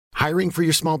Hiring for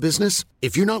your small business?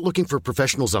 If you're not looking for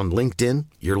professionals on LinkedIn,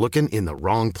 you're looking in the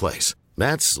wrong place.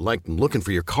 That's like looking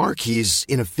for your car keys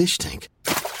in a fish tank.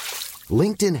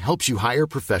 LinkedIn helps you hire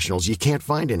professionals you can't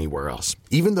find anywhere else,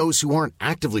 even those who aren't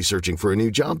actively searching for a new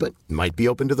job but might be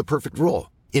open to the perfect role.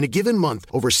 In a given month,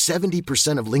 over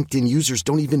 70% of LinkedIn users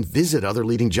don't even visit other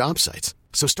leading job sites.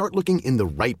 So start looking in the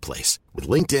right place. With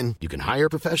LinkedIn, you can hire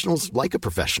professionals like a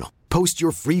professional. Post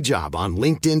your free job on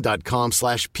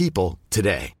linkedin.com/people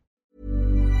today.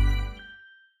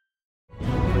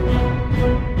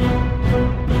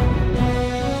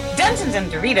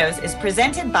 Dungeons & Doritos is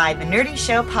presented by the Nerdy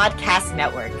Show Podcast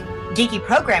Network. Geeky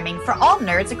programming for all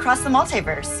nerds across the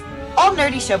multiverse. All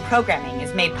Nerdy Show programming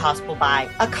is made possible by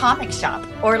A Comic Shop,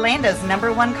 Orlando's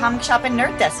 #1 comic shop and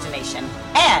nerd destination,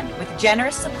 and with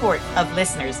generous support of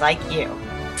listeners like you.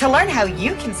 To learn how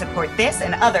you can support this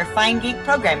and other fine geek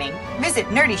programming, visit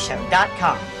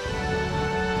nerdyshow.com.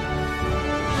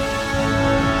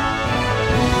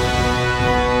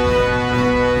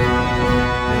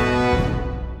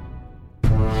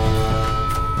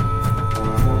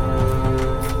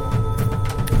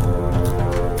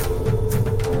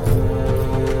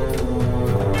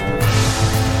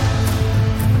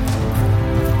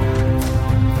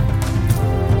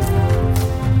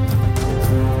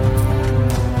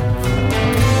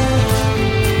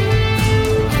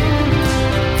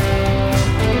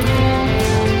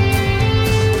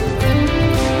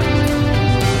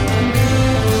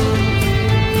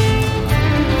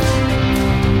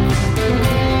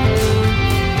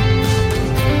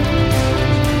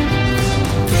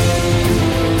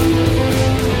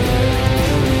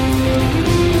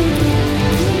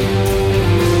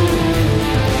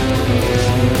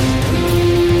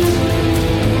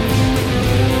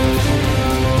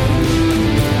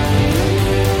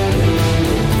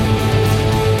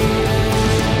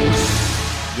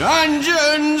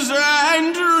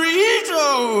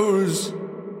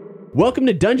 Welcome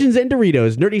to Dungeons &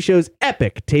 Doritos, Nerdy Show's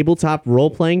epic tabletop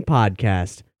role-playing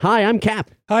podcast. Hi, I'm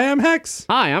Cap. Hi, I'm Hex.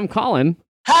 Hi, I'm Colin.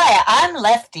 Hi, I'm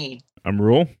Lefty. I'm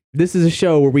Rule. This is a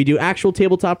show where we do actual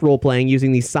tabletop role-playing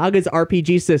using the Saga's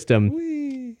RPG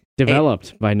system.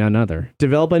 Developed by none other.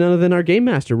 Developed by none other than our game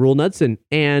master, Rule Knudsen.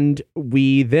 And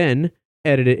we then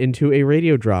edit it into a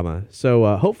radio drama.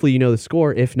 So hopefully you know the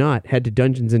score. If not, head to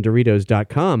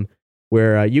dungeonsanddoritos.com,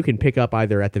 where you can pick up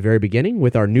either at the very beginning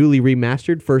with our newly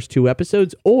remastered first 2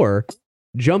 episodes, or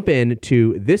jump in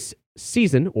to this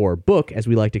season, or book, as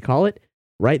we like to call it,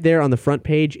 right there on the front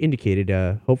page, indicated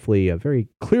hopefully very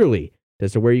clearly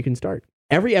as to where you can start.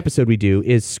 Every episode we do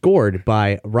is scored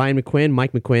by Ryan McQuinn,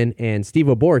 Mike McQuinn, and Steve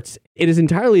O'Bortz. It is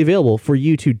entirely available for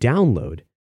you to download.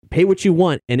 Pay what you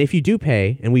want, and if you do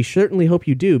pay, and we certainly hope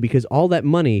you do, because all that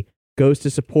money goes to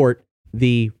support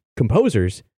the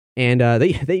composers, and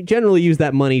they generally use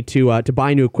that money to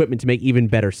buy new equipment to make even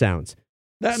better sounds.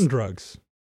 That and drugs.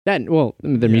 They're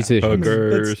musicians.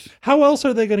 Hookers. How else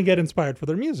are they going to get inspired for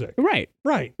their music? Right.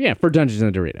 Right. Yeah, for Dungeons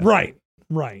and Doritos.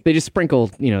 Right. They just sprinkle,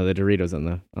 the Doritos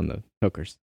on the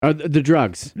hookers. Or the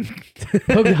drugs.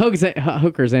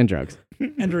 Hookers and drugs.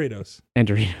 And Doritos. And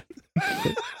Doritos.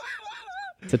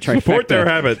 It's a trifecta. Support their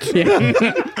habits.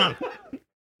 Yeah.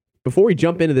 Before we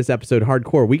jump into this episode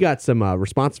hardcore, we got some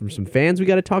response from some fans we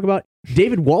got to talk about.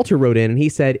 David Walter wrote in and he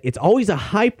said, "It's always a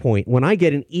high point when I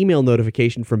get an email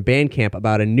notification from Bandcamp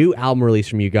about a new album release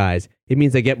from you guys. It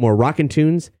means I get more rockin'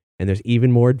 tunes and there's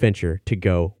even more adventure to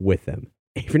go with them."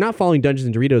 If you're not following Dungeons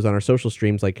and Doritos on our social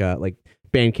streams like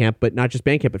Bandcamp, but not just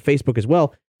Bandcamp, but Facebook as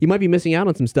well, you might be missing out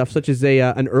on some stuff, such as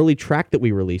an early track that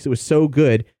we released. It was so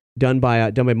good, done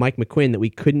by Mike McQuinn, that we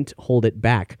couldn't hold it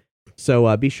back.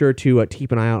 So be sure to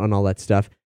keep an eye out on all that stuff.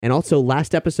 And also,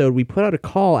 last episode, we put out a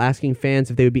call asking fans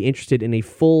if they would be interested in a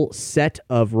full set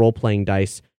of role-playing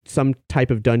dice, some type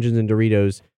of Dungeons and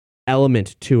Doritos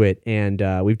element to it. And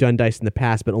we've done dice in the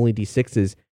past, but only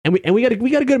D6s. And we got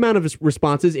a good amount of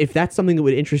responses. If that's something that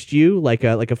would interest you, like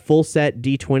a full set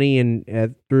D20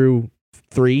 and through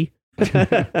 3,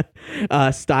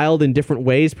 styled in different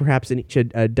ways, perhaps in each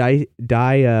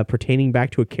die pertaining back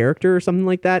to a character or something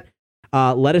like that.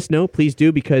 Let us know, please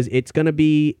do, because it's going to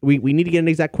be, we need to get an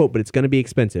exact quote, but it's going to be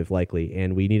expensive likely,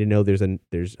 and we need to know there's an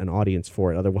audience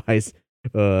for it. Otherwise,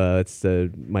 it's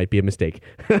might be a mistake.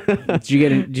 Did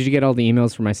you get all the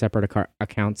emails for my separate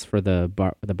accounts for the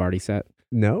Barty set?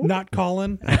 No. Not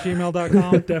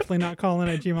Colin@gmail.com. Definitely not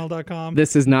Colin@gmail.com.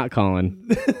 This is not Colin.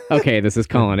 Okay, this is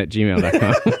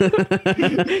Colin@gmail.com.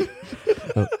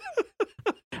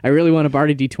 I really want a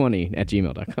Barty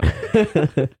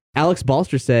D20@gmail.com. Alex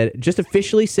Balster said, "Just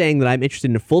officially saying that I'm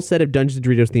interested in a full set of Dungeons &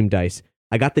 Doritos themed dice.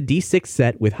 I got the D6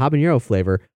 set with habanero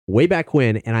flavor. way back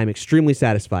when, and I'm extremely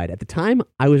satisfied. At the time,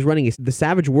 I was running the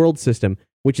Savage World system,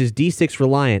 which is D6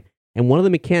 reliant, and one of the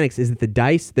mechanics is that the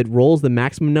dice that rolls the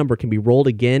maximum number can be rolled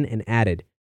again and added.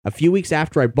 A few weeks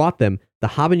after I bought them, the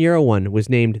Habanero one was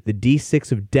named the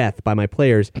D6 of Death by my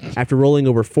players after rolling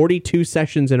over 42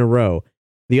 sessions in a row.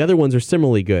 The other ones are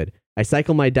similarly good. I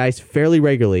cycle my dice fairly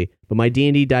regularly, but my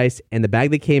D&D dice and the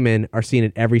bag they came in are seen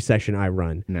at every session I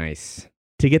run. Nice.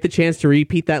 To get the chance to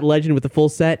repeat that legend with the full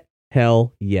set,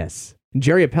 hell yes.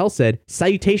 Jerry Appel said,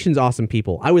 "Salutations, awesome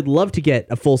people. I would love to get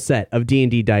a full set of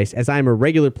D&D dice as I am a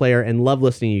regular player and love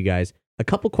listening to you guys. A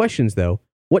couple questions, though.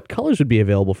 What colors would be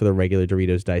available for the regular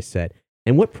Doritos dice set?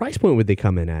 And what price point would they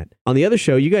come in at? On the other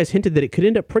show, you guys hinted that it could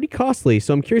end up pretty costly,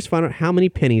 so I'm curious to find out how many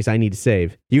pennies I need to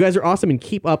save. You guys are awesome and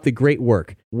keep up the great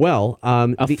work." Well,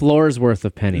 A floor's worth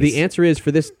of pennies. the answer is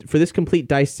for this complete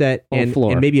dice set and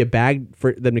maybe a bag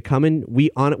for them to come in,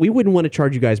 we wouldn't want to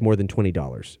charge you guys more than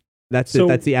 $20. That's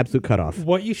the absolute cutoff.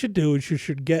 What you should do is you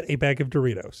should get a bag of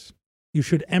Doritos. You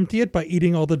should empty it by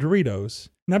eating all the Doritos.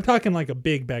 And I'm talking like a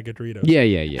big bag of Doritos. Yeah.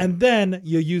 And then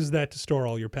you use that to store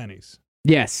all your pennies.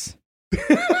 Yes.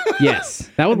 Yes.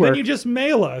 That would And work. then you just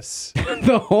mail us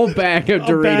The whole bag of a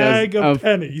Doritos. bag of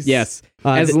pennies. Yes.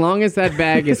 As long as that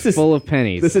bag is full of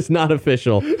pennies. This is not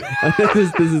official.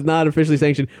 this is not officially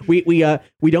sanctioned. We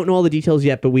don't know all the details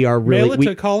yet, but we are really Mail it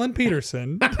to Colin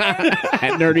Peterson.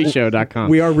 at nerdyshow.com.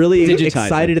 we are really Digitize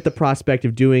excited it. at the prospect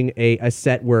of doing a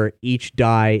set where each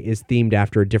die is themed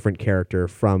after a different character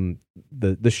from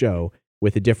the show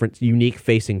with a different unique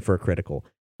facing for a critical.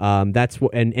 That's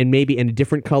what, and maybe a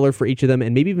different color for each of them,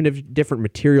 and maybe even a different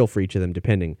material for each of them,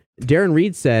 depending. Darren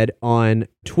Reed said on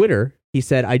Twitter, he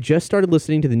said, "I just started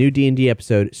listening to the new D&D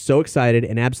episode. So excited,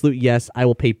 and absolute yes, I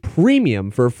will pay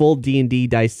premium for a full D&D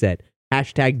dice set.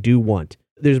 #do-want."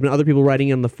 There's been other people writing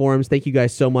in on the forums. Thank you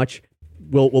guys so much.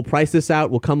 We'll price this out.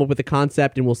 We'll come up with a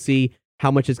concept, and we'll see how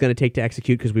much it's going to take to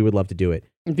execute, because we would love to do it.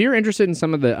 If you're interested in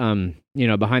some of the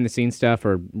behind the scenes stuff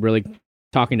or really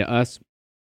talking to us,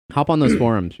 hop on those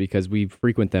forums because we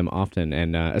frequent them often,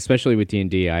 and especially with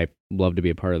D&D, I love to be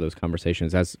a part of those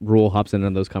conversations. As Rule hops in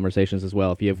on those conversations as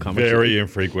well. If you have very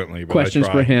infrequently, but questions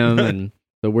I try. for him, and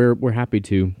so we're happy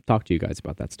to talk to you guys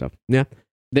about that stuff. Yeah,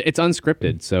 It's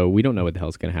unscripted, so we don't know what the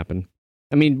hell's going to happen.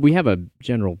 I mean, we have a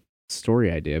general story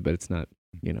idea, but it's not.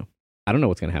 I don't know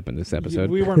what's going to happen this episode.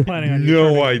 We weren't planning on you No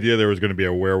turning- idea there was going to be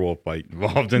a werewolf fight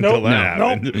involved until that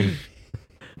happened.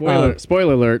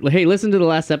 Spoiler alert. Hey, listen to the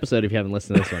last episode if you haven't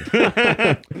listened to this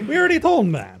one. We already told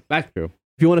him that. That's true.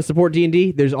 If you want to support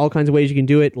D&D, there's all kinds of ways you can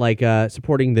do it, like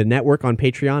supporting the network on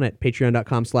Patreon at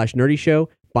patreon.com/nerdyshow,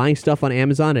 buying stuff on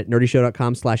Amazon at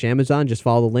nerdyshow.com/Amazon. Just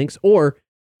follow the links, or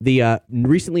the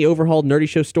recently overhauled Nerdy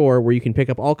Show store, where you can pick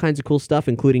up all kinds of cool stuff,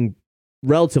 including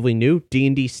relatively new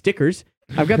D&D stickers.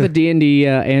 I've got the D&D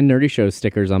and Nerdy Show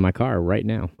stickers on my car right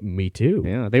now. Me too.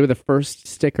 Yeah, they were the first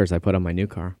stickers I put on my new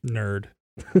car. Nerd.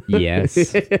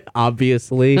 Yes.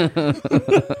 Obviously.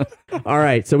 All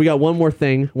right, so we got one more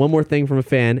thing from a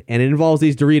fan, and it involves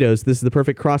these Doritos. This is the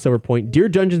perfect crossover point. Dear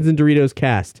Dungeons and Doritos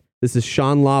cast, this is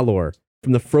Sean Lawlor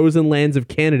from the frozen lands of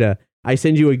Canada. I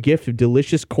send you a gift of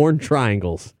delicious corn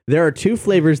triangles. There are 2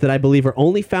 flavors that I believe are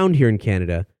only found here in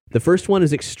Canada. The first one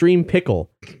is Extreme Pickle.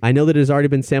 I know that it has already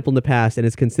been sampled in the past and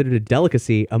is considered a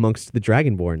delicacy amongst the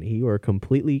Dragonborn. You are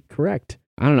completely correct.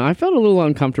 I don't know. I felt a little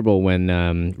uncomfortable when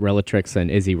Relatrix and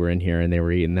Izzy were in here and they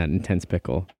were eating that intense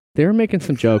pickle. They were making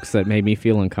some jokes that made me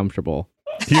feel uncomfortable.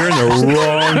 You're in the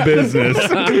wrong business.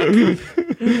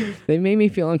 They made me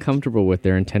feel uncomfortable with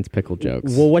their intense pickle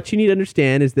jokes. Well, what you need to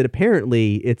understand is that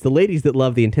apparently it's the ladies that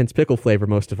love the intense pickle flavor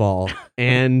most of all.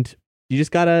 And you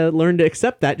just got to learn to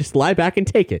accept that. Just lie back and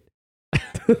take it.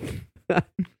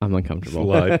 I'm uncomfortable.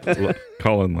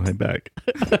 Colin, lie back.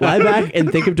 Lie back and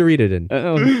think of Doritos.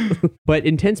 Uh-oh. But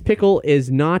Intense Pickle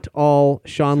is not all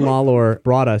Sean Lawlor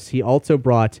brought us. He also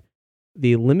brought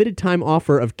the limited time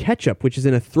offer of ketchup, which is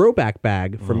in a throwback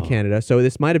bag from Canada. So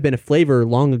this might have been a flavor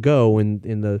long ago in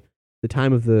the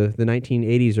time of the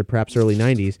 1980s or perhaps early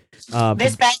 90s.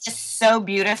 This bag is so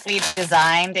beautifully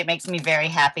designed. It makes me very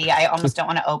happy. I almost don't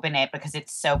want to open it because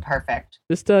it's so perfect.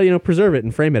 Just preserve it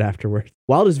and frame it afterwards.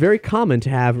 While it is very common to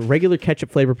have regular ketchup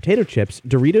flavor potato chips,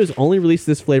 Doritos only release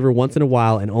this flavor once in a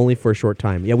while and only for a short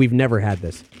time. Yeah, we've never had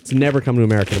this. It's never come to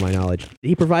America, to my knowledge.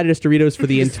 He provided us Doritos for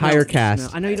the entire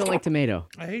cast. I know you don't like tomato,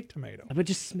 I hate tomato. but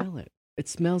just smell it. It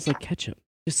smells like ketchup.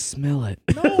 Just smell it.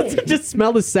 Just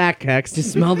smell the sack, Hex.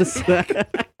 Just smell the sack.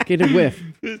 Get a whiff.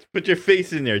 Just put your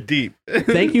face in there deep.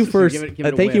 Thank you for Give it a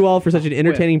thank whiff. you all for such an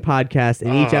entertaining podcast,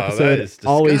 and each Oh, that episode is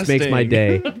always makes my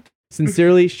disgusting. day.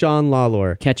 Sincerely, Sean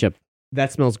Lawlor. Ketchup.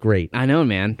 That smells great. I know,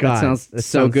 man. God, that sounds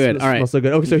so good. All right. Smells so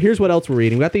good. Okay, so here's what else we're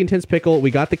eating. We got the intense pickle,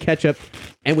 we got the ketchup,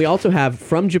 and we also have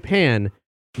from Japan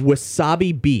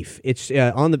wasabi beef. It's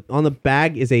on the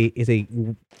bag is a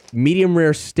medium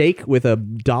rare steak with a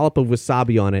dollop of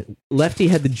wasabi on it. Lefty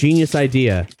had the genius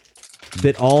idea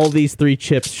that all these 3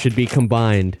 chips should be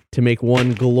combined to make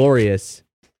one glorious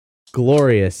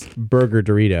burger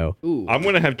Dorito. Ooh. I'm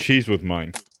going to have cheese with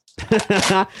mine.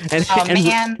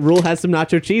 Man. Rule has some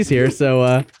nacho cheese here,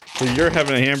 so So you're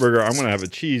having a hamburger. I'm going to have a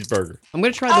cheeseburger. I'm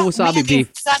gonna try the wasabi man,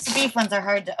 beef. These wasabi beef ones are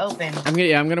hard to open. I'm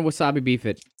gonna wasabi beef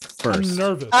it I'm first.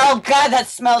 nervous. Oh god, that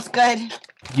smells good.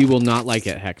 You will not like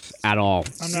it, Hex, at all.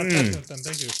 I'm not touching it then.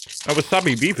 Thank you. That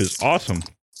wasabi beef is awesome.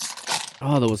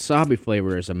 Oh, the wasabi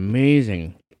flavor is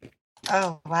amazing.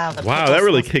 Oh wow. The Wow, pickle that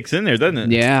really smells- kicks in there, doesn't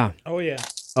it? Yeah. Oh yeah.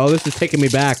 this is taking me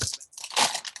back.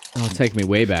 It'll take me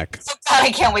way back. God,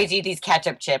 I can't wait to eat these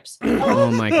ketchup chips.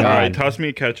 Oh my All right, god. toss me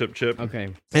a ketchup chip.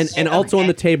 Okay. And also on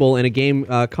the table in a game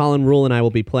Colin, Rule, and I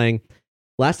will be playing.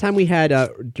 Last time we had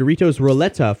Doritos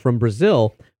Roulette from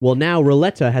Brazil. Well, now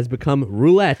Roulette has become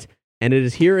roulette, and it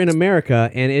is here in America,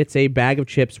 and it's a bag of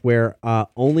chips where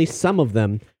only some of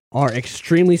them are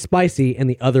extremely spicy and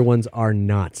the other ones are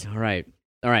not. All right.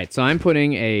 So I'm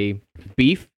putting a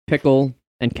beef, pickle,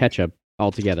 and ketchup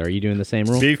all together. Are you doing the same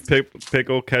rule? Beef,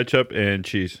 pickle, ketchup, and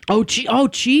cheese. Oh,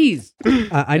 cheese.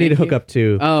 I need to hook up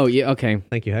to. Oh, yeah. Okay.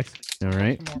 Thank you, Hex. All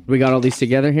right. We got all these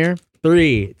together here.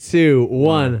 3, 2,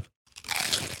 1.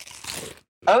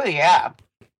 Oh yeah.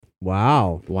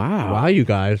 Wow, you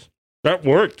guys. That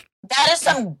worked. That is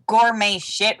some gourmet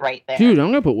shit right there. Dude, I'm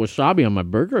gonna put wasabi on my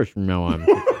burgers from now on.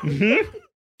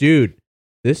 Dude,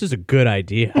 this is a good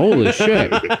idea. Holy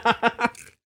shit.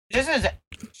 This is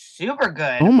super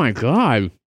good. Oh my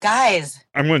god. Guys.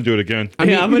 I'm going to do it again. I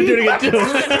mean, I'm gonna do it again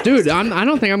too. dude, I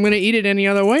don't think I'm gonna eat it any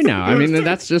other way now. I mean,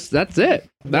 that's it.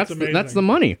 That's amazing. the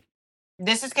money.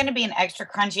 This is going to be an extra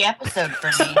crunchy episode for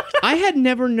me. I had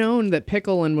never known that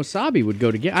pickle and wasabi would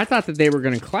go together. I thought that they were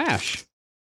gonna clash,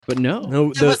 but no.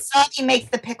 No, The wasabi makes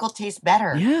the pickle taste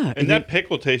better. Yeah. And that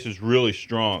pickle taste is really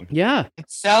strong. Yeah.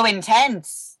 It's so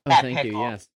intense. Oh, That thank pickle. you.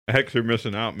 Yes. Hex, you're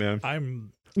missing out,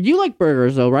 man. You like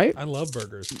burgers, though, right? I love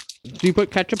burgers. Do you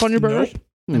put ketchup on your burgers? Nope.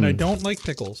 And I don't like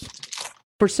pickles.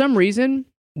 For some reason,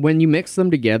 when you mix them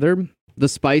together, the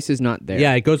spice is not there.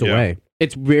 yeah, it goes Yeah. away.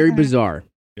 It's very bizarre.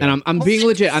 Yeah. And I'm being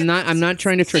legit. I'm not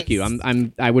trying to trick you.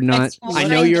 I would not. I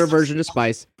know you're aversion to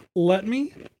spice. Let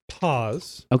me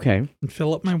pause Okay. and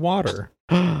fill up my water,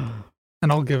 and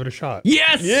I'll give it a shot.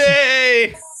 Yes.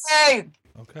 Yay! Hey,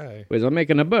 Okay. Wait, I'm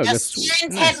making a burger. just stare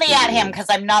intently at him because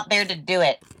I'm not there to do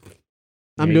it.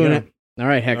 I'm doing it. All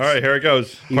right, Hex. All right, here it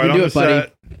goes. You Quite can on do the it, buddy.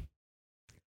 set.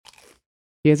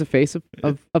 He has a face of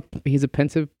he's a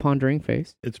pensive, pondering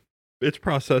face. It's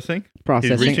processing.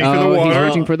 Processing. He's reaching for the He's water.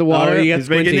 reaching for the water. Oh, you got He's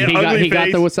making squinty. the ugly he got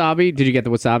face. the wasabi. Did you get the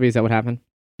wasabi? Is that what happened?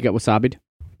 You got wasabi'd?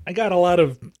 I got a lot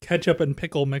of ketchup and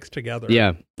pickle mixed together.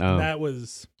 Yeah. Oh, That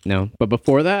was. no. But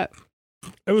before that,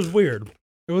 It was weird.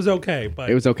 It was okay, but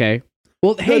it was okay.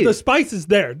 Well, hey. the spice is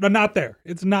there, but not there.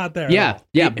 It's not there. at Yeah. all.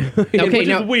 Yeah. Okay, Which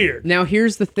now, is weird. now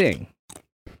here's the thing.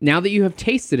 Now that you have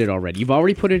tasted it already, you've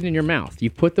already put it in your mouth.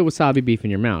 You've put the wasabi beef in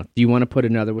your mouth. Do you want to put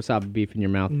another wasabi beef in your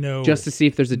mouth? No. Just to see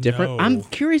if there's a different. No. I'm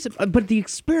curious, but the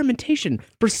experimentation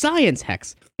for science,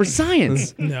 Hex, for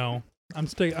science, No, I'm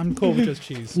cool with just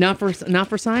cheese. not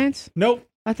for science. Nope.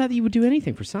 I thought that you would do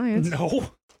anything for science. No.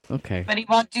 Okay. But he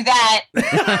won't do that.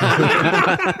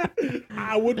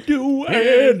 I would do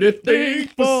anything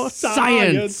for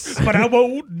science, but I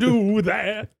won't do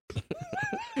that.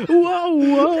 Whoa,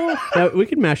 whoa. We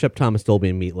could mash up Thomas Dolby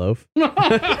and Meatloaf.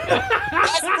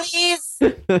 Yes, please.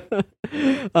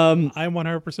 I'm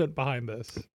 100% behind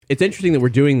this. It's interesting that we're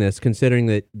doing this, considering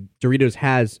that Doritos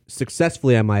has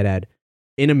successfully, I might add,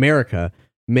 in America,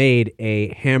 made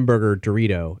a hamburger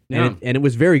Dorito, Yeah. and it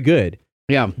was very good.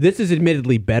 Yeah. This is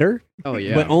admittedly better, Oh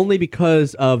yeah. but only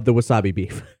because of the wasabi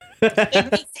beef.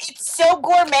 It's so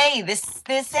gourmet. This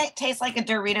tastes like a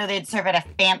Dorito they'd serve at a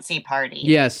fancy party.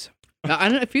 Yes. I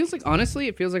don't. It feels like honestly,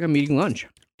 it feels like I'm eating lunch.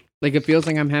 Like it feels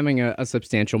like I'm having a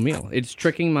substantial meal. It's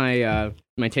tricking my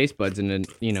my taste buds into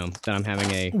that I'm having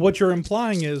a What you're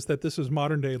implying is that this is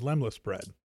modern day lemless bread.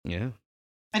 yeah.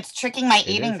 It's tricking my It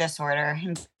eating is. disorder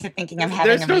into thinking I'm having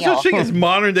There's a no meal. such thing as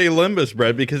modern day limbus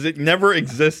bread because it never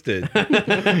existed. You're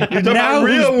talking Now about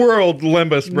real world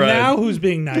limbus bread. Now who's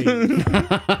being naive?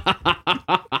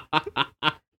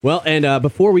 Well, and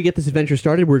before we get this adventure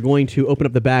started, we're going to open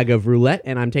up the bag of roulette,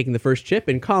 and I'm taking the first chip,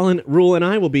 and Colin, Rule, and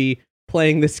I will be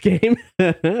playing this game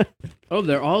Oh,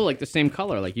 they're all like the same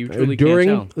color. Like you truly during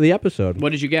can't tell. the episode.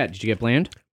 What did you get? Did you get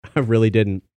bland? I really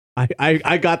didn't.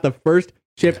 I got the first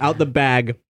chip out the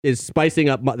bag is spicing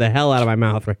up the hell out of my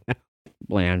mouth right now.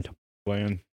 Bland.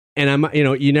 Bland. And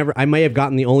I may have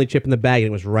gotten the only chip in the bag and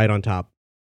it was right on top.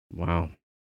 Wow.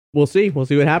 We'll see what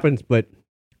happens, but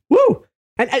woo!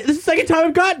 And this is the second time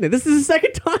I've gotten it. This is the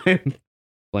second time.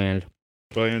 Bland.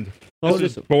 Bland. Oh,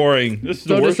 This is boring. This is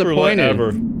so the worst roulette disappointed.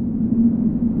 ever.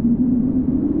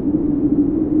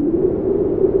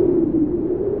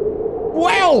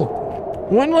 Well,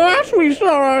 when last we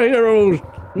saw our heroes,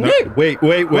 No, wait.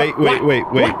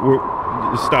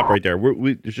 Stop right there.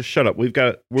 We just shut up. We're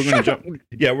going to jump.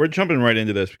 Yeah, we're jumping right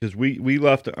into this because we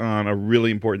left on a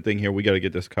really important thing here. We got to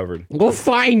get this covered. well,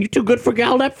 fine. You're too good for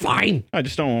Galdep. Fine. I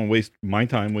just don't want to waste my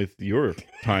time with your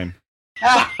time.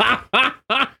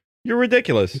 You're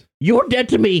ridiculous. You're dead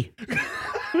to me.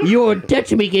 You're dead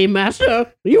to me, Game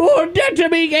Master. You're dead to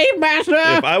me, Game Master.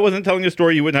 If I wasn't telling a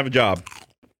story, you wouldn't have a job.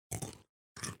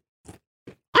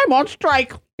 I'm on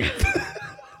strike.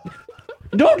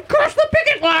 Don't cross the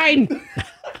picket line.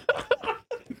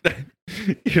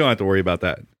 You don't have to worry about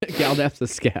that. Galdap's a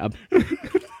scab.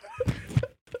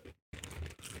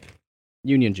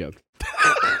 Union joke.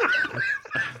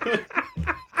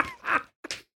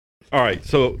 All right,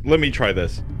 so let me try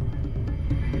this.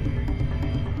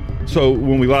 So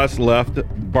when we last left,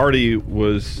 Barty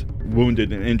was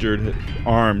wounded and injured, his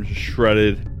arm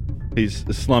shredded. He's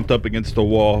slumped up against the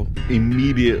wall.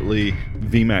 Immediately,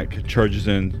 VMAC charges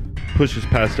in, pushes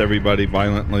past everybody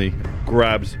violently,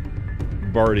 grabs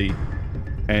Barty,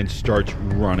 and starts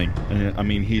running. And I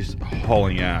mean, he's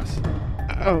hauling ass.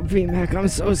 Oh, VMAC, I'm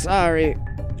so sorry.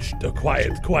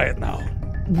 Quiet now.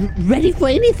 Ready for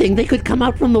anything. They could come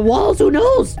out from the walls. Who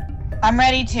knows? I'm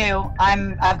ready too.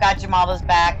 I've got Jamalda's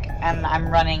back, and I'm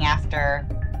running after.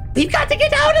 We've got to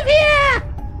get out of here.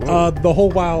 The whole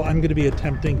while, I'm going to be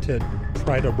attempting to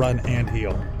try to run and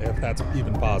heal, if that's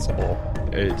even possible.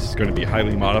 It's going to be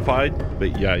highly modified,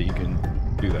 but yeah, you can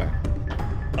do that.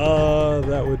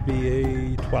 That would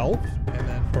be a 12, and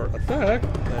then for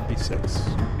effect, that'd be 6.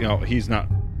 You know, he's not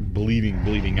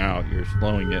bleeding out. You're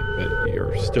slowing it, but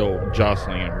you're still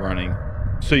jostling and running.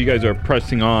 So you guys are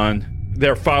pressing on.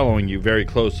 They're following you very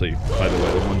closely, by the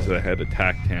way, the ones that had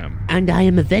attacked him. And I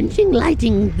am avenging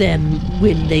lighting them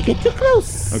when they get too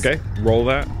close. Okay, roll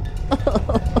that.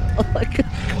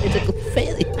 Critical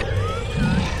failure.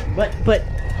 But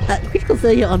critical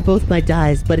failure on both my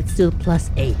dice, but it's still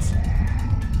 +8.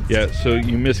 Yeah, so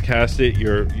you miscast it.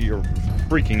 You're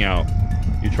freaking out.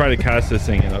 You try to cast this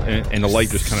thing, and the light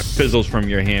just kind of fizzles from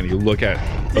your hand. You look at,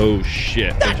 oh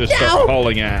shit, and just start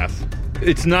hauling ass.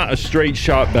 It's not a straight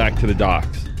shot back to the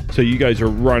docks. So you guys are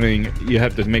running. You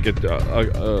have to make a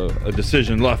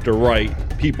decision, left or right.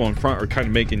 People in front are kind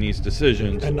of making these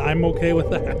decisions. And I'm okay with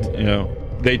that. You know,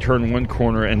 they turn one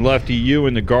corner, and Lefty, you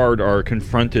and the guard are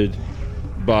confronted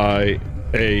by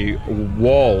a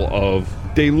wall of.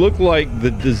 They look like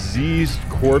the diseased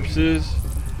corpses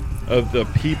of the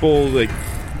people that,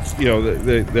 you know,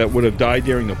 that would have died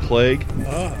during the plague.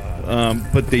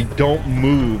 But they don't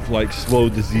move like slow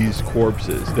diseased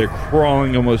corpses. They're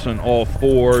crawling almost on all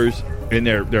fours, and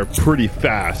they're pretty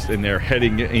fast, and they're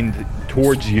heading in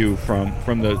towards you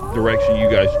from the direction you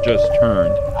guys just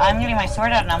turned. I'm getting my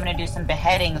sword out, and I'm going to do some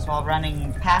beheadings while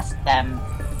running past them.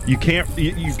 You can't.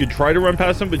 You could try to run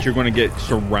past them, but you're going to get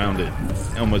surrounded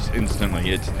almost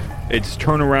instantly. It's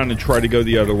turn around and try to go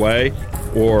the other way,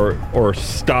 or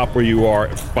stop where you are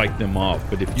and fight them off.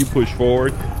 But if you push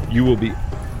forward, you will be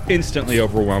instantly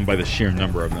overwhelmed by the sheer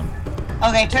number of them.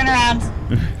 Okay, turn around.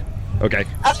 Okay.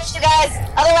 I'll push you guys.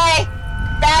 Other way.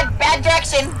 Bad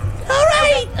direction. All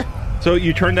right. So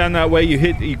you turn down that way.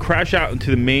 You crash out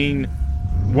into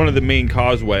one of the main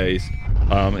causeways.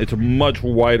 It's a much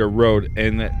wider road,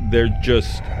 and they're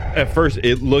just, at first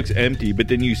it looks empty, but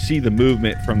then you see the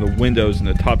movement from the windows and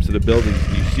the tops of the buildings,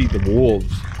 and you see the wolves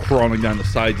crawling down the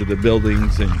sides of the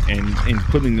buildings and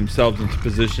putting themselves into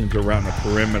positions around the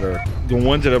perimeter. The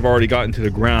ones that have already gotten to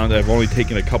the ground have only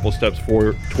taken a couple steps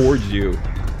towards you,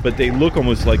 but they look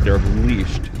almost like they're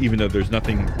leashed, even though there's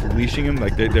nothing leashing them,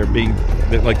 like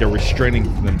they're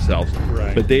restraining themselves.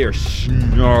 Right. But they are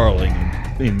snarling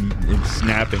and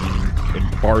snapping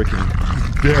and barking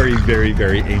very, very,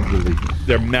 very angrily.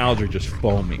 Their mouths are just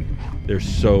foaming. They're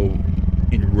so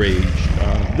enraged.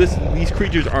 These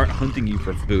creatures aren't hunting you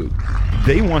for food.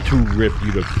 They want to rip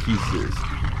you to pieces.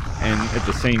 And at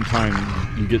the same time,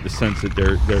 you get the sense that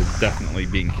they're definitely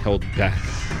being held back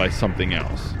by something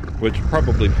else, which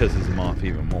probably pisses them off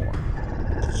even more.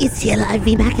 Is he alive?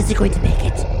 VMAC, is he going to make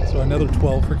it? So another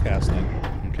 12 for casting,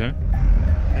 Okay?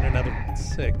 and another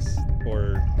 6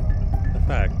 for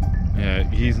effect. Yeah,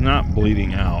 he's not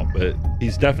bleeding out, but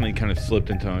he's definitely kind of slipped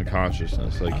into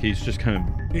unconsciousness. Like, he's just kind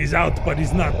of... He's out, but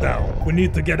he's not down. We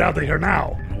need to get out of here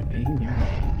now.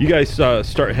 You guys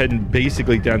start heading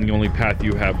basically down the only path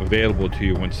you have available to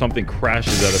you when something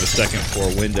crashes out of a second floor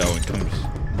window and comes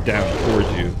down towards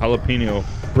you. Jalapeno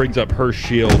brings up her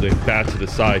shield and bats to the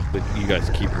side, but you guys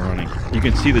keep running. You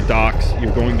can see the docks.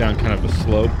 You're going down kind of a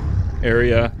slope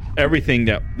area. Everything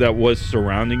that was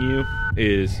surrounding you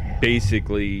is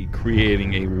basically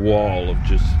creating a wall of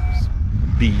just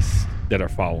beasts that are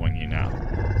following you now.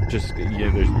 Just,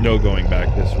 there's no going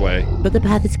back this way. But the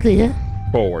path is clear.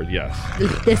 Forward, yes.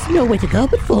 There's no way to go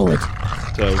but forward.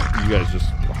 So you guys just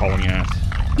hauling ass?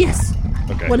 Yes.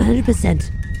 Okay.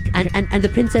 100%. And the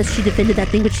princess, she defended that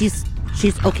thing, but she's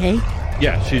okay?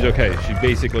 Yeah, she's okay. She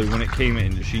basically, when it came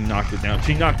in, she knocked it down.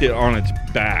 She knocked it on its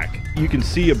back. You can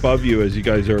see above you as you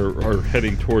guys are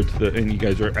heading towards and you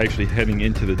guys are actually heading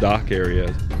into the dock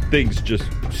area, things just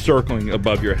circling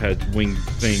above your heads, winged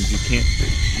things. You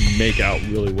can't make out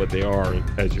really what they are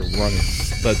as you're running.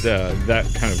 But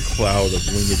that kind of cloud of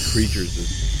winged creatures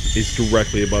is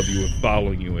directly above you and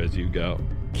following you as you go.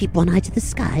 Keep one eye to the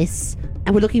skies.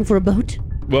 And we're looking for a boat?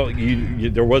 Well,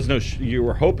 there was no... you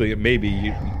were hoping that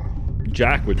maybe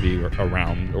Jack would be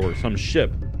around or some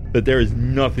ship, but there is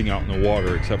nothing out in the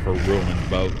water except for ruined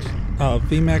boats.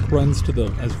 VMAC runs to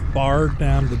as far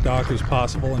down the dock as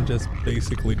possible and just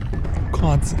basically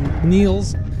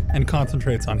kneels and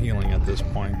concentrates on healing at this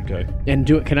point. Okay. And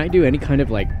can I do any kind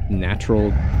of like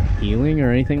natural healing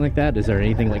or anything like that? Is there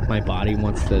anything like my body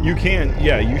wants to... You can,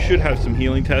 yeah, you should have some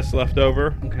healing tests left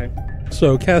over. Okay.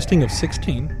 So casting of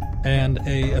 16 and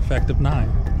a effect of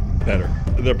 9. Better.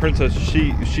 The princess,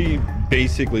 she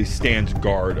basically stands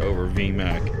guard over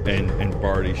VMAC and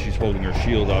Barty. She's holding her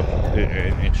shield up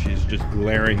and she's just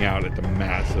glaring out at the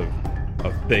mass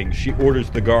of things. She orders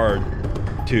the guard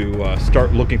to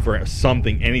start looking for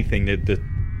something, anything that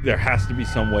there has to be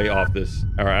some way off this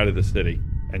or out of the city.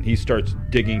 And he starts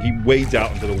digging. He wades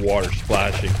out into the water,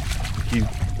 splashing. He's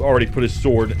already put his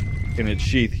sword in its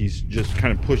sheath. He's just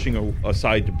kind of pushing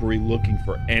aside debris, looking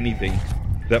for anything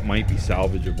that might be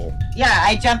salvageable. Yeah,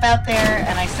 I jump out there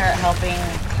and I start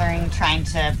helping, trying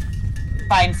to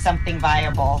find something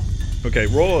viable. Okay,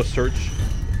 roll a search.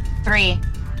 3.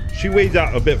 She wades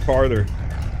out a bit farther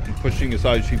and pushing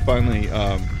aside. She finally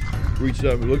reaches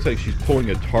up. It looks like she's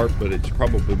pulling a tarp, but it's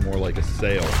probably more like a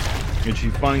sail. And she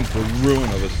finds the ruin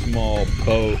of a small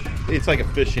boat. It's like a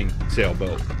fishing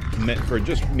sailboat meant for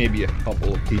just maybe a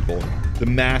couple of people. The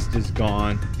mast is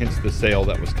gone, hence the sail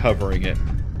that was covering it.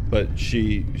 But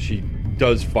she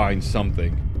does find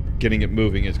something. Getting it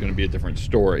moving is going to be a different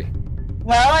story.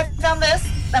 Well, I found this.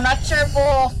 I'm not sure if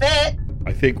we'll fit.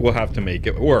 I think we'll have to make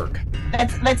it work.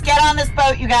 Let's get on this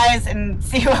boat, you guys, and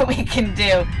see what we can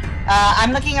do.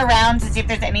 I'm looking around to see if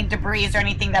there's any debris or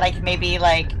anything that I can maybe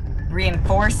like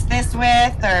reinforce this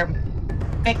with or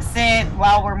fix it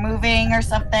while we're moving or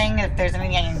something. If there's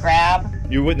anything I can grab.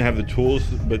 You wouldn't have the tools,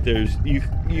 but there's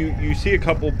you see a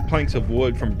couple planks of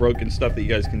wood from broken stuff that you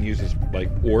guys can use as like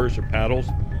oars or paddles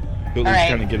to at least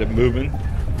kind of get it moving.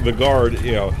 The guard,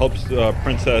 helps the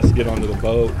princess get onto the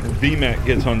boat. VMAC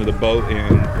gets onto the boat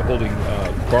and holding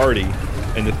Barty,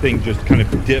 and the thing just kind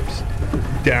of dips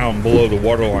down below the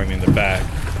waterline in the back.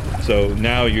 So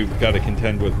now you've got to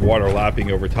contend with water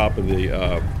lapping over top of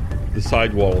the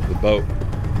sidewall of the boat.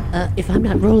 If I'm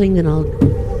not rolling, then I'll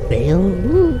bail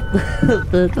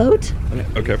the boat.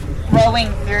 Okay.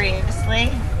 Rowing furiously.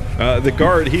 The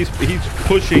guard, he's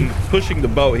pushing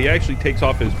the boat. He actually takes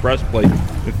off his breastplate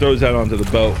and throws that onto the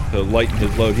boat to lighten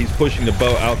his load. He's pushing the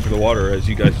boat out to the water as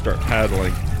you guys start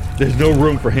paddling. There's no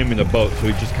room for him in the boat, so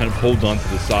he just kind of holds onto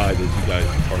the side as you guys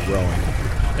are rowing.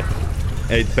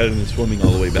 It's better than swimming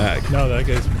all the way back. No, that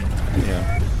guy's...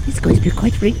 Yeah. He's going to be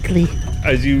quite wrinkly.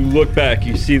 As you look back,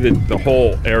 you see that the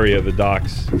whole area of the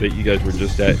docks that you guys were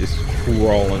just at is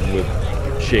crawling with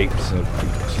shapes of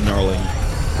snarling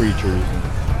creatures.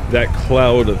 And that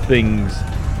cloud of things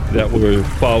that were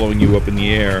following you up in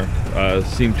the air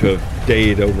seem to have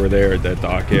stayed over there at that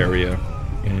dock area.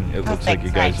 And it looks like you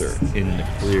guys are in the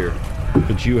clear.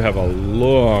 But you have a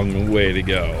long way to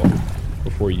go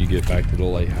before you get back to the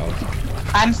lighthouse.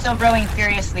 I'm still rowing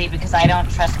furiously because I don't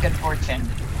trust good fortune.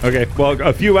 Okay, well,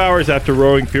 a few hours after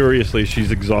rowing furiously,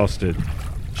 she's exhausted.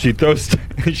 She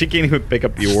can't even pick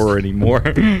up the oar anymore.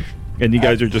 And you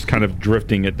guys are just kind of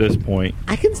drifting at this point.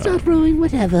 I can start rowing,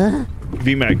 whatever.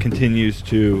 VMAC continues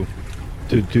to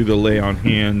do the lay on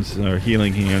hands, or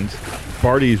healing hands.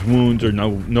 Barty's wounds are no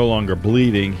longer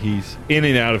bleeding. He's in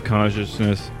and out of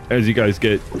consciousness. As you guys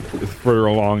get further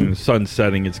along and the sun's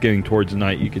setting, it's getting towards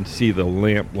night. You can see the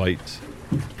lamp lights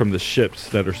from the ships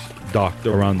that are docked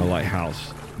around the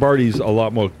lighthouse. Barty's a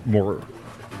lot more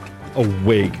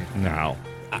awake now.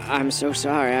 I'm so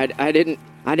sorry.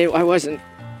 I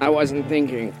wasn't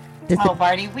thinking. Oh,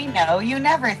 Barty, we know you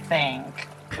never think.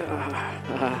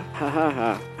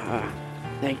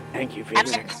 Thank you, And I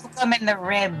Peter. poke him in the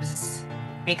ribs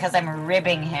because I'm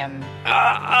ribbing him.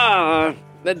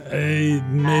 It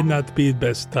may not be the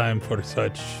best time for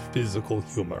such physical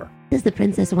humor. Does the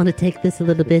princess want to take this a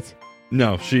little bit?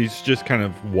 No, she's just kind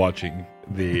of watching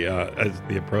as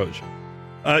the approach.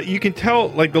 You can tell,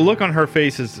 like, the look on her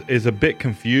face is a bit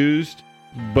confused,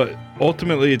 but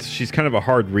ultimately she's kind of a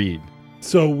hard read.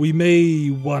 So we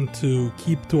may want to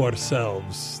keep to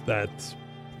ourselves that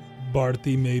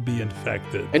Barty may be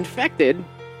infected. Infected?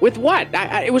 With what?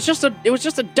 It was just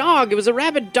a dog. It was a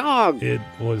rabid dog. It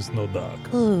was no dog.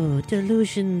 Oh,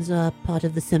 delusions are part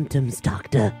of the symptoms,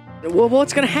 Doctor. Well,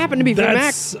 what's gonna happen to me, VMAX?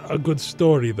 That's a good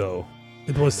story, though.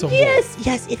 It was some.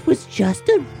 Yes, it was just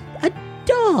a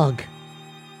dog.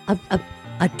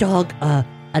 A dog, an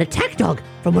attack dog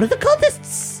from one of the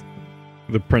cultists.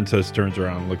 The princess turns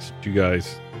around and looks at you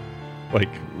guys, like,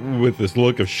 with this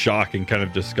look of shock and kind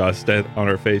of disgust on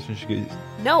her face, and she goes,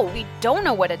 No, we don't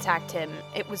know what attacked him.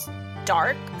 It was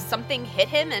dark, something hit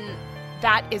him, and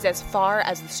that is as far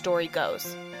as the story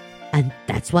goes. And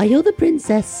that's why you're the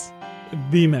princess.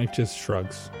 VMAC just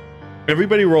shrugs.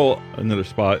 everybody roll another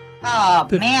spot. Oh,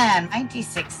 man, my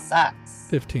D6 sucks.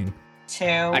 15. 2.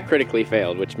 I critically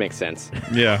failed, which makes sense.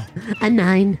 Yeah. A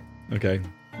 9. Okay.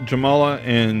 Jamala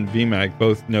and VMAC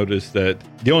both noticed that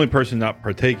the only person not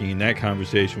partaking in that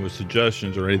conversation with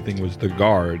suggestions or anything was the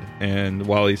guard. And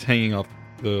while he's hanging off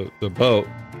the boat,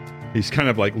 he's kind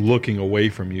of like looking away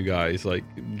from you guys, like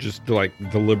just like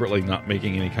deliberately not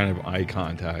making any kind of eye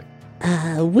contact.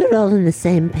 We're all on the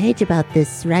same page about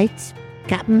this, right,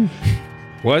 Captain?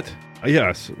 What?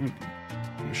 Yes.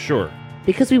 Sure.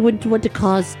 Because we wouldn't want to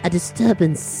cause a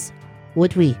disturbance,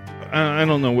 would we? I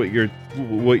don't know what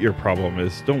your problem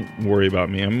is. Don't worry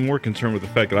about me. I'm more concerned with the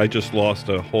fact that I just lost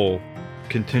a whole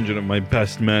contingent of my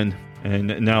best men,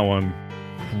 and now I'm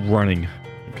running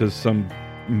because some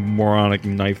moronic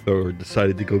knife thrower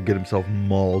decided to go get himself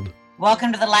mauled.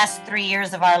 Welcome to the last 3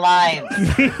 years of our lives.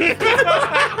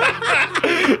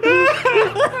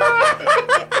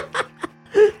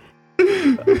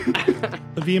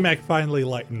 The VMAC finally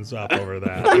lightens up over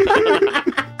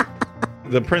that.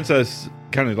 The princess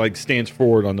kind of like stands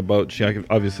forward on the boat. She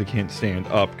obviously can't stand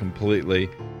up completely,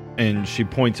 and she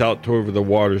points out over the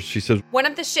waters. She says, One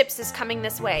of the ships is coming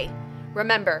this way.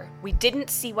 Remember, we didn't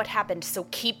see what happened, so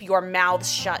keep your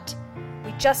mouths shut.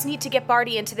 We just need to get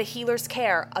Barty into the healer's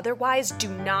care. Otherwise, do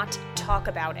not talk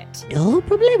about it. No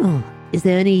problemo. Is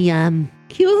there any,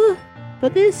 cure for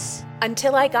this?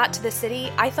 Until I got to the city,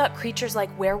 I thought creatures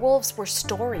like werewolves were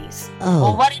stories. Oh.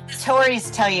 Well, what did the Tories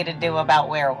tell you to do about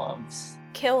werewolves?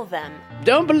 Kill them.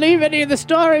 Don't believe any of the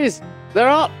stories. They're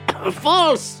all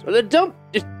false. Don't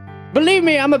believe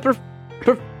me. I'm a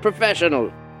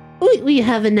professional. We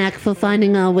have a knack for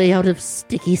finding our way out of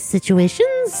sticky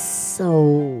situations,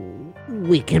 so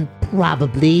we can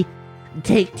probably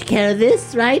take care of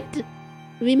this, right?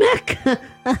 VMAC?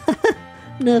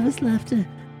 Nervous laughter.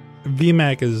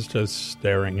 VMAC is just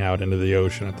staring out into the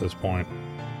ocean at this point.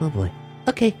 Oh boy.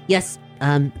 Okay, yes.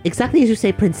 Exactly as you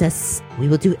say, Princess. We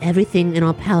will do everything in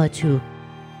our power to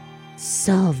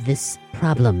solve this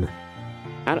problem.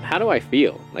 How do I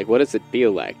feel? Like, what does it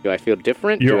feel like? Do I feel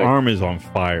different? your arm is on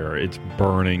fire. It's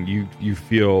burning. You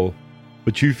feel,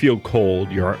 but you feel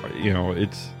cold.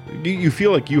 You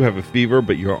feel like you have a fever,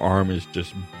 but your arm is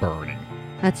just burning.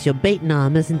 That's your baiting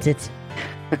arm, isn't it?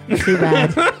 Too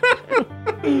bad.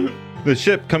 The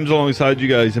ship comes alongside you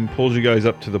guys and pulls you guys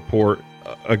up to the port.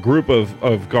 A group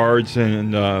of guards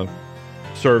and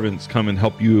servants come and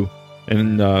help you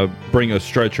and bring a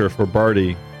stretcher for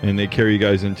Barty, and they carry you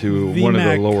guys into one of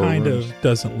the lower kind rooms. of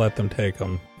doesn't let them take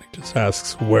him. He just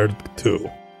asks where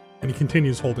to. And he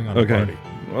continues holding on to Okay. Barty.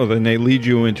 Well, then they lead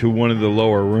you into one of the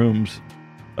lower rooms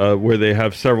where they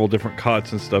have several different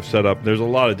cots and stuff set up. There's a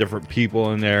lot of different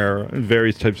people in there, and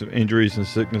various types of injuries and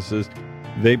sicknesses.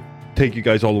 They take you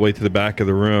guys all the way to the back of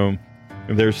the room,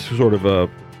 and there's sort of a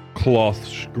cloth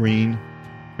screen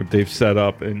that they've set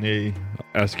up, and they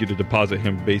ask you to deposit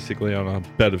him basically on a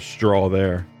bed of straw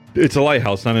there. It's a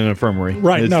lighthouse, not an infirmary.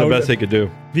 Right, It's no, the best they could do.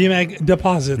 VMAC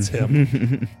deposits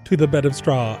him to the bed of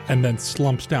straw and then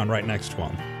slumps down right next to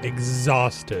him,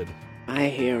 exhausted. My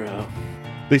hero.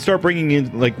 They start bringing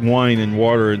in like wine and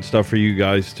water and stuff for you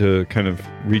guys to kind of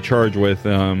recharge with.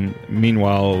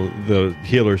 Meanwhile, the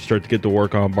healers start to get to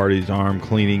work on Barty's arm,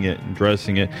 cleaning it and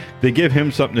dressing it. They give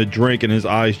him something to drink, and his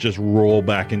eyes just roll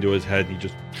back into his head. And he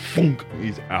just, thunk,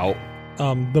 he's out.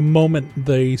 The moment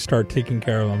they start taking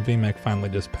care of him, VMAC finally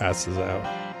just passes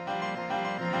out.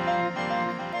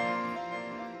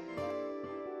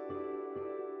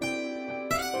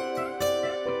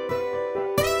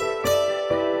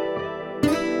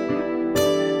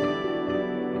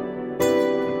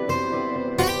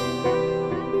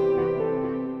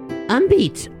 I'm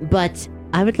beat, but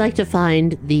I would like to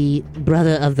find the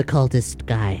brother of the cultist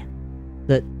guy.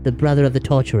 The brother of the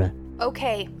torturer.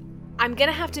 Okay, I'm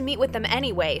gonna have to meet with them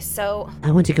anyway, so...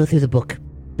 I want to go through the book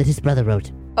that his brother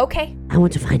wrote. Okay. I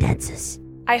want to find answers.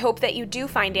 I hope that you do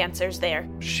find answers there.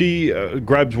 She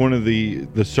grabs one of the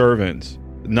servants,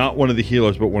 not one of the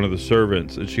healers, but one of the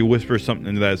servants, and she whispers something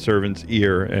into that servant's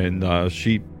ear, and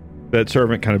that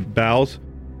servant kind of bows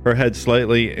her head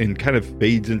slightly and kind of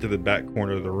fades into the back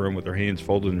corner of the room with her hands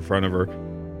folded in front of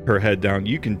her head down.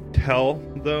 You can tell,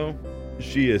 though,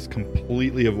 she is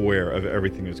completely aware of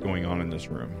everything that's going on in this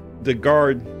room. The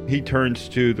guard, he turns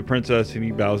to the princess and he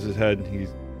bows his head and he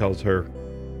tells her,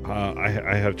 I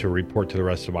have to report to the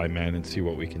rest of my men and see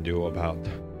what we can do about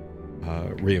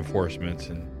reinforcements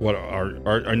and what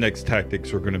our next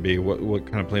tactics are going to be, what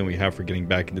kind of plan we have for getting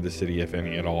back into the city, if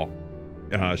any at all.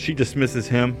 She dismisses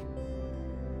him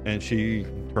and she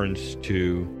turns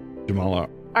to Jamala.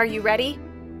 Are you ready?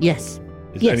 Yes.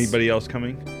 Is Yes. anybody else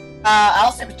coming?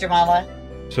 I'll sit with Jamala.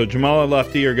 So Jamala and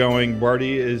Lefty are going.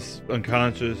 Barty is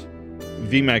unconscious.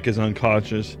 VMAC is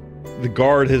unconscious. The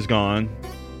guard has gone.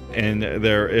 And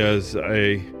there is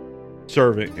a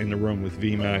servant in the room with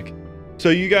VMAC. So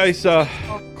you guys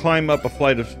climb up a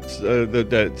flight of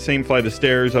that same flight of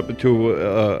stairs up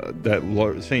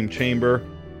into same chamber.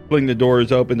 Fling the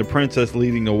doors open. The princess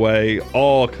leading the way.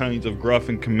 All kinds of gruff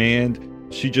and command.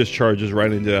 She just charges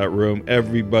right into that room.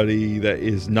 Everybody that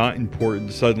is not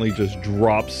important suddenly just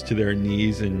drops to their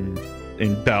knees and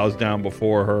bows down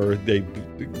before her.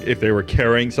 If they were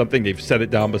carrying something, they've set it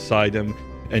down beside them,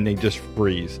 and they just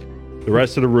freeze. The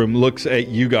rest of the room looks at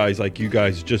you guys like you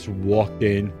guys just walked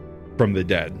in from the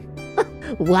dead.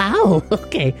 Wow.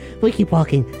 Okay, we keep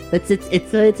walking. It's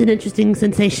an interesting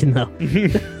sensation, though.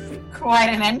 Quite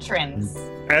an entrance.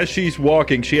 As she's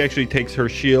walking, she actually takes her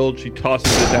shield, she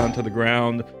tosses it down to the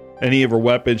ground. Any of her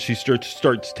weapons, she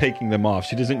starts taking them off.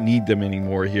 She doesn't need them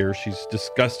anymore here. She's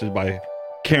disgusted by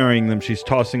carrying them. She's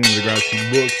tossing them to the ground.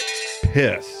 She looks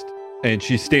pissed. And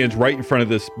she stands right in front of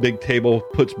this big table,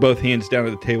 puts both hands down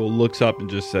at the table, looks up and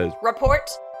just says, Report?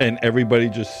 And everybody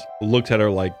just looks at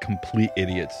her like complete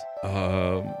idiots.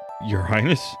 Your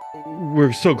Highness,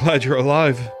 we're so glad you're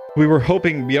alive. We were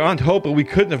hoping beyond hope, but we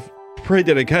couldn't have prayed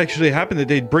that it could actually happen, that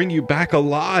they'd bring you back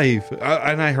alive.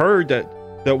 And I heard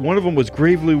that one of them was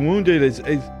gravely wounded.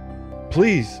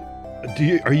 Please,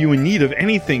 are you in need of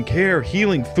anything? Care,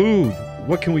 healing, food?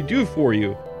 What can we do for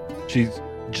you? She's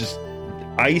just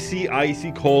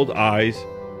icy cold eyes.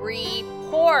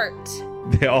 Report.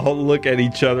 They all look at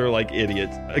each other like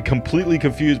idiots, completely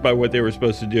confused by what they were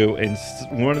supposed to do. And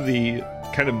one of the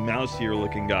kind of mousier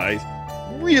looking guys,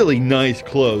 really nice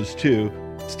clothes too,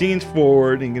 stands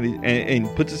forward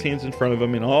and puts his hands in front of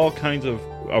him in all kinds of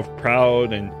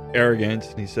proud and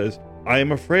arrogance. And he says, I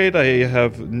am afraid I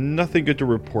have nothing good to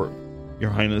report, Your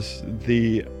Highness.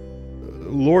 The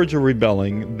lords are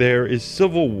rebelling. There is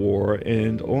civil war,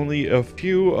 and only a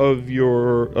few of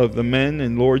the men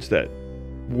and lords that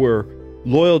were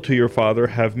loyal to your father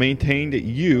have maintained that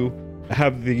you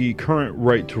have the current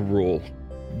right to rule.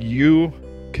 You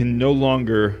can no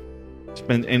longer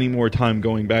spend any more time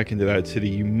going back into that city.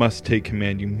 You must take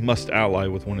command. You must ally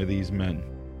with one of these men.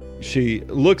 She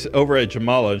looks over at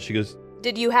Jamala and she goes,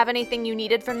 Did you have anything you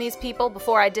needed from these people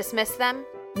before I dismiss them?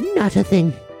 Not a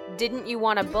thing. Didn't you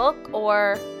want a book,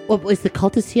 or... What, was the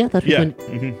cultist here? I thought we yeah. went...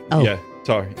 Mm-hmm. Oh. Yeah,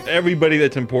 sorry. Everybody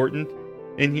that's important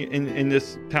in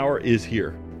this tower is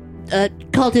here.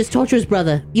 Cultist, torturer's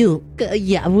brother. You.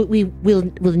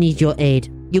 We'll need your aid.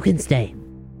 You can stay.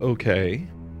 Okay.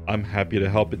 I'm happy to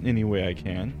help in any way I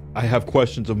can. I have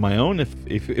questions of my own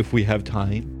if we have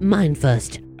time. Mine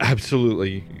first.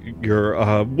 Absolutely.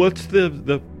 Your what's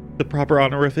the proper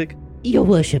honorific? Your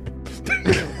worship.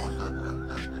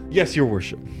 Yes, your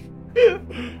worship.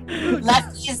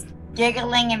 Lefty's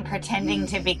giggling and pretending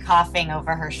to be coughing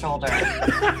over her shoulder.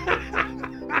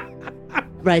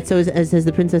 Right, so has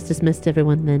the princess dismissed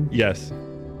everyone then? Yes.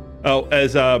 Oh,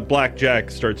 as Black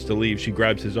Jack starts to leave, she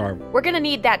grabs his arm. We're gonna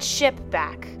need that ship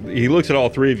back. He looks at all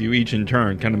three of you each in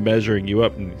turn, kind of measuring you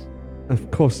up. And Of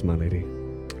course, my lady.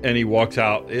 And he walks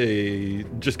out,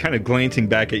 just kind of glancing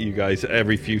back at you guys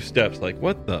every few steps, like,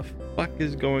 what the fuck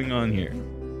is going on here?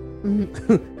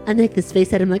 I make this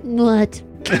face at him like, what?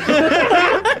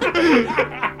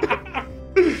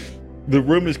 The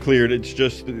room is cleared. It's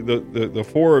just the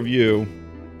four of you.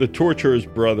 The torturer's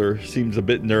brother seems a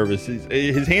bit nervous.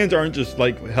 His hands aren't just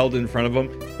like held in front of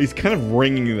him. He's kind of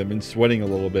wringing them and sweating a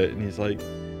little bit. And he's like,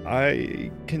 I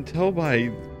can tell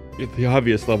by the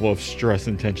obvious level of stress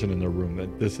and tension in the room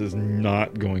that this is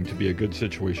not going to be a good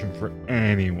situation for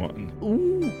anyone.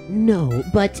 Ooh, no,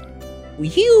 but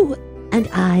you and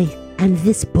I and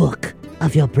this book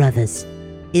of your brother's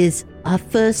is our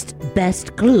first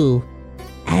best clue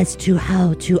as to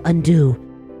how to undo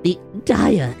the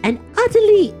dire and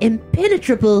utterly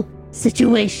impenetrable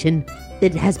situation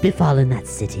that has befallen that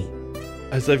city.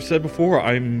 As I've said before,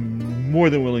 I'm more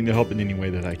than willing to help in any way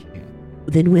that I can.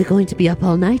 Then we're going to be up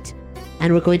all night,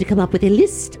 and we're going to come up with a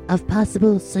list of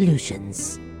possible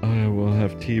solutions. I will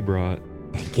have tea brought.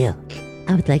 Thank you.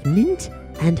 I would like mint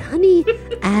and honey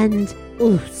and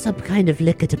some kind of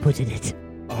liquor to put in it.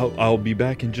 I'll be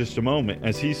back in just a moment.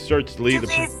 As he starts to leave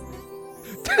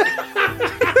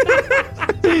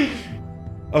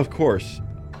Of course.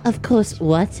 Of course,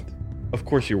 what? Of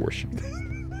course, your worship.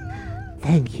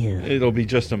 Thank you. It'll be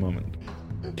just a moment.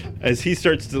 As he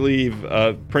starts to leave,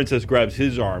 Princess grabs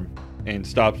his arm and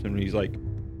stops him, and he's like,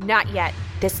 Not yet.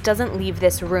 This doesn't leave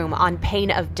this room on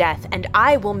pain of death, and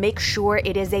I will make sure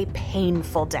it is a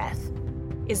painful death.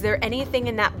 Is there anything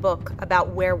in that book about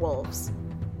werewolves?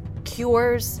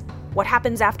 Cures? What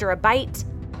happens after a bite?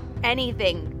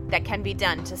 Anything that can be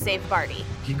done to save Barty?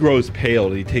 He grows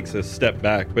pale. He takes a step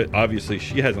back, but obviously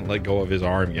she hasn't let go of his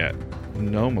arm yet.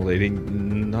 No, milady,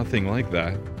 nothing like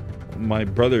that. My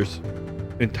brother's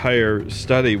entire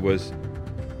study was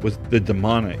the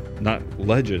demonic, not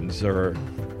legends or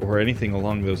anything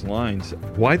along those lines.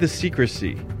 Why the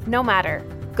secrecy? No matter.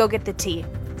 Go get the tea.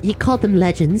 He called them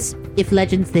legends. If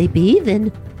legends they be,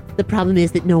 then the problem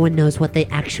is that no one knows what they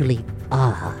actually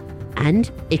are.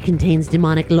 And it contains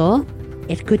demonic lore.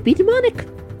 It could be demonic.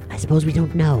 I suppose we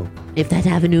don't know. If that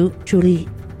avenue truly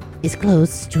is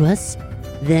close to us,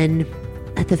 then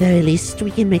at the very least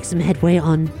we can make some headway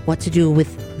on what to do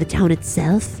with the town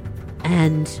itself.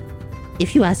 And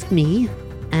if you ask me,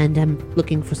 and I'm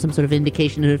looking for some sort of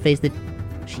indication in her face that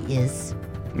she is.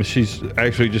 She's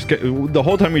actually just, the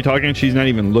whole time you're talking, she's not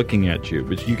even looking at you,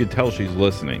 but you could tell she's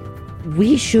listening.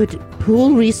 We should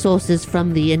pool resources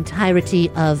from the entirety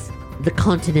of the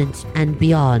continent and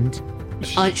beyond,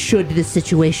 should the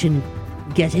situation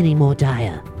get any more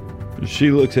dire.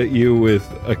 She looks at you with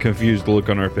a confused look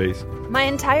on her face. My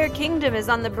entire kingdom is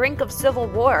on the brink of civil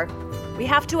war. We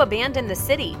have to abandon the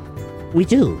city. We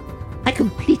do. I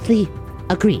completely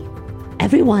agree.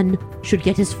 Everyone should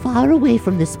get as far away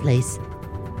from this place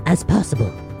as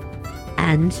possible.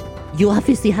 And you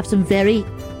obviously have some very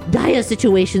dire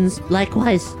situations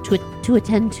likewise to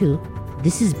attend to.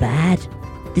 This is bad.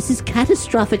 This is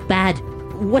catastrophic bad.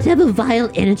 Whatever vile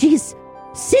energies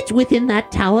sit within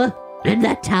that tower and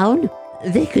that town,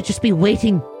 they could just be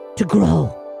waiting to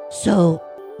grow. So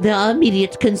there are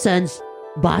immediate concerns.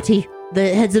 Barty,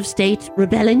 the heads of state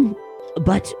rebelling,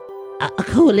 but a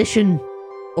coalition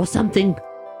or something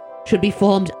should be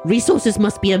formed. Resources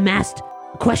must be amassed.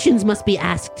 Questions must be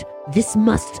asked. This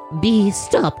must be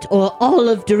stopped, or all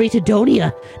of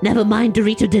Doritodonia, never mind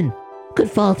Doritodon, could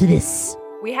fall to this.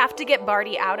 We have to get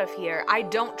Barty out of here. I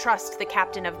don't trust the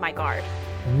captain of my guard.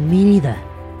 Me neither.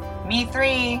 Me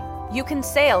 3. You can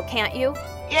sail, can't you?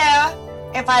 Yeah,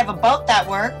 if I have a boat that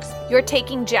works. You're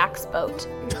taking Jack's boat.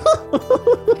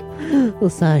 Oh,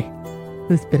 sorry.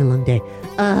 It's been a long day.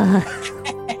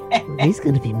 He's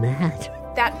gonna be mad.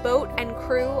 That boat and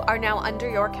crew are now under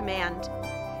your command.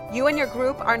 You and your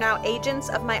group are now agents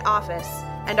of my office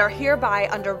and are hereby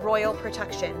under royal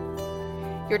protection.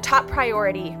 Your top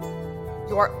priority,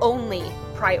 your only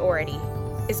priority,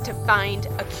 is to find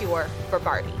a cure for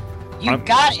Barty. You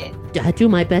got it. I do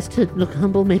my best to look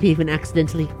humble, maybe even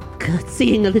accidentally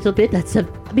curtsying a little bit. That's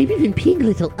maybe even peeing a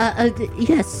little.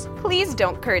 Yes. Please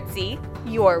don't curtsy,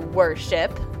 your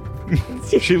worship.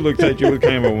 She looks at you with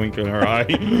kind of a wink in her eye.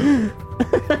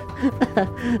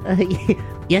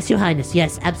 Yes, Your Highness.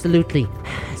 Yes, absolutely.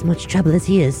 As much trouble as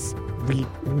he is, we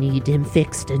need him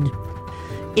fixed, and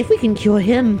if we can cure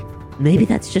him, maybe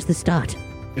that's just the start.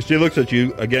 She looks at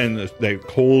you again, that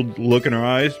cold look in her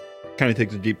eyes, kind of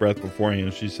takes a deep breath beforehand,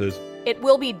 and she says, It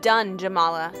will be done,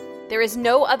 Jamala. There is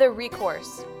no other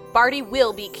recourse. Barty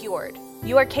will be cured.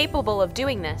 You are capable of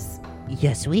doing this.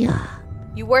 Yes, we are.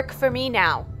 You work for me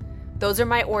now. Those are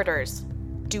my orders.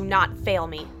 Do not fail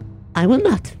me. I will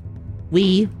not.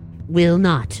 We will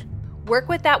not. Work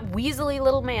with that weaselly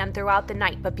little man throughout the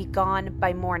night, but be gone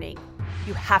by morning.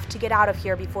 You have to get out of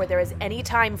here before there is any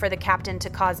time for the captain to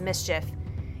cause mischief.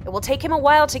 It will take him a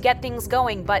while to get things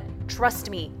going, but trust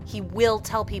me, he will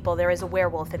tell people there is a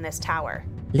werewolf in this tower.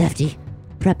 Lefty,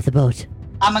 prep the boat.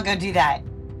 I'm gonna go do that.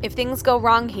 If things go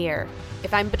wrong here,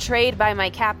 if I'm betrayed by my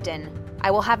captain,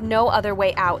 I will have no other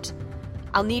way out.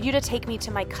 I'll need you to take me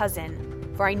to my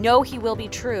cousin, for I know he will be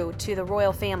true to the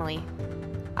royal family.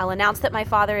 I'll announce that my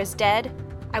father is dead,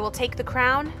 I will take the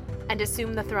crown, and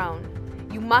assume the throne.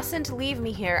 You mustn't leave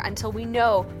me here until we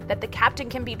know that the captain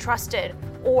can be trusted,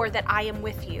 or that I am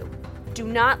with you. Do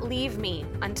not leave me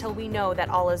until we know that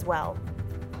all is well.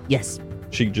 Yes.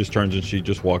 She just turns and she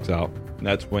just walks out. And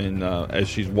that's when, as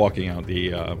she's walking out,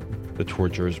 the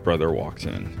torturer's brother walks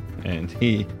in, and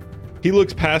he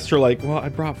looks past her like, "Well, I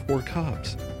brought 4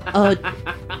 cups." Oh,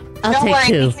 I'll Don't take worry,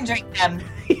 2. you can drink them.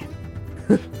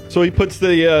 So he puts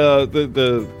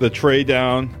the tray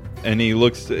down, and he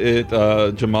looks at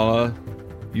Jamala.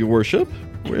 "Your worship,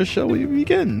 where shall we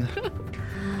begin?"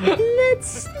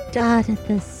 Let's start at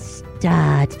the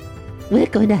start. We're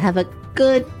going to have a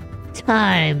good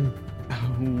time.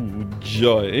 Oh,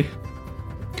 joy.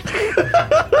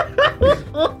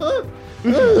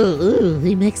 Ooh,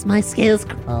 he makes my scales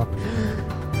crawl.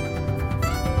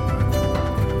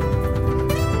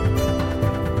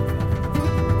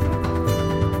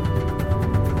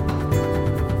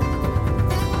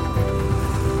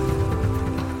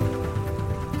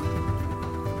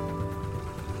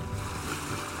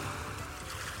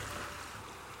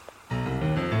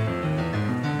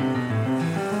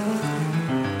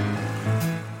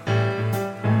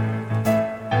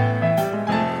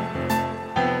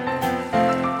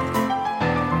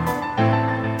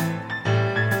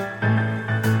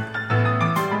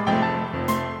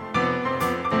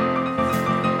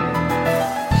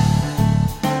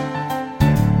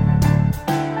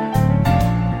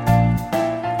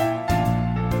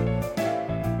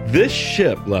 This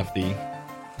ship, Lefty,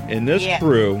 and this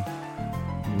crew,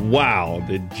 wow,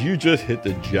 did you just hit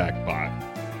the jackpot.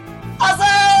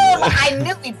 Awesome! I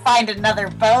knew we'd find another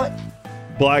boat.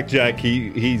 Blackjack,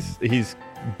 he's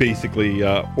basically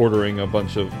ordering a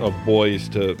bunch of boys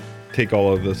to take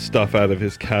all of the stuff out of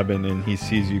his cabin, and he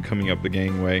sees you coming up the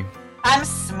gangway. I'm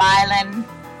smiling.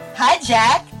 Hi,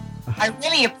 Jack. I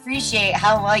really appreciate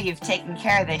how well you've taken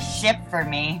care of this ship for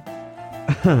me.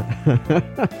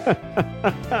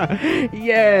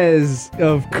 Yes,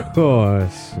 of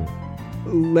course.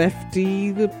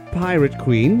 Lefty the Pirate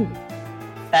Queen.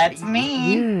 That's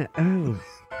me. Yeah, oh.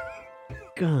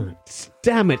 God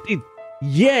damn it.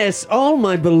 Yes, all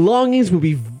my belongings will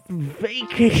be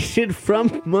vacated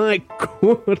from my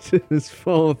quarters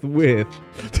forthwith.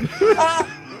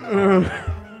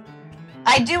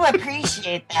 I do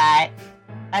appreciate that.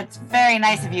 That's very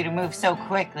nice of you to move so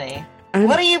quickly.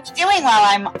 What are you doing while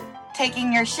I'm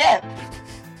taking your ship?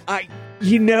 I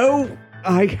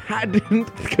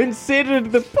hadn't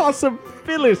considered the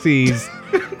possibilities.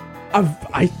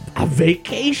 A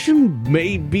vacation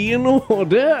may be in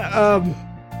order.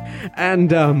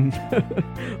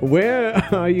 Where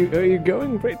are you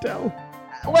going, pray tell?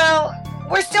 Well,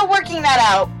 we're still working that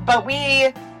out, but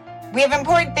we have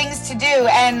important things to do,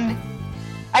 and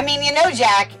I mean,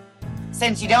 Jack,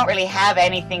 since you don't really have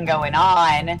anything going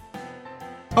on.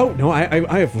 Oh, no,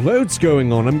 I have loads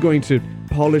going on. I'm going to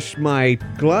polish my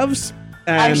gloves.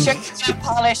 And I'm sure you can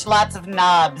polish lots of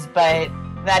knobs, but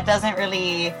that doesn't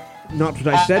really... Not what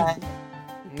I said.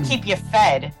 Keep you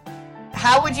fed.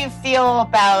 How would you feel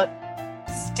about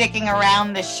sticking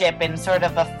around the ship in sort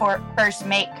of a first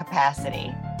mate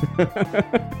capacity?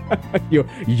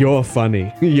 You're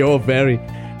funny. You're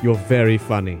very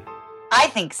funny. I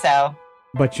think so.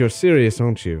 But you're serious,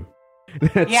 aren't you?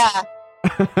 Yeah.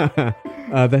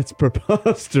 That's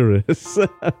preposterous. All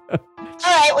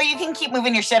right, well, you can keep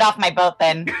moving your shit off my boat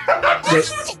then.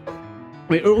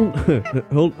 Wait,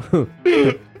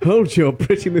 hold your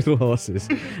pretty little horses.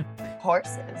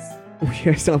 Horses?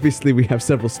 Yes, obviously we have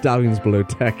several stallions below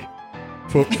deck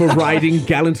for riding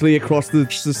gallantly across the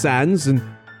sands and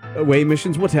away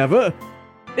missions, whatever.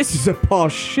 This is a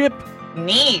posh ship.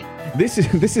 Neat. This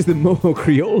is the Moho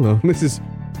Criollo. This is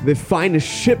the finest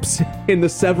ships in the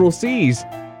several seas.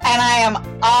 And I am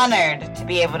honored to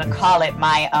be able to call it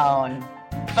my own.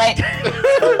 But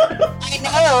I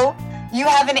know you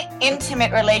have an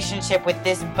intimate relationship with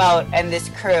this boat and this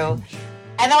crew.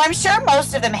 And though I'm sure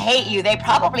most of them hate you, they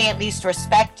probably at least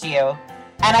respect you.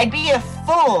 And I'd be a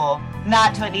fool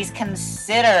not to at least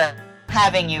consider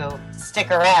having you stick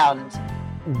around.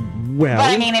 Well, But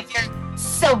I mean, if you're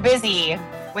so busy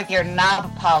with your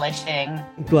knob polishing.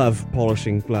 Glove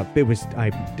polishing glove. It was.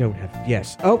 I don't have.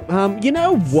 Yes. Oh. You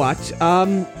know what?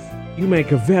 You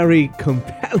make a very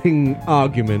compelling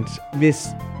argument, Miss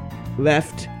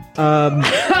Left.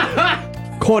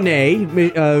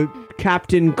 Cornet.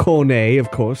 Captain Cornet,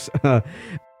 of course.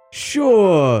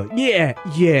 Sure. Yeah.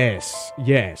 Yes.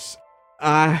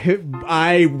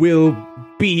 I will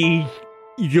be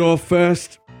your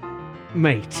first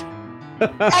mate.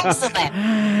 Excellent.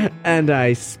 And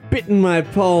I spit in my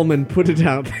palm and put it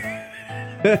out.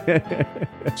 And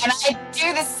I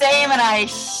do the same, and I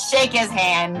shake his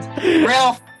hand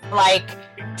real,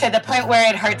 to the point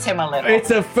where it hurts him a little.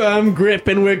 It's a firm grip,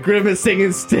 and we're grimacing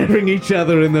and staring each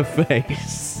other in the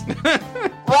face.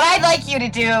 What I'd like you to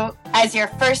do as your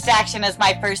first action as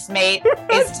my first mate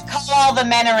is to call all the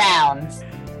men around.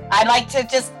 I'd like to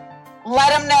just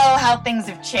let them know how things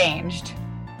have changed.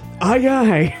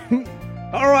 Aye.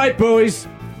 All right, boys.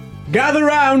 Gather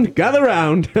round.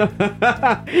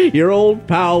 Your old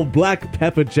pal Black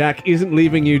Pepper Jack isn't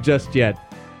leaving you just yet.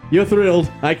 You're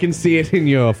thrilled. I can see it in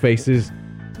your faces.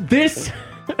 This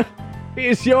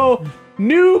is your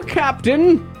new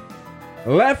captain,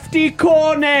 Lefty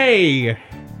Cornet.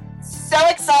 So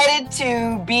excited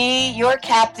to be your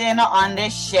captain on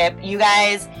this ship. You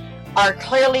guys are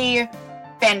clearly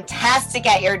fantastic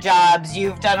at your jobs.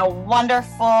 You've done a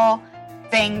wonderful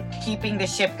thing keeping the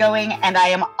ship going, and I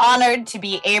am honored to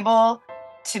be able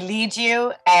to lead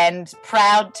you and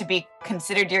proud to be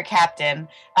considered your captain.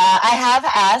 I have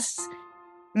asked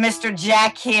Mr.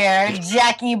 Jack here,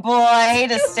 Jackie boy,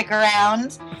 to stick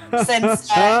around since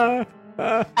I'm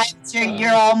sure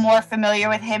you're all more familiar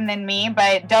with him than me,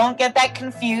 but don't get that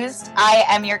confused. I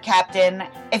am your captain.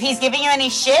 If he's giving you any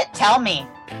shit, tell me.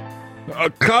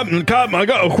 Captain, I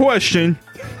got a question.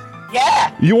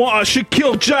 Yeah. You want I should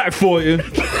kill Jack for you?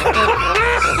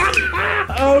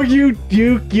 Oh,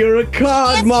 you're a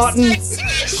card, Martin.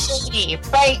 Shady,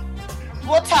 but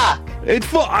we'll talk. It's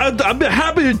fun. I'd be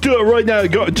happy to do it right now.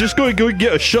 Just go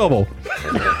get a shovel.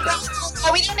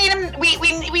 We don't need him.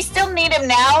 We still need him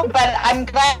now, but I'm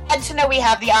glad to know we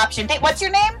have the option. What's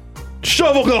your name?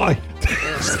 Shovel Guy.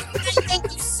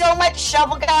 Thank you so much,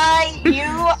 Shovel Guy. You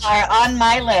are on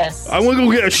my list. I'm gonna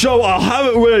go get a shovel. I'll have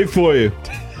it ready for you.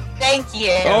 Thank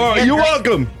you. All right, you're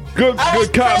welcome. Good,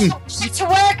 Captain. Get to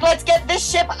work. Let's get this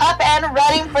ship up and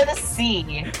running for the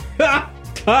sea. That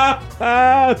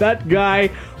guy,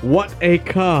 what a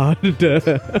card.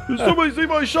 Somebody see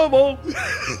my shovel?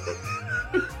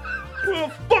 Where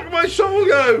the fuck did my shovel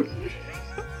go?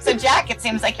 So, Jack, it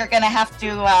seems like you're going to have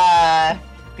to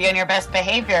be on your best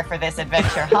behavior for this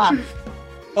adventure, huh?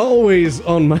 Always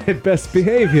on my best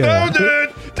behavior.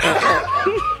 Dude.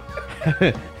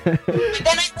 But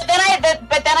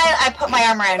then I put my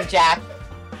arm around Jack,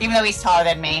 even though he's taller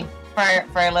than me,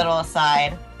 for a little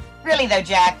aside. Really, though,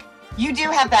 Jack, you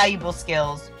do have valuable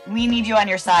skills. We need you on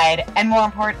your side, and more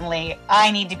importantly,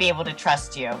 I need to be able to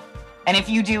trust you. And if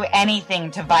you do anything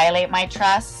to violate my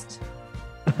trust,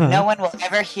 no one will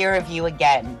ever hear of you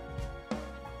again.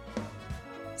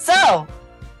 So,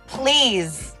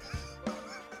 please,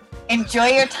 enjoy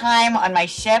your time on my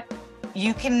ship.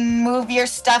 You can move your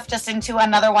stuff just into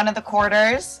another one of the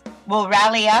quarters. We'll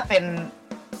rally up and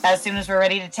as soon as we're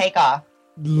ready to take off.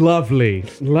 Lovely.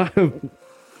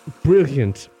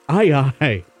 Brilliant.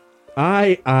 Aye.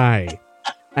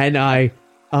 And I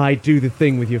do the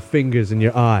thing with your fingers and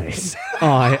your eyes.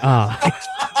 Aye.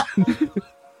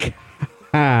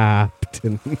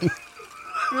 Captain.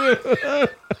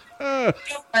 Don't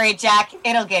worry, Jack.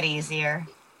 It'll get easier.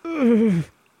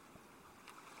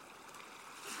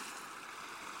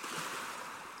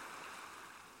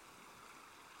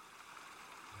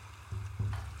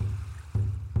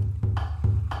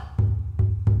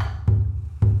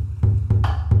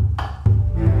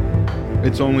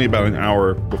 It's only about an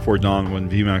hour before dawn when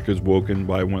VMAC is woken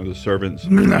by one of the servants.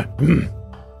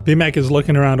 VMAC is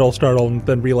looking around all startled and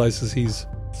then realizes he's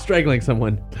strangling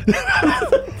someone.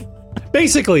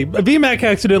 Basically, VMAC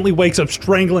accidentally wakes up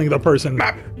strangling the person.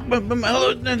 The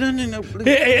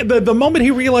moment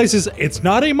he realizes it's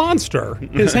not a monster,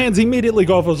 his hands immediately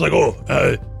go off. I was like,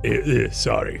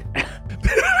 sorry.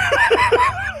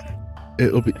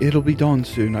 It'll be dawn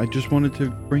soon. I just wanted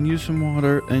to bring you some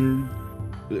water and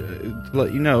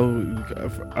let you know.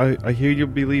 I hear you'll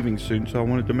be leaving soon, so I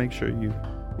wanted to make sure you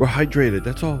were hydrated.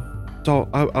 That's all.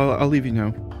 I'll leave you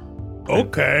now.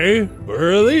 Okay,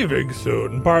 we're leaving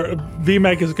soon.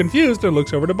 VMAC is confused and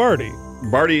looks over to Barty.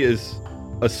 Barty is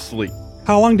asleep.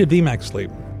 How long did VMAC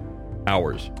sleep?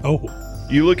 Hours. Oh.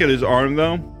 You look at his arm,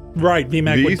 though. Right,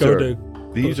 VMAC would go to...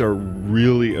 These are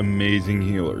really amazing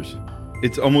healers.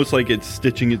 It's almost like it's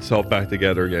stitching itself back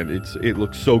together again. It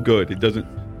looks so good. It doesn't.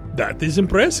 That is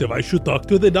impressive. I should talk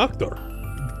to the doctor.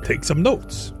 Take some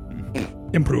notes.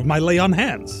 Improve my lay on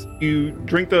hands. You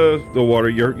drink the water.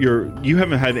 You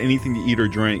haven't had anything to eat or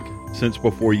drink since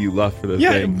before you left for the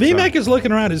thing. VMAC is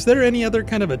looking around. Is there any other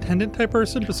kind of attendant type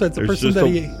person besides the person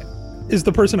is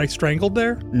the person I strangled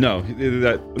there? No,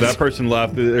 that person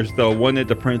left. There's the one that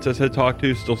the princess had talked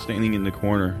to, still standing in the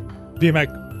corner.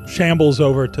 VMAC shambles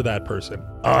over to that person.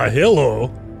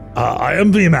 Hello. I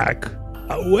am VMAC.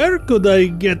 Where could I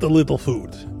get a little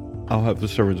food? I'll have the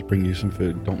servants bring you some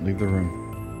food. Don't leave the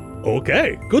room.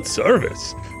 Okay, good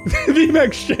service.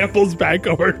 VMAC shambles back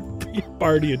over to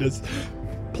Barty and just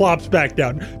plops back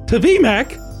down. To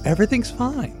VMAC, everything's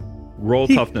fine. Roll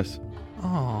toughness.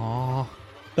 Aww.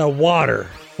 The water,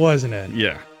 wasn't it?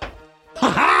 Yeah.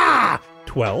 Ha-ha!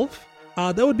 12?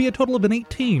 That would be a total of an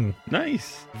 18.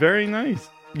 Nice. Very nice.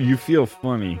 You feel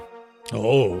funny.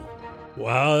 Oh.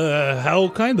 Wow, how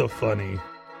kind of funny?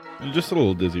 You're just a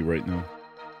little dizzy right now.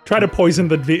 Try to poison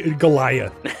the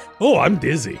Goliath. Oh, I'm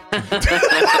dizzy.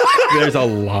 There's a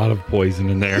lot of poison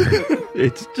in there.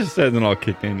 It just hasn't all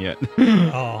kicked in yet.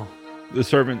 Oh. The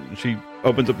servant, she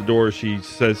opens up the door. She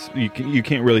says, you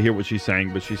can't really hear what she's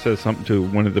saying, but she says something to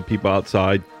one of the people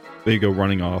outside. They go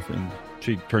running off, and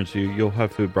she turns to you. You'll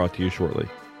have food brought to you shortly.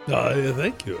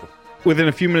 Thank you. Within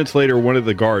a few minutes later, one of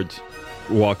the guards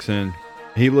walks in.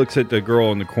 He looks at the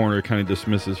girl in the corner, kind of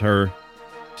dismisses her,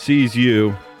 sees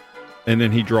you, and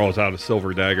then he draws out a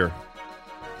silver dagger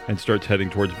and starts heading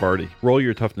towards Barty. Roll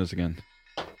your toughness again.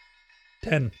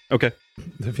 10. Okay.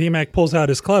 The VMAC pulls out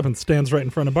his club and stands right in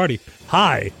front of Barty.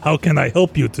 Hi, how can I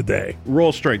help you today?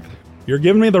 Roll strength. You're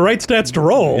giving me the right stats to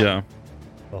roll. Yeah.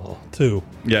 Oh, 2.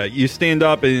 Yeah, you stand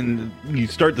up and you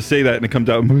start to say that and it comes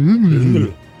out.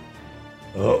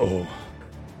 Uh-oh.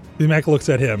 VMAC looks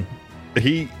at him.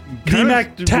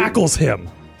 VMAC tackles him.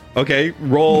 Okay,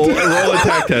 roll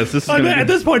attack test. At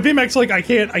this point, VMAC's like, I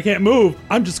can't move.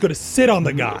 I'm just gonna sit on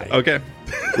the guy. Okay,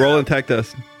 roll an attack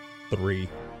test. 3.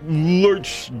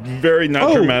 Lurch very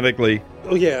not dramatically.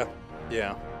 Oh yeah.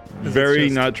 Very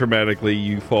not dramatically.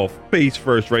 You fall face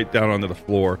first right down onto the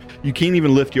floor. You can't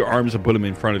even lift your arms and put them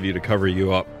in front of you to cover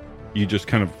you up. You just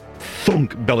kind of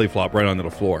thunk, belly flop right onto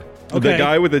the floor. Okay. The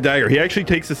guy with the dagger, he actually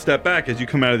takes a step back as you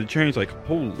come out of the chair. He's like,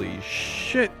 holy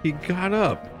shit, he got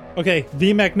up. Okay,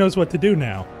 VMAC knows what to do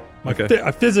now.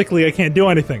 Physically, I can't do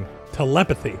anything.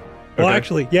 Telepathy. Well,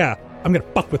 actually, yeah, I'm going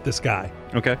to fuck with this guy.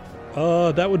 Okay.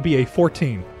 That would be a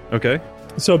 14. Okay.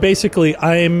 So basically,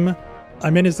 I'm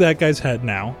in that guy's head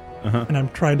now, and I'm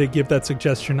trying to give that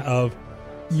suggestion of,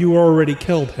 you already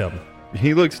killed him.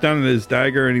 He looks down at his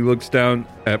dagger, and he looks down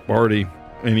at Barty,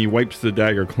 and he wipes the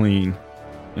dagger clean.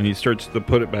 And he starts to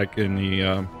put it back in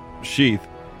the sheath,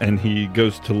 and he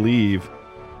goes to leave,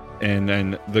 and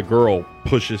then the girl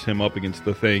pushes him up against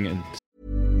the thing. And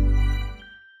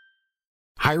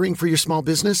Hiring for your small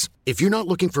business? If you're not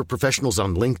looking for professionals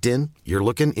on LinkedIn, you're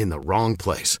looking in the wrong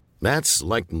place. That's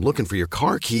like looking for your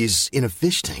car keys in a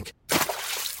fish tank.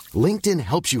 LinkedIn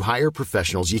helps you hire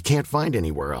professionals you can't find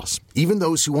anywhere else, even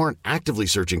those who aren't actively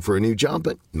searching for a new job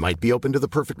but might be open to the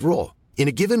perfect role. In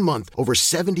a given month, over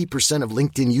 70% of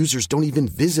LinkedIn users don't even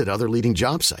visit other leading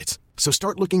job sites. So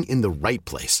start looking in the right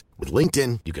place. With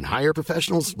LinkedIn, you can hire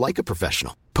professionals like a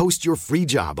professional. Post your free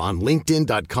job on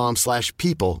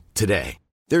linkedin.com/people today.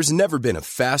 There's never been a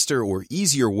faster or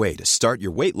easier way to start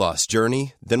your weight loss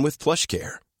journey than with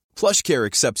PlushCare. PlushCare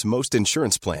accepts most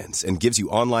insurance plans and gives you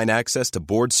online access to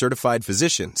board-certified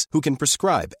physicians who can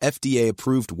prescribe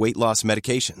FDA-approved weight loss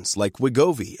medications like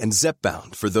Wegovy and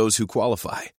Zepbound for those who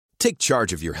qualify. Take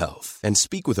charge of your health and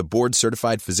speak with a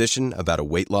board-certified physician about a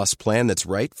weight loss plan that's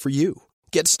right for you.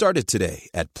 Get started today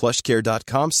at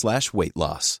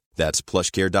plushcare.com/weightloss. That's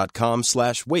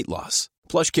plushcare.com/weightloss.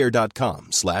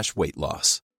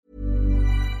 plushcare.com/weightloss.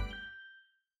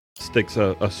 Sticks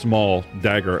a small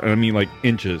dagger, and I mean like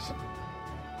inches,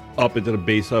 up into the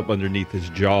base up underneath his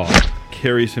jaw,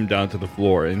 carries him down to the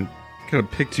floor, and kind of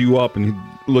picks you up, and he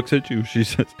looks at you. She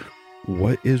says,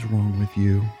 "What is wrong with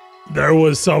you?" There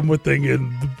was something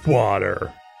in the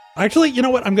water. Actually, you know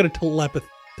what? I'm going to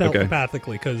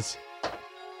telepathically, because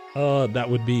that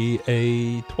would be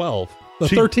a 12.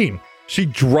 13. She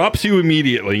drops you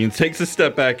immediately and takes a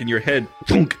step back, and your head...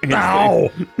 Ow!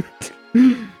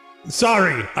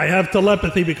 Sorry, I have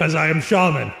telepathy because I am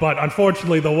shaman, but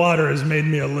unfortunately the water has made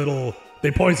me a little...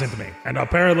 They poisoned me, and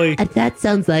apparently... And that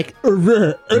sounds like...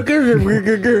 But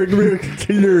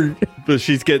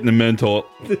she's getting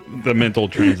the mental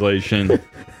translation.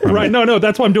 Right, no,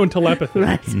 that's why I'm doing telepathy.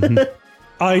 Right. Mm-hmm.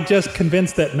 I just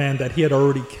convinced that man that he had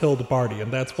already killed Barty,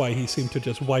 and that's why he seemed to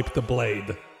just wipe the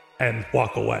blade and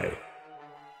walk away.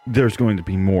 There's going to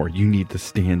be more. You need to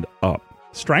stand up.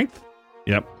 Strength?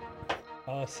 Yep.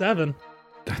 7.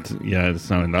 It's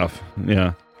not enough.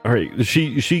 Yeah. All right.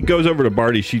 She goes over to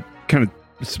Barty. She kind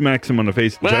of smacks him on the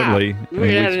face gently.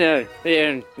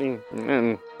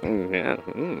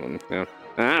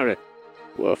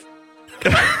 Woof.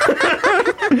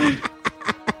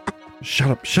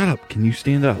 Shut up. Can you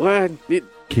stand up? What?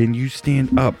 Can you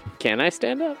stand up? Can I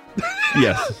stand up?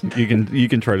 Yes, you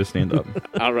can try to stand up.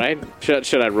 All right.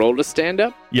 Should I roll to stand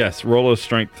up? Yes, roll a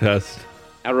strength test.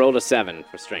 I rolled a 7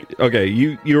 for strength. Okay,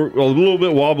 you're a little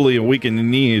bit wobbly and weak in the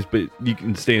knees, but you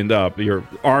can stand up. Your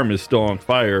arm is still on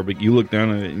fire, but you look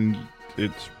down at it and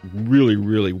it's really,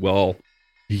 really well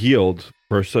healed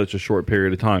for such a short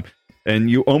period of time.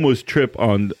 And you almost trip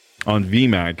on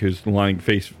VMAC, who's lying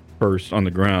face first on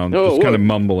the ground, just kind of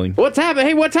mumbling. What's happening?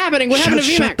 Hey, what's happening? What happened to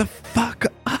VMAC? Shut the fuck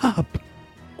up.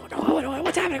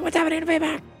 What's happening? What's happening to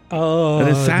VMAC? An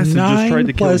assassin just tried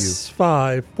to kill you. 9 plus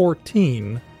 5,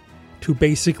 14, to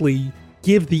basically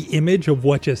give the image of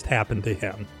what just happened to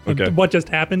him. Okay. What just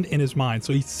happened in his mind,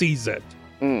 so he sees it.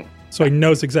 Mm. So he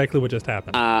knows exactly what just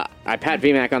happened. I pat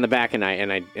VMAC on the back and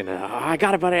I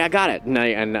got it, buddy. I got it.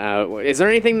 And is there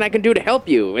anything that I can do to help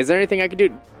you? Is there anything I can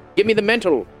do? Give me the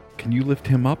mental. Can you lift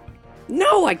him up?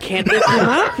 No, I can't lift him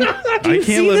up. Do you I can't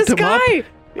see lift this him guy? up.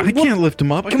 I can't lift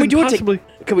him up. Can we do it?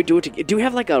 Can we do it? Do we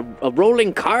have like a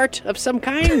rolling cart of some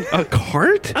kind? A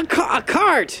cart? A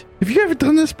cart. Have you ever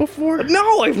done this before?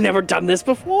 No, I've never done this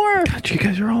before. God, you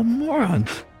guys are all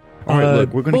morons. All right,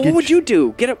 look, we're gonna What would you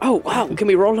do? Get him? Oh, wow. Can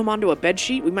we roll him onto a bed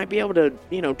sheet? We might be able to,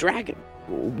 drag him.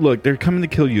 Look, they're coming to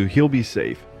kill you. He'll be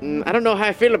safe. I don't know how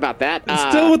I feel about that.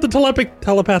 Still with the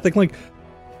telepathic link.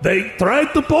 They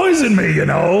tried to poison me,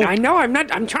 I know.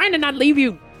 I'm trying to not leave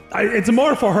you. It's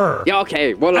more for her. Yeah,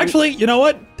 okay. Well, actually, you know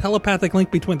what? Telepathic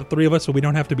link between the three of us, so we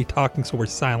don't have to be talking, so we're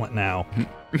silent now.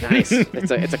 Nice.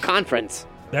 It's a conference.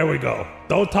 There we go.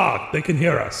 Don't talk. They can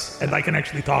hear us, and I can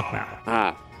actually talk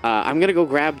now. I'm gonna go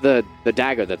grab the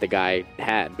dagger that the guy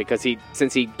had because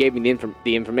since he gave me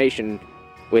the information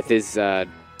with his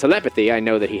telepathy, I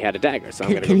know that he had a dagger. So I'm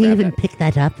gonna Can go he grab even that. pick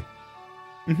that up?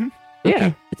 Mm-hmm. Yeah.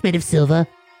 Okay. It's made of silver.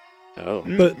 Oh.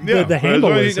 But the handle as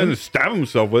long as he is doesn't stab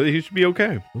himself with it, he should be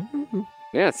okay.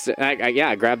 Yes.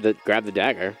 I grab the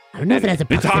dagger. I don't know if it has a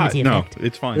It's hot. proximity No, effect.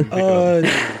 it's fine. Pick it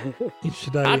up.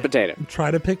 Should I Hot potato. try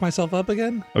to pick myself up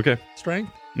again? Okay.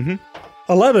 Strength? Mm-hmm.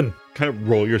 11. Kind of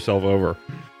roll yourself over.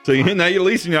 So now at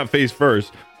least you're not face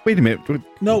first. Wait a minute.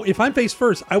 No, if I'm face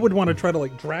first, I would want to try to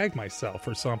drag myself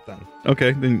or something.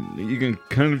 Okay, then you can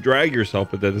kind of drag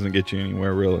yourself, but that doesn't get you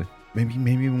anywhere really.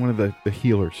 Maybe one of the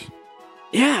healers.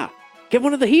 Yeah. Get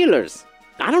one of the healers.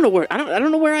 I don't know where I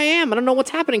don't know where I am. I don't know what's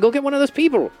happening. Go get one of those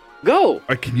people. Go.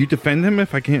 Can you defend him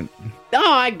if I can't? No,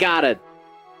 I got it.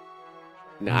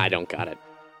 No, I don't got it.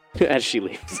 As she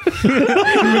leaves.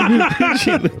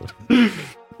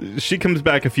 She comes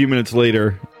back a few minutes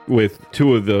later with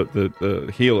two of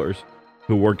the healers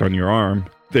who worked on your arm.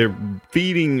 They're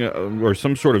feeding or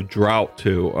some sort of drought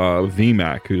to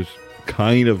VMAC, who's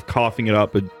kind of coughing it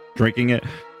up and drinking it.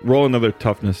 Roll another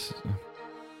toughness.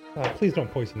 Please don't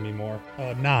poison me more.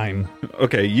 9.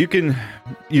 Okay, you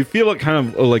feel it kind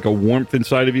of like a warmth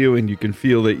inside of you, and you can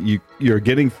feel that you're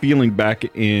getting feeling back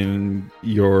in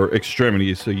your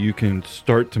extremities, so you can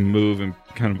start to move and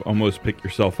kind of almost pick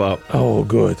yourself up. Oh,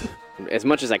 good. As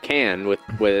much as I can, with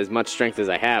as much strength as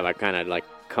I have, I kind of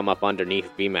come up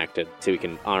underneath VMAC so he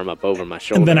can arm up over my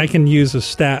shoulder. And then I can use a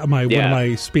staff, one of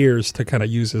my spears to kind of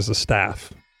use as a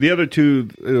staff. The other two,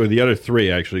 or the other three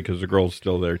actually, because the girl's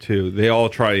still there too, they all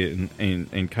try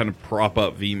and kind of prop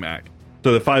up VMAC.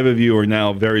 So the 5 of you are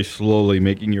now very slowly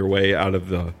making your way out of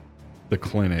the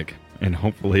clinic and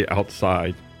hopefully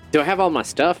outside. Do I have all my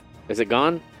stuff? Is it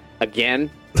gone? Again?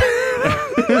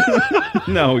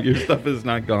 No, your stuff is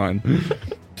not gone.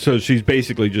 So she's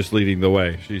basically just leading the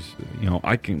way. She's,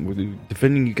 I can,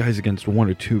 defending you guys against 1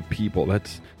 or 2 people,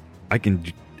 I can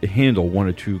handle 1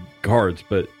 or 2 guards,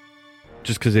 but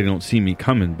just because they don't see me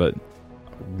coming, but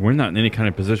we're not in any kind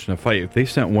of position to fight. If they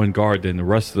sent 1 guard, then the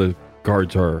rest of the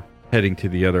guards are heading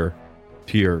to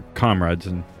your comrades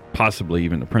and possibly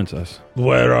even the princess.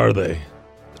 Where are they?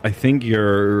 I think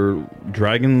your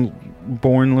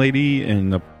dragonborn lady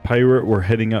and the pirate were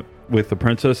heading up with the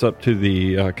princess up to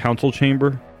the council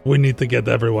chamber. We need to get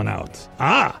everyone out.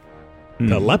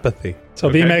 Telepathy. So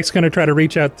Okay. VMAC's going to try to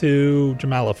reach out to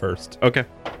Jamala first. Okay.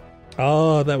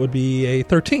 Oh, that would be a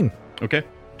 13. Okay.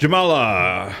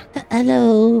 Jamala,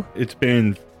 Hello. it's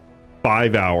been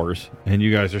 5 hours, and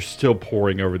you guys are still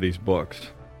poring over these books.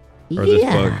 Or this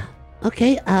book.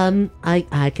 Okay,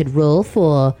 I could roll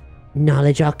for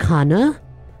Knowledge Arcana.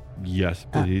 Yes,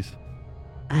 please.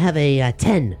 I have a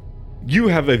 10. You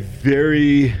have a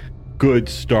very good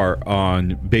start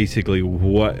on basically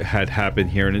what had happened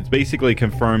here, and it basically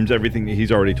confirms everything that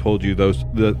he's already told you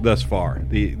thus far.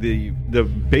 The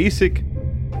basic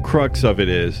crux of it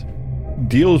is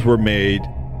deals were made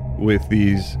with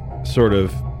these sort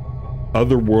of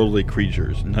otherworldly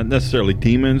creatures, not necessarily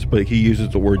demons, but he uses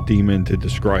the word demon to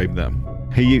describe them.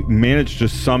 He managed to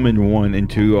summon one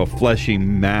into a fleshy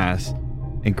mass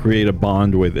and create a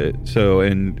bond with it, so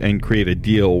and create a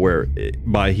deal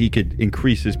whereby he could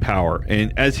increase his power.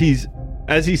 And as he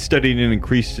studied and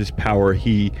increased his power,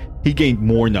 he gained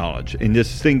more knowledge, and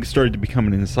this thing started to become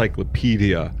an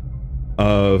encyclopedia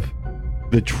of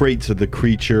the traits of the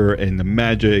creature and the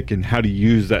magic and how to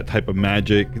use that type of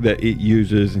magic that it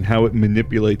uses and how it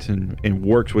manipulates and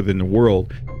works within the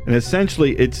world. And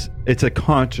essentially it's a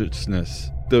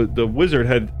consciousness. The wizard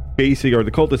had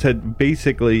the cultist had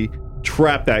basically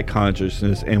trapped that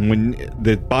consciousness, and when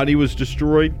the body was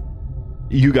destroyed,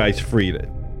 you guys freed it,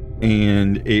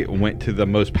 and it went to the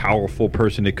most powerful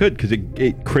person it could, because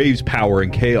it craves power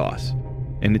and chaos,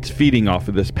 and it's feeding off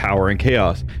of this power and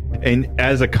chaos. And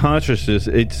as a consciousness,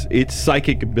 its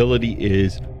psychic ability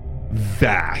is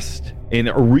vast, and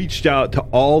it reached out to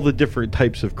all the different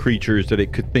types of creatures that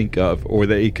it could think of or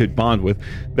that it could bond with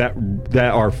that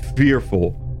are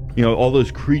fearful. You know, all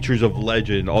those creatures of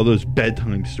legend, all those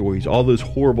bedtime stories, all those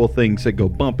horrible things that go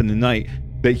bump in the night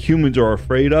that humans are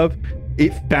afraid of.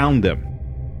 It found them,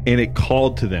 and it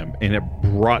called to them, and it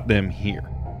brought them here.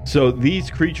 So these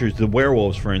creatures, the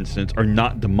werewolves, for instance, are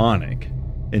not demonic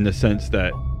in the sense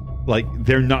that, like,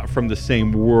 they're not from the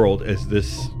same world as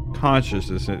this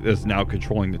consciousness that's now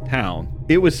controlling the town.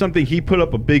 It was something he put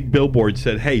up a big billboard,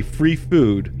 said, "Hey, free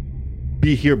food,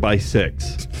 be here by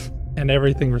 6." And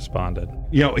everything responded.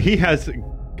 You know, he has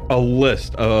a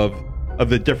list of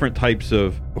the different types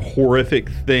of horrific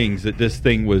things that this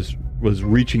thing was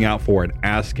reaching out for and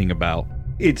asking about.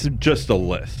 It's just a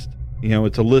list. You know,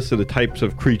 it's a list of the types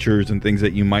of creatures and things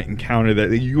that you might encounter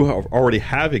that you already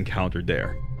have encountered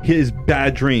there. His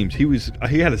bad dreams.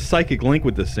 He had a psychic link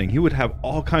with this thing. He would have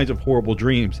all kinds of horrible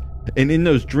dreams. And in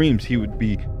those dreams, he would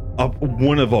be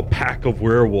one of a pack of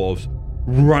werewolves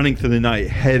running through the night,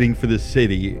 heading for the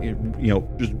city, you know,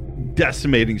 just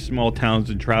decimating small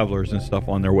towns and travelers and stuff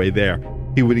on their way there.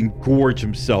 He would engorge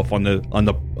himself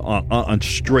on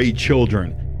stray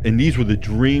children, and these were the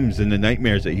dreams and the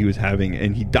nightmares that he was having,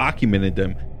 and he documented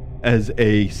them as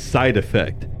a side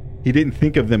effect. He didn't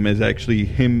think of them as actually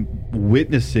him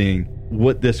witnessing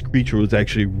what this creature was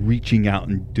actually reaching out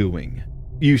and doing.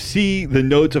 You see the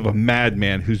notes of a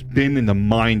madman who's been in the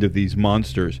mind of these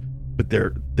monsters, but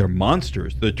they're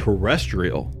monsters. They're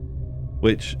terrestrial,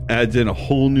 which adds in a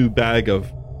whole new bag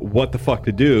of what the fuck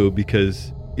to do,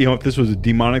 because, you know, if this was a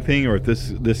demonic thing or if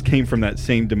this came from that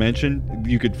same dimension,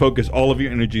 you could focus all of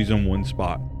your energies in one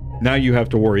spot. Now you have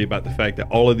to worry about the fact that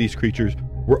all of these creatures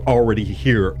were already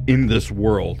here in this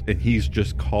world, and he's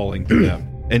just calling to them,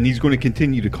 and he's going to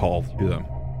continue to call to them.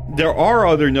 There are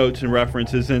other notes and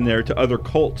references in there to other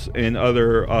cults and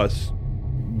other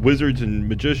wizards and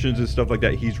magicians and stuff like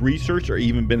that he's researched or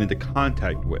even been into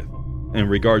contact with in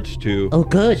regards to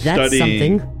that's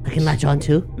something I can latch on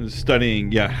to.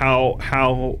 Studying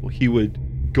how he would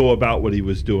go about what he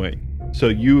was doing. So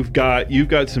you've got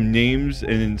some names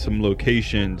and some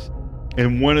locations,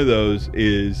 and one of those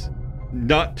is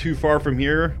not too far from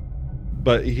here,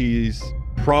 but he's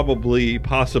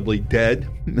possibly dead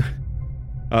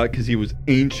because he was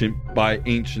ancient by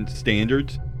ancient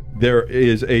standards. There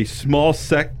is a small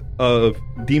sect of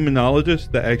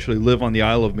demonologists that actually live on the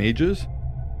Isle of Mages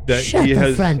that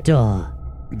front door.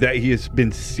 That he has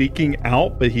been seeking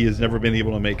out, but he has never been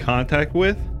able to make contact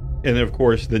with. And of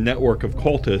course, the network of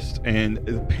cultists. And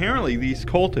apparently these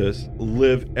cultists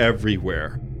live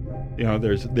everywhere. You know,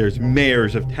 there's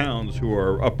mayors of towns who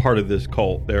are a part of this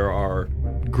cult. There are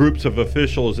groups of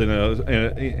officials in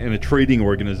a trading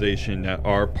organization that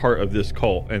are part of this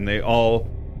cult, and they all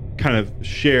kind of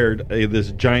shared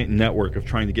this giant network of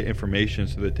trying to get information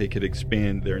so that they could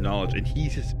expand their knowledge. And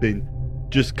he's just been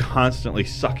constantly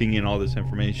sucking in all this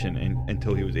information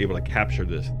until he was able to capture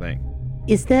this thing.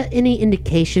 Is there any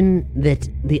indication that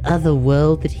the other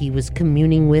world that he was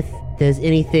communing with, there's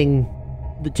anything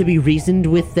to be reasoned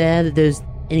with there? That there's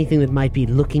anything that might be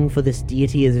looking for this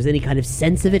deity? Is there any kind of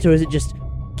sense of it, or is it just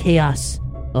chaos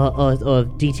or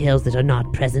details that are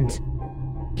not present?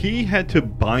 He had to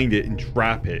bind it and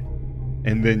trap it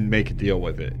and then make a deal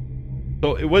with it.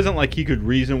 So it wasn't like he could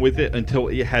reason with it until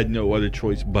he had no other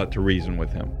choice but to reason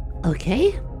with him.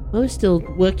 Okay. Well, we're still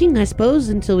working, I suppose,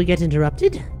 until we get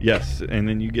interrupted. Yes, and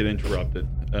then you get interrupted.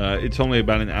 It's only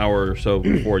about an hour or so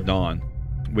before dawn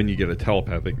when you get a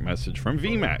telepathic message from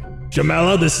VMAC.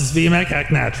 Jamela, this is VMAC.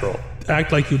 Act natural.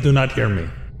 Act like you do not hear me.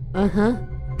 Uh-huh.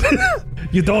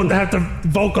 You don't have to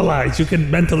vocalize. You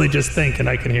can mentally just think and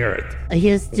I can hear it.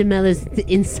 Here's Jamela's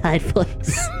inside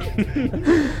voice.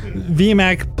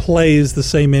 VMAC plays the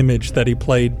same image that he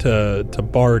played to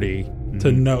Barty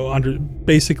to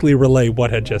basically relay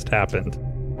what had just happened.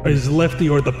 Is Lefty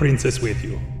or the princess with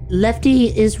you? Lefty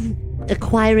is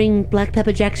acquiring Black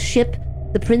Pepper Jack's ship.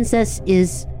 The princess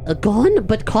is gone,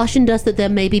 but cautioned us that there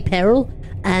may be peril,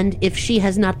 and if she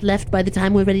has not left by the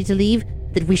time we're ready to leave,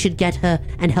 that we should get her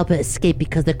and help her escape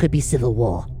because there could be civil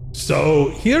war. So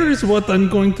here is what I'm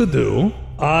going to do.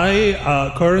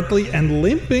 I currently am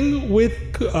limping with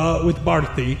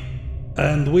Barty,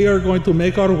 and we are going to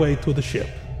make our way to the ship.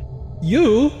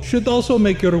 You should also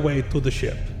make your way to the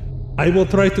ship. I will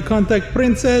try to contact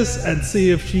Princess and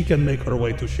see if she can make her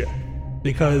way to ship.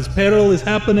 Because peril is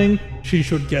happening, she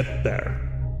should get there.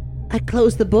 I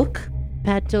closed the book.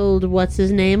 Pat told what's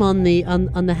his name on the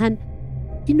hand.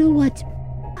 You know what?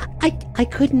 I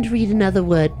couldn't read another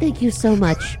word. Thank you so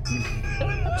much.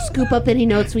 Scoop up any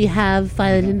notes we have,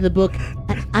 file it into the book,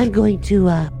 and I'm going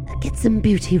to get some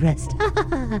beauty rest.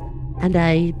 And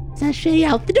I sashay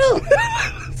out the door.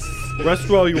 Rest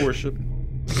well, your worship.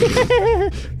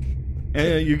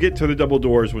 And you get to the double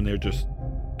doors when they're just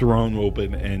thrown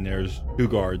open, and there's 2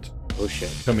 guards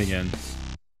coming in,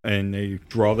 and they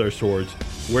draw their swords.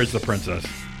 Where's the princess?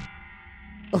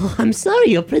 Oh, I'm sorry,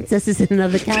 your princess is in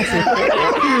another castle.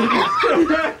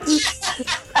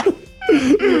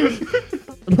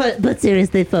 but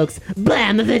seriously, folks,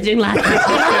 blam, avenging laughter.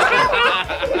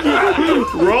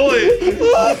 Roll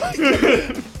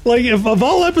it. Like, if of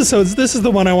all episodes, this is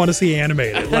the one I want to see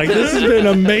animated. Like, this has been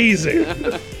amazing.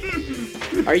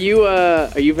 Are you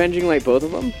avenging like both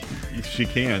of them? She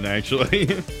can,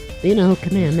 actually. You know,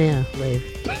 Kamehameha wave.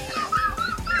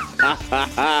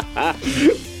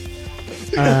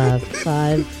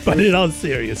 5. But in all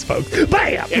serious, folks.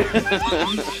 Bam!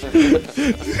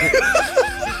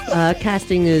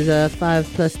 Casting is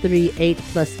 5 plus 3, 8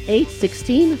 plus 8,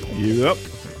 16. Yep.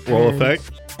 Roll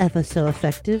effect. Ever so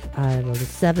effective. I rolled a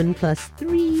 7 plus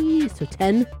 3, so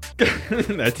 10.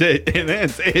 That's it. And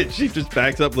that's it. She just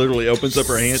backs up, literally opens up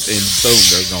her hands, and boom,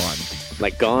 they're gone.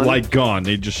 Like gone? Like gone.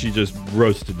 She just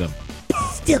roasted them.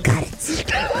 Still got it.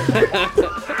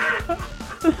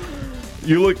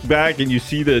 You look back and you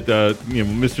see that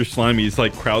Mr. Slimy is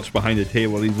like crouched behind the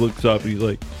table, and he looks up and he's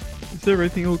like, "Is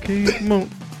everything okay,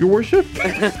 your worship?"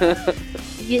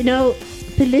 You know,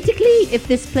 politically, if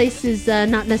this place is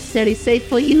not necessarily safe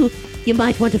for you, you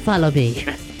might want to follow me.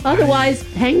 Otherwise,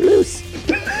 hang loose.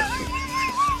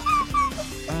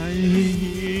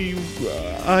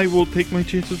 I will take my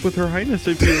chances with Her Highness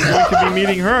if you're going to be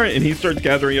meeting her. And he starts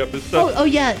gathering up his stuff. Oh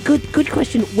yeah, good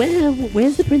question.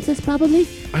 Where's the princess probably?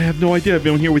 I have no idea. I've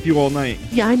been here with you all night.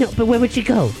 Yeah, I know, but where would she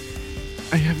go?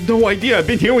 I have no idea. I've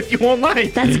been here with you all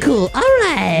night. That's cool. All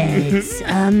right.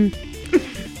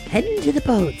 Heading to the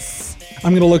boats.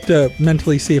 I'm going to look to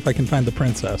mentally see if I can find the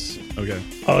princess. Okay.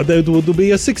 That would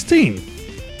be a 16.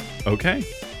 Okay.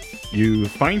 You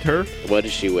find her. What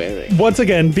is she wearing? Once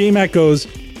again, VMAC goes,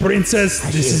 "Princess,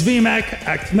 this is VMAC.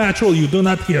 Act natural. You do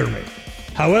not hear me.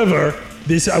 However,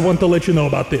 I want to let you know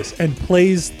about this." And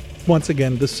plays, once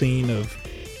again, the scene of...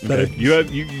 Okay.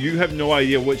 You have no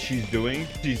idea what she's doing.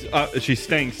 She's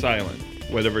staying silent.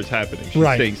 Whatever is happening, she's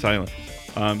staying silent.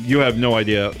 You have no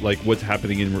idea like what's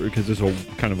happening because this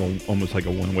is almost like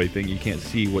a one-way thing. You can't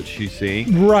see what she's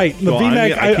seeing. Right. So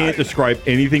I can't describe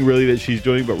anything really that she's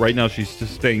doing, but right now she's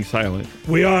just staying silent.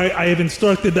 I have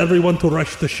instructed everyone to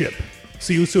rush the ship.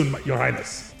 See you soon, Your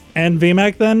Highness. And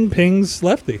VMAC then pings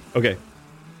Lefty. Okay.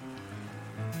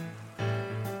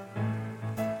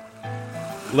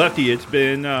 Lefty, it's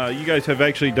been, you guys have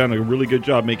actually done a really good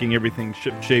job making everything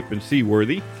ship shape and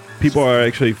seaworthy. People are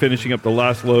actually finishing up the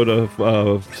last load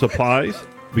of supplies.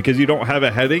 Because you don't have a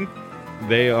heading,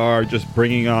 they are just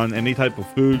bringing on any type of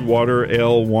food, water,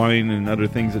 ale, wine, and other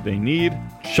things that they need.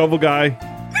 Shovel guy,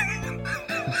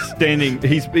 standing,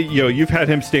 you've had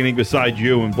him standing beside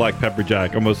you and Black Pepper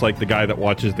Jack, almost like the guy that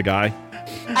watches the guy.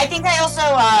 I think I also,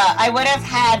 I would have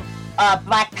had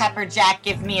Black Pepper Jack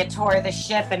give me a tour of the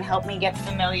ship and help me get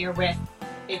familiar with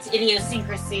its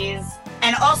idiosyncrasies.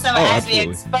 And also, as we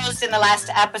exposed in the last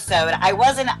episode, I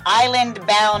was an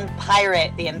island-bound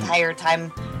pirate the entire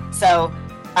time. So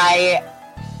I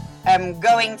am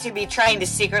going to be trying to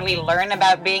secretly learn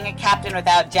about being a captain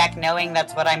without Jack knowing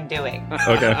that's what I'm doing.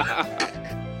 Okay.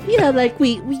 Like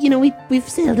we've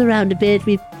sailed around a bit.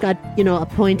 We've got, a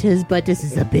pointers, but this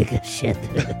is a bigger ship.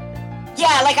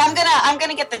 Yeah, like I'm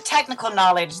gonna get the technical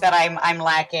knowledge that I'm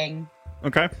lacking.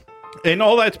 Okay. And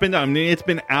all that's been done. I mean, it's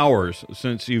been hours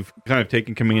since you've kind of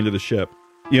taken command of the ship.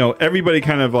 You know, everybody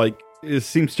kind of like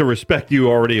seems to respect you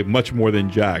already much more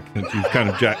than Jack, since you've kind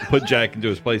of put Jack into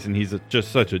his place, and he's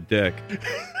just such a dick.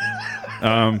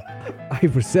 I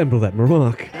resemble that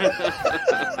remark.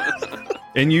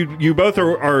 And you both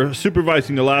are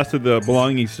supervising the last of the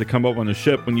belongings to come up on the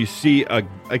ship when you see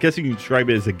I guess you can describe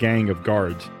it as a gang of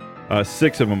guards.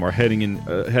 6 of them are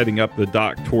heading up the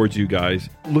dock towards you guys,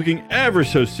 looking ever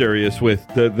so serious. With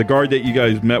the guard that you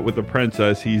guys met with the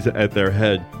princess, he's at their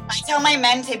head. I tell my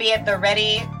men to be at the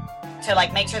ready to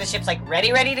like make sure the ship's like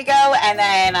ready to go, and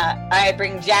then I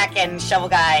bring Jack and Shovel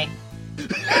Guy,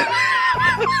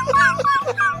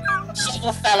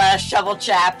 Shovel Fella, Shovel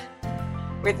Chap,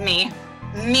 with me.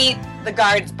 Meet the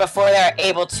guards before they're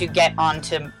able to get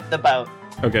onto the boat.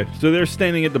 Okay, so they're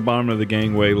standing at the bottom of the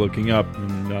gangway looking up,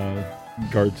 and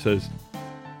guard says,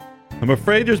 "I'm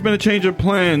afraid there's been a change of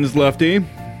plans, Lefty.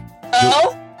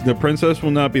 Oh? The princess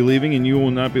will not be leaving, and you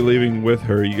will not be leaving with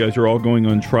her. You guys are all going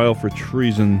on trial for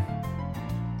treason."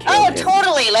 Oh,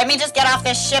 totally. Let me just get off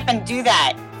this ship and do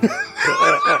that.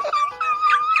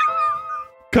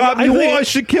 Captain, you want I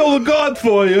should kill the god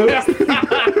for you?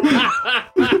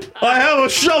 I have a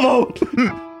shovel.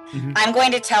 I'm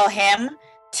going to tell him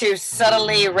to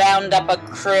subtly round up a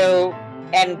crew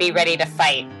and be ready to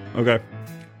fight. Okay.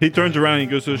 He turns around and he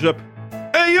goes to the ship.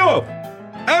 "Hey, yo!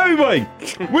 Everybody!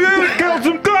 We're gonna kill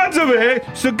some gods over here,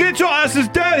 so get your asses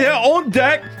down here on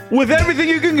deck with everything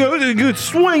you can go. You can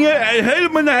swing it and hit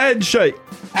him in the head and shake."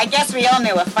 I guess we all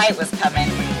knew a fight was coming.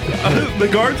 The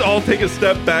guards all take a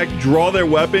step back, draw their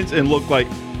weapons, and look like,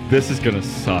 this is gonna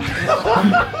suck.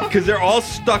 Because they're all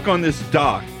stuck on this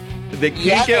dock. They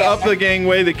can't get up the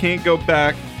gangway, they can't go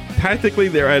back. Tactically,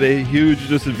 they're at a huge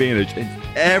disadvantage. And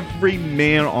every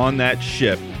man on that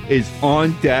ship is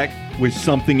on deck with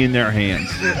something in their hands.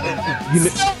 So,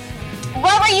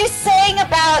 what were you saying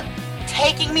about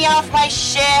taking me off my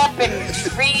ship and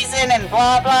treason and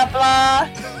blah, blah, blah?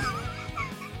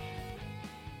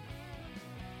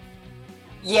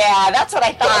 Yeah, that's what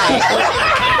I thought.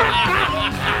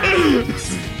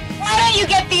 Why don't you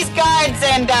get these guards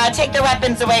and take their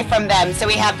weapons away from them so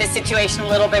we have this situation a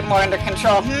little bit more under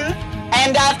control,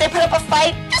 And if they put up a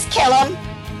fight, just kill them.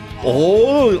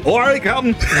 Oh, all right,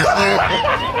 Captain.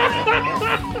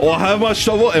 I'll have my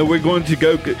shovel and we're going to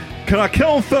go. Can I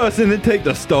kill him first and then take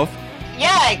the stuff?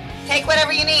 Yeah, take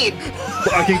whatever you need.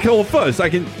 I can kill him first. I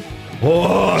can.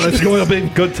 Oh, that's going to be a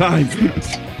good time.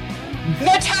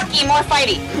 No talky, more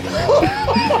fighty.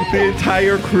 The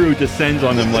entire crew descends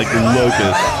on them like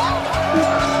locusts.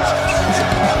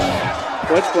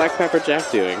 What's Black Pepper Jack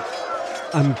doing?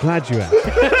 I'm glad you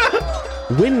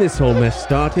asked. When this whole mess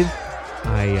started,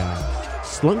 I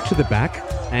slunk to the back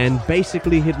and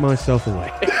basically hid myself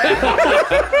away.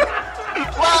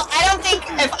 Well, I don't think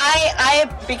if I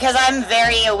because I'm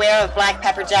very aware of Black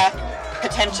Pepper Jack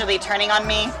potentially turning on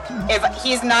me, if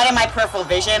he's not in my peripheral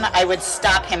vision, I would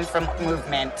stop him from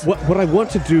movement. What I want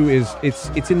to do is,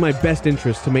 it's in my best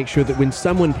interest to make sure that when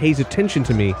someone pays attention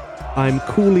to me, I'm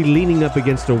coolly leaning up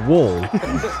against a wall.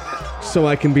 So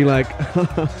I can be like,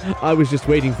 I was just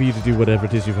waiting for you to do whatever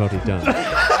it is you've already done.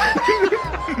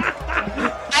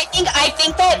 I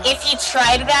think that if he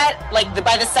tried that, like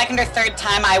by the second or third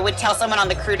time, I would tell someone on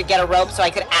the crew to get a rope so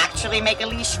I could actually make a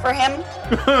leash for him.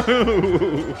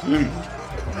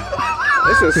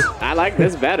 I like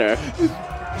this better.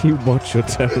 You watch your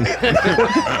tone.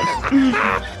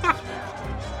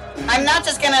 I'm not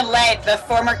just gonna let the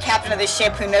former captain of the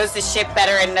ship, who knows the ship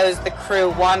better and knows the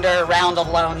crew, wander around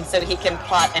alone so he can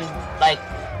plot and like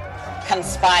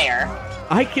conspire.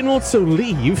 I can also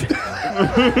leave.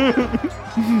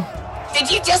 Did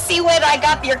you just see what I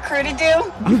got your crew to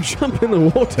do? I'll jump in the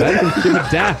water. I don't give a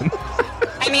damn.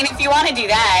 I mean, if you want to do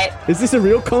that. Is this a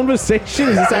real conversation?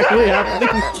 Is this actually happening?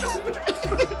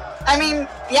 I mean,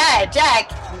 yeah, Jack,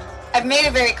 I've made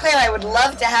it very clear I would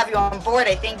love to have you on board.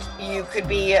 I think you could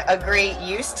be a great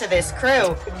use to this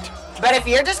crew. But if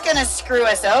you're just going to screw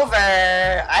us over,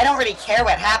 I don't really care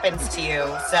what happens to you,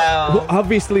 so... Well,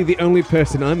 obviously the only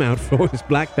person I'm out for is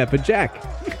Black Pepper Jack.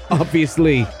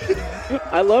 Obviously.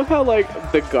 I love how,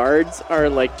 like, the guards are,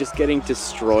 like, just getting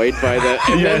destroyed by the...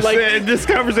 And yes, then, like, this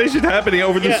conversation happening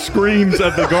over the screams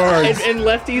of the guards. And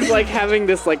Lefty's, like, having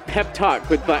this, like, pep talk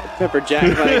with Black Pepper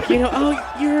Jack. Like, you know,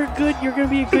 oh, you're going to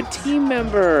be a good team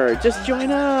member. Just join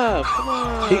up. Come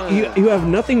on. You have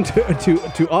nothing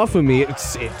to offer me,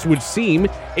 it would seem,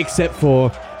 except for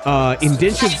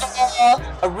Indentured.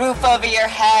 A roof over your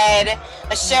head,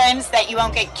 assurance that you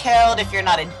won't get killed if you're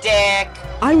not a dick.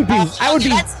 I would be.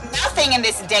 That's nothing in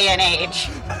this day and age.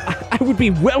 I would be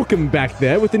welcome back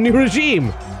there with the new regime.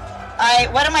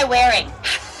 What am I wearing?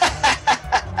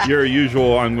 Your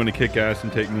usual I'm going to kick ass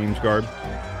and take names garb.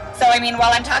 So, I mean,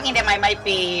 while I'm talking to him, I might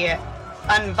be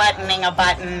unbuttoning a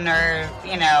button or,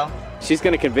 She's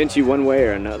going to convince you one way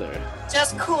or another.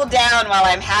 just cool down while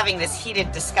I'm having this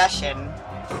heated discussion.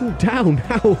 Cool down?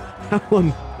 How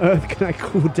on earth can I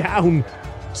cool down?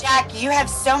 Jack, you have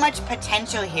so much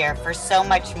potential here for so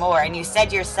much more, and you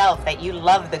said yourself that you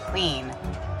love the Queen.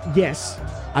 Yes,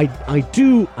 I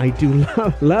do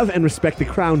love and respect the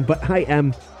crown, but I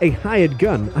am a hired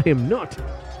gun. I am not.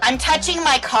 I'm touching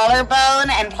my collarbone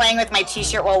and playing with my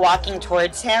t-shirt while walking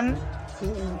towards him.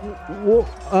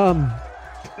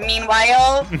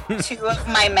 Meanwhile, two of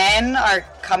my men are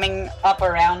coming up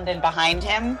around and behind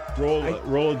him. Roll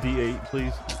a d8,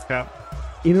 please, Cap.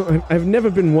 You know, I've never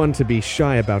been one to be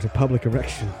shy about a public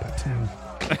erection, but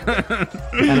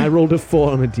and I rolled a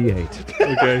 4 on a d8.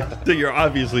 Okay, so you're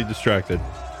obviously distracted.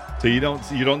 So you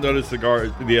don't notice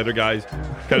the other guys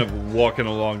kind of walking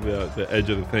along the edge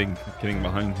of the thing, getting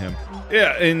behind him.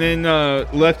 Yeah, and then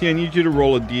Lefty, I need you to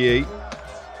roll a d8.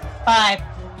 5.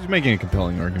 He's making a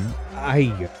compelling argument.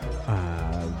 I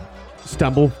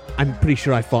stumble. I'm pretty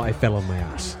sure I thought I fell on my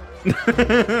ass.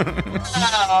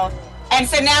 Oh. And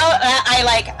so now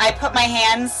I put my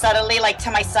hands subtly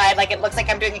to my side, it looks like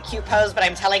I'm doing a cute pose, but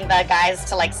I'm telling the guys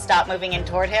to stop moving in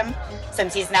toward him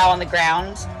since he's now on the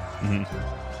ground. Mm-hmm.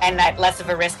 And at less of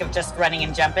a risk of just running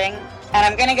and jumping. And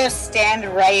I'm gonna go stand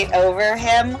right over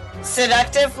him,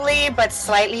 seductively but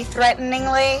slightly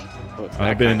threateningly.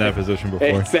 I've been in that position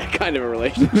before. It's that kind of a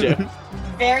relationship.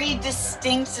 Very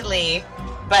distinctly,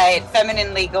 but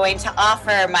femininely going to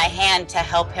offer my hand to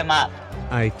help him up.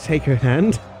 I take her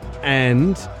hand,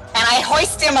 and I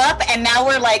hoist him up, and now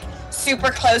we're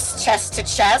super close chest to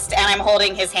chest, and I'm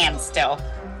holding his hand still.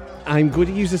 I'm going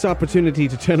to use this opportunity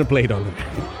to turn a blade on him.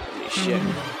 Shit.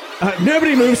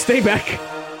 Nobody move, stay back.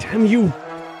 Damn you,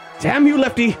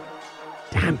 Lefty.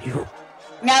 Damn you.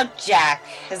 Now, Jack,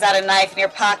 is that a knife in your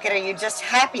pocket, or are you just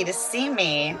happy to see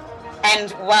me? And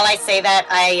while I say that,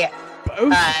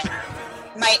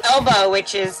 my elbow,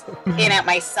 which is in at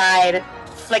my side,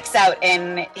 flicks out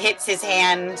and hits his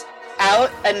hand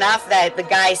out enough that the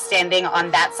guy standing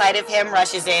on that side of him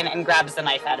rushes in and grabs the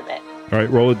knife out of it. All right,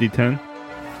 roll a d10.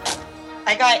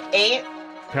 I got 8.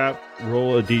 Cap,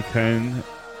 roll a d10.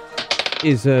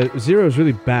 Is 0 is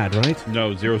really bad, right?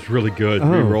 No, 0's really good.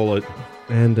 Oh. Re-roll it.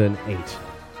 And an 8.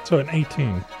 So an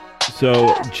 18.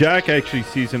 So Jack actually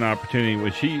sees an opportunity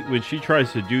when she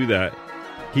tries to do that.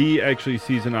 He actually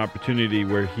sees an opportunity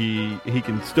where he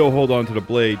can still hold on to the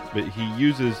blade, but he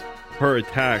uses her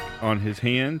attack on his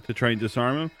hand to try and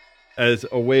disarm him as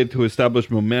a way to establish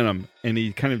momentum, and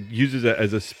he kind of uses it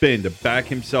as a spin to back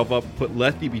himself up, put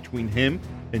Lefty between him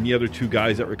and the other two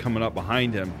guys that were coming up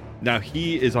behind him. Now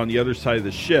he is on the other side of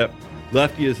the ship.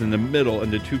 Lefty is in the middle,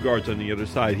 and the two guards on the other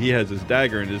side. He has his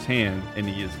dagger in his hand, and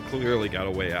he has clearly got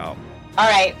a way out. All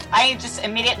right, I just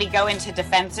immediately go into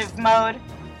defensive mode,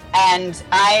 and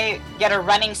I get a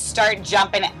running start,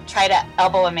 jump, and try to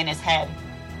elbow him in his head.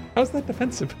 How's that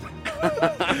defensive?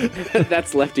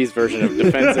 That's Lefty's version of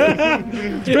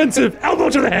defensive. Defensive, elbow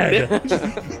to the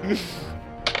head.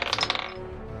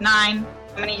 9. I'm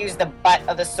going to use the butt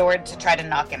of the sword to try to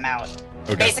knock him out.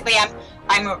 Okay. Basically,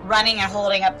 I'm running and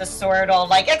holding up the sword all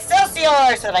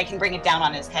Excelsior so that I can bring it down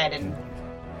on his head. And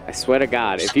I swear to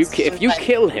God, if you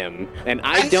kill him and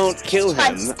I don't kill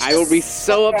him, I will be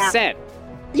so upset.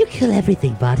 You kill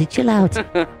everything, Body. Chill out.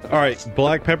 All right,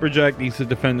 Black Pepper Jack needs to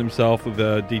defend himself with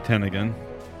a d10 again.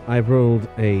 I rolled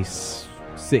a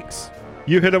 6.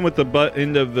 You hit him with the butt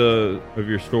end of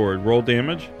your sword. Roll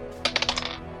damage.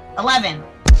 11.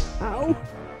 Ow.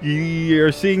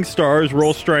 You're seeing stars.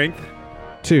 Roll strength.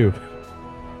 2.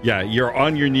 Yeah, you're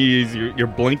on your knees. You're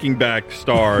blinking back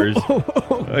stars.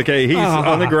 Okay, he's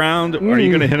on the ground. Are you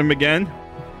going to hit him again?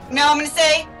 No, I'm going to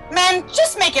say, man,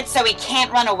 just make it so he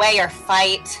can't run away or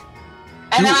fight.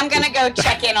 And then I'm going to go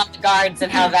check in on the guards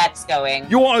and how that's going.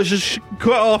 You want to just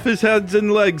cut off his heads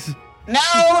and legs?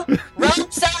 No!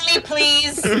 Ropes only,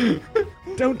 please!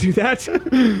 Don't do that.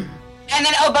 And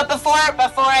then, but before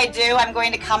I do, I'm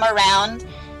going to come around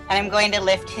and I'm going to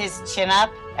lift his chin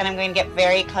up and I'm going to get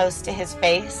very close to his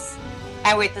face.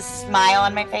 And with a smile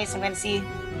on my face, I'm going to see,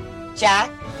 Jack,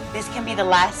 this can be the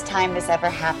last time this ever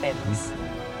happens.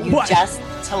 You just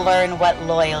to learn what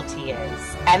loyalty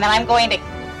is. And then I'm going to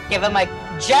give him a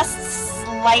just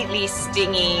slightly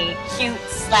stingy, cute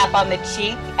slap on the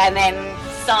cheek and then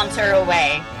saunter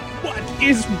away. What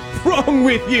is wrong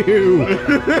with you?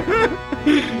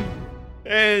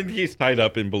 And he's tied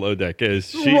up in below deck as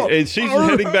she's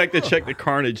heading back to check the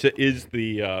carnage that is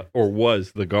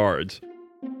was the guards.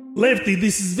 Lefty,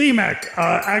 this is VMAC.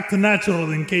 Act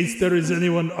natural in case there is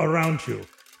anyone around you.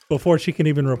 Before she can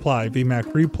even reply,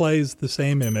 VMAC replays the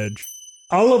same image.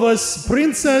 All of us,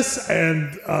 Princess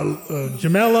and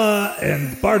Jamela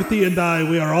and Barty and I,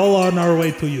 we are all on our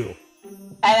way to you. And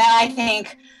then I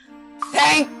think,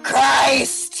 thank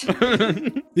Christ!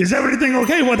 Is everything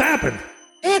okay? What happened?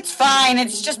 It's fine.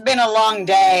 It's just been a long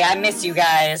day. I miss you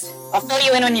guys. I'll fill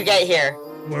you in when you get here.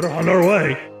 We're on our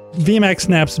way. VMAX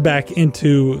snaps back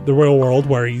into the real world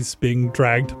where he's being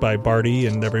dragged by Barty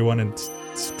and everyone and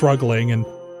struggling. And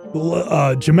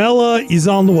Jamela is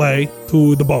on the way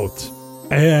to the boat.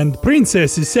 And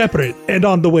Princess is separate and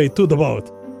on the way to the boat.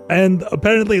 And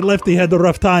apparently Lefty had a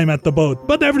rough time at the boat,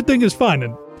 but everything is fine.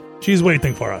 And she's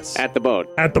waiting for us. At the boat.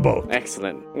 At the boat.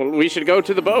 Excellent. Well, we should go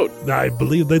to the boat. I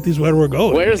believe that is where we're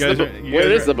going. Where is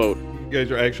the boat? You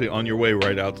guys are actually on your way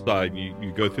right outside.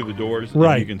 You go through the doors,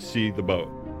 right. And you can see the boat.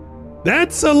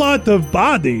 That's a lot of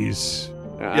bodies.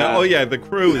 The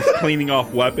crew is cleaning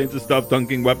off weapons and stuff,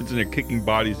 dunking weapons, and they're kicking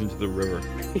bodies into the river.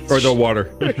 Or the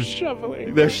water. They're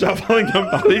shoveling. They're shoveling the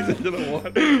bodies into the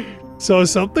water. So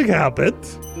something happened.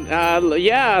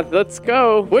 Yeah, let's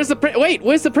go. Where's the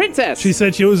princess? She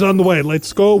said she was on the way.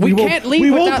 Let's go. We can't leave We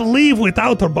without... won't leave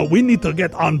without her, but we need to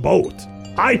get on boat.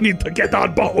 I need to get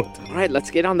on boat. All right,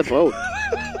 let's get on the boat.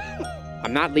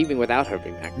 I'm not leaving without her,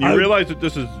 Big Mac. You realize that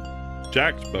this is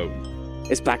Jack's boat.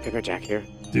 Is Black Pepper Jack here?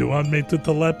 Do you want me to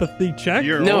telepathy check?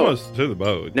 You're almost to the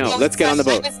boat. No, let's get on the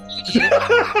boat.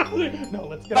 No,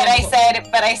 let's get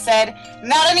But I said,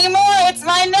 not anymore. It's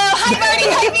mine now. Hi, Barty.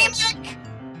 Hi,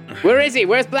 VMAC. Where is he?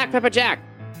 Where's Black Pepper Jack?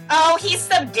 Oh, he's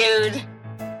subdued.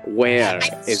 Where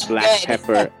is Black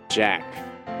Pepper Jack?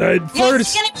 He's gonna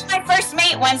be my first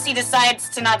mate once he decides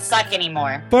to not suck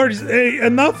anymore. First, hey,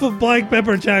 enough of Black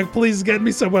Pepper Jack. Please get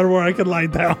me somewhere where I can lie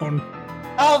down.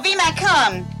 Oh, VMAC,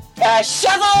 come.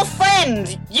 Shovel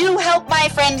friend, you help my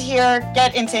friend here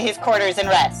get into his quarters and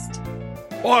rest.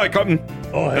 Oh, I come.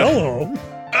 Oh, hello.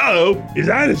 Hello. Is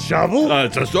that a shovel?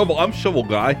 It's a shovel. I'm shovel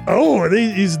guy. Oh,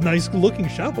 he's a nice-looking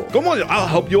shovel. Come on, I'll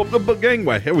help you up the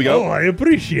gangway. Here we go. Oh, I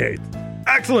appreciate.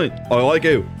 Excellent. I like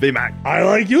you, VMAC. I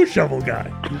like you, shovel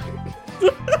guy.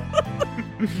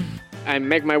 I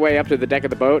make my way up to the deck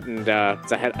of the boat, and I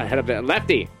head up there.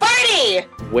 Lefty! Barty!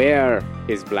 Where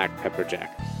is Black Pepper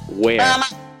Jack? Where?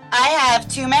 I have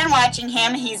 2 men watching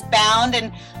him. He's bound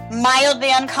and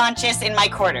mildly unconscious in my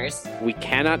quarters. We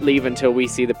cannot leave until we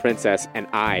see the princess, and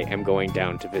I am going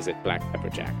down to visit Black Pepper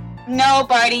Jack. No,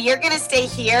 Barty, you're gonna stay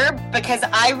here because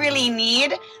I really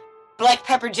need Black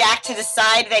Pepper Jack to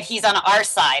decide that he's on our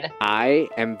side. I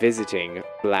am visiting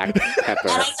Black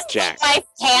Pepper Jack. I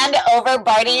my hand over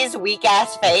Barty's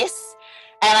weak-ass face,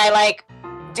 and I,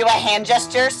 do a hand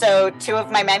gesture, so 2 of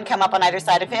my men come up on either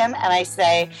side of him, and I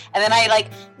say, and then I,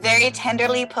 very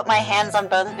tenderly put my hands on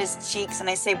both of his cheeks, and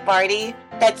I say, Barty,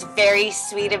 that's very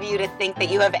sweet of you to think that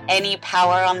you have any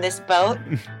power on this boat.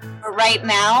 But right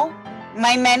now,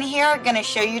 my men here are going to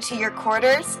show you to your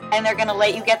quarters, and they're going to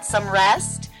let you get some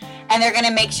rest, and they're going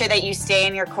to make sure that you stay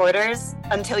in your quarters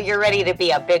until you're ready to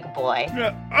be a big boy.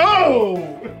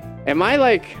 Oh! Am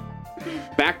I,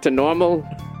 back to normal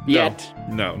yet?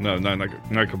 No,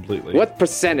 not completely. What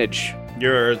percentage?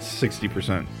 You're at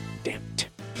 60%. Damn it.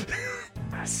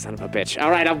 Son of a bitch. All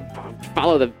right, I'll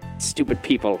follow the stupid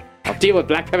people. I'll deal with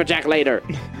Black Pepper Jack later.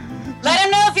 Let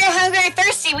him know if you're hungry or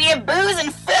thirsty. We have booze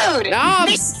and food. No.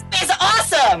 This is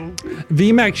awesome.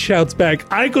 VMAX shouts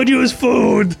back, I could use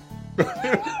food.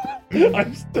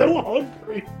 I'm still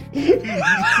hungry.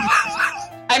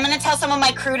 I'm going to tell some of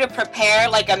my crew to prepare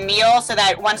a meal so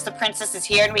that once the princess is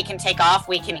here and we can take off,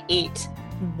 we can eat.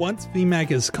 Once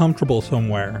VMAC is comfortable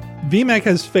somewhere, VMAC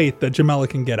has faith that Jamela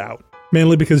can get out.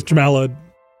 Mainly because Jamela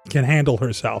can handle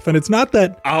herself. And it's not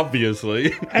that...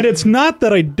 Obviously. And it's not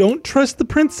that I don't trust the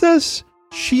princess.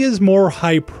 She is more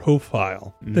high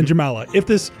profile than Jamela.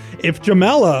 If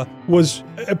Jamela was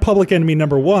public enemy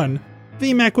number 1,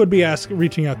 VMAC would be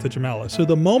reaching out to Jamela. So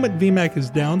the moment VMAC is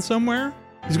down somewhere,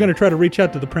 he's going to try to reach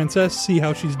out to the princess, see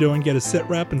how she's doing, get a sit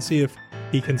rep, and see if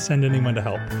he can send anyone to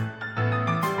help.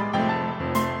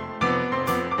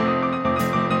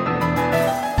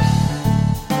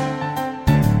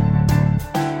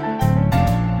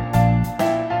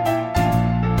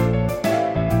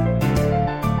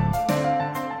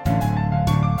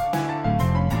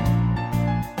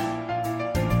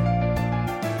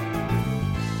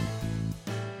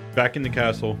 Back in the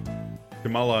castle,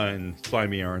 Jamala and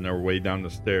Slimy are on their way down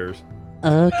the stairs.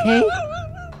 Okay.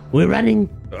 We're running.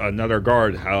 Another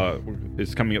guard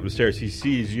is coming up the stairs. He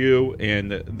sees you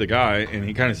and the guy, and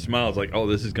he kind of smiles like, "Oh,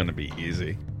 this is going to be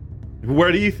easy."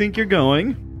 Where do you think you're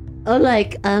going? Oh,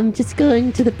 like, I'm just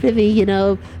going to the privy, you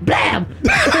know. Blam!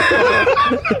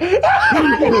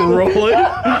 Roll it.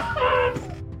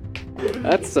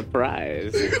 That's a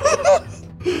surprise.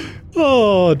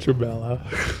 Oh, Jamela.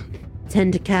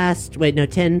 10 to cast. Wait, no,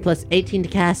 10 plus 18 to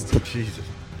cast. Jesus.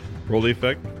 Roll the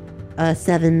effect.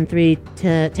 7, 3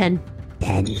 to 10.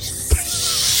 10. Okay,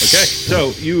 so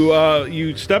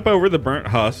you step over the burnt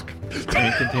husk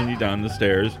and continue down the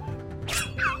stairs.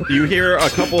 You hear a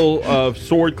couple of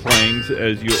sword clangs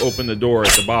as you open the door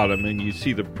at the bottom, and you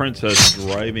see the princess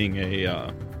driving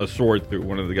a sword through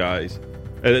one of the guys.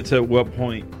 And it's at what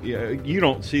point you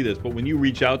don't see this, but when you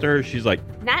reach out to her, she's like,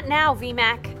 Not now,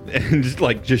 VMAC. and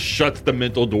just shuts the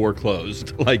mental door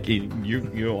closed. Like you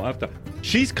don't have to.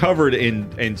 She's covered in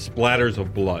splatters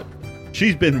of blood.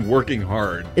 She's been working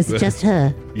hard. Is it just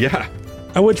her? Yeah.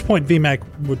 At which point VMAC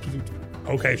would,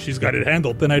 okay, she's got it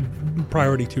handled. Then I'd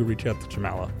priority 2 reach out to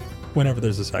Jamala whenever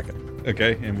there's a second.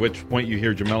 Okay. And which point you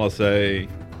hear Jamela say,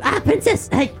 Princess!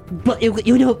 Hey, but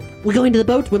you know, we're going to the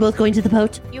boat. We're both going to the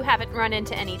boat. You haven't run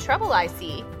into any trouble, I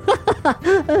see.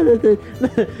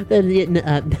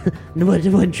 No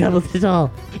one troubled at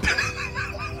all.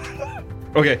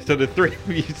 okay, so the three of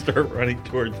you start running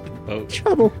towards the boat.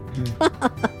 Trouble.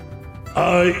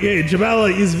 Yeah,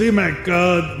 Jamala is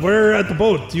VMAC. We're at the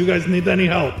boat. Do you guys need any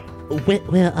help?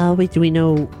 Where are we? Do we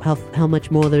know how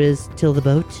much more there is till the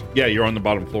boat? Yeah, you're on the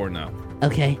bottom floor now.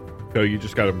 Okay. So you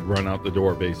just got to run out the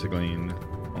door, basically, and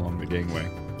along the gangway.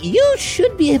 You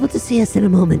should be able to see us in a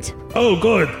moment. Oh,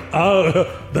 good.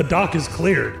 The dock is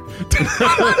cleared.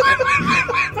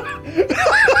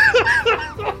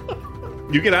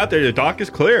 You get out there, the dock is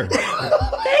clear.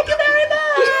 Thank you very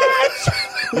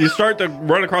much! You start to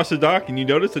run across the dock, and you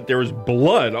notice that there is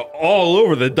blood all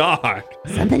over the dock.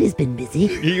 Somebody's been busy.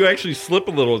 You actually slip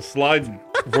a little and slide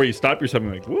before you stop yourself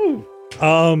and like, woo.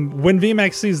 When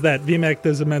VMAC sees that, VMAC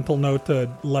does a mental note to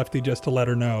Lefty just to let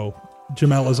her know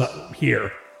Jamela's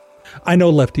here. I know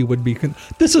Lefty would be...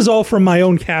 This is all from my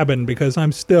own cabin because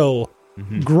I'm still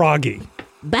groggy.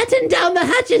 Batten down the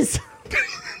hatches!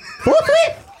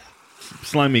 Forthwith!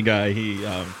 Slimy guy,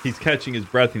 he's catching his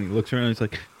breath, and he looks around and he's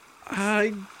like,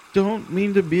 I don't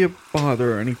mean to be a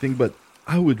bother or anything, but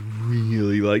I would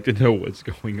really like to know what's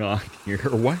going on here.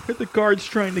 Why are the guards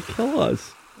trying to kill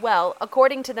us? Well,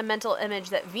 according to the mental image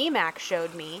that VMAC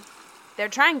showed me, they're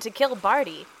trying to kill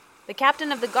Barty. The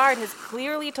captain of the guard has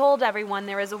clearly told everyone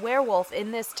there is a werewolf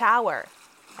in this tower.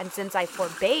 And since I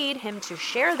forbade him to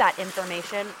share that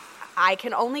information, I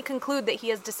can only conclude that he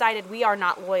has decided we are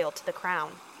not loyal to the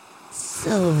crown.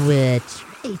 So we're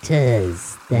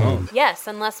traitors, then. Yes,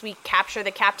 unless we capture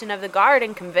the captain of the guard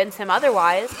and convince him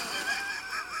otherwise.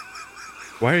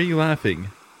 Why are you laughing?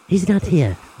 He's not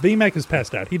here. VMAC is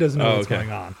passed out. He doesn't know what's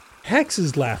going on. Hex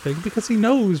is laughing because he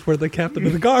knows where the captain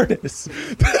of the guard is.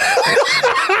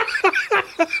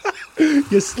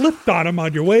 You slipped on him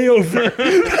on your way over.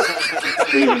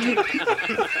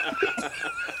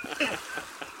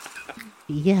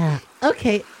 Yeah,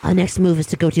 okay. Our next move is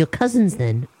to go to your cousin's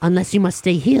then, unless you must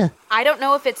stay here. I don't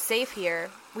know if it's safe here.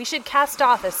 We should cast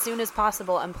off as soon as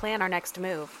possible and plan our next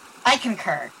move. I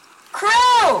concur.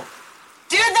 Crew!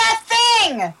 Do that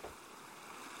thing!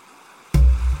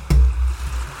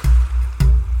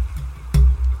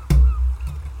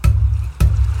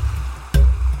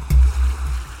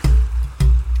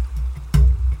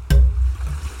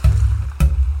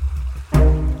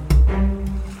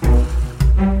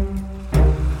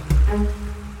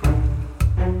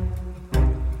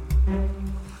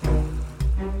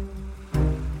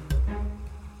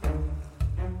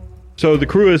 So the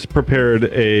crew has prepared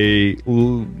a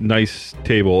nice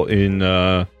table in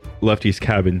Lefty's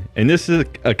cabin, and this is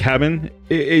a cabin.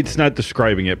 It's not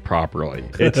describing it properly.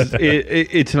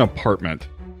 It's an apartment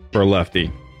for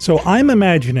Lefty. So I'm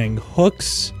imagining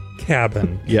Hook's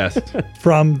cabin. Yes.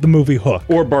 From the movie Hook.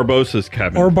 Or Barbossa's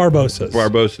cabin. Or Barbossa's.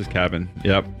 Barbossa's cabin.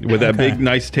 Yep. With that big,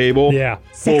 nice table. Yeah.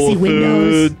 Full Sexy of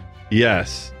windows. food.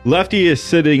 Yes. Lefty is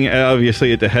sitting,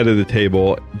 obviously, at the head of the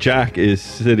table. Jack is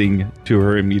sitting to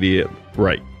her immediate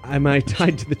right. Am I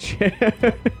tied to the chair?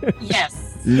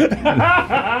 Yes.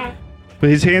 But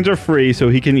his hands are free, so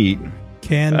he can eat.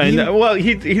 Can And he? well,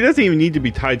 he doesn't even need to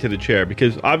be tied to the chair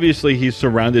because obviously he's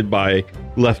surrounded by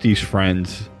Lefty's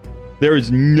friends. There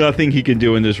is nothing he can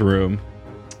do in this room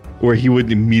where he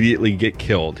would immediately get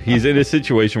killed. He's in a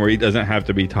situation where he doesn't have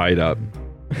to be tied up.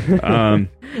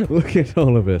 Look at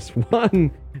all of us.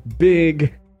 One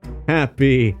big,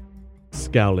 happy,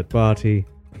 Scowlet Barty.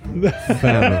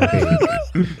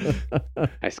 family.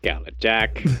 I scowl at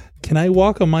Jack. Can I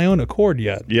walk on my own accord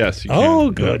yet? Yes, you can. Oh,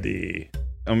 Yeah. goody.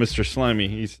 Mr.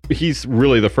 Slimy, he's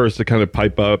really the first to kind of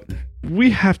pipe up.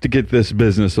 We have to get this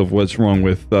business of what's wrong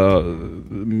with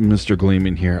Mr.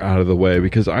 Gleeman here out of the way,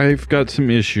 because I've got some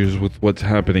issues with what's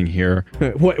happening here.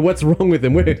 What's wrong with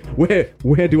him?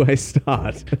 Where do I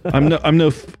start? I'm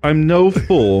no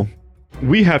fool.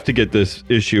 We have to get this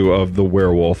issue of the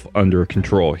werewolf under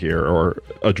control here, or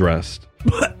addressed.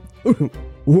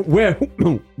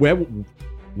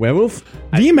 Werewolf?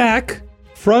 VMAC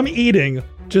from eating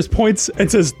just points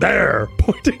and says, there,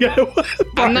 pointing at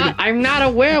I'm not a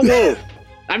werewolf.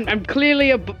 I'm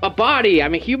clearly a body.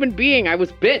 I'm a human being. I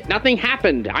was bit. Nothing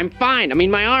happened. I'm fine. I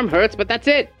mean, my arm hurts, but that's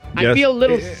it. I Yes. feel a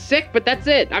little sick, but that's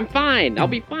it. I'm fine. I'll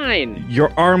be fine.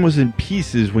 Your arm was in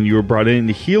pieces when you were brought in.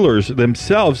 The healers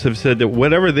themselves have said that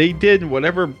whatever they did,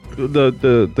 whatever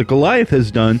the Goliath has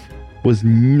done, was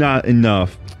not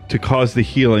enough to cause the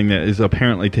healing that is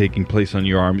apparently taking place on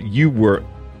your arm. You were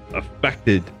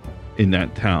affected in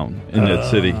that town, in that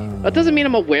city. That doesn't mean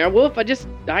I'm a werewolf.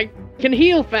 I can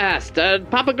heal fast.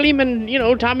 Papa Gleeman,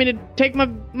 taught me to take my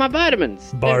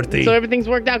vitamins. Barty. So everything's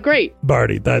worked out great.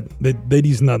 Barty, that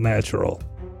is not natural.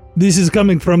 This is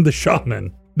coming from the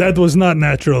shaman. That was not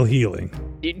natural healing.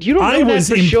 You don't know I that was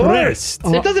for impressed.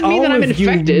 sure. That doesn't mean that I'm All of you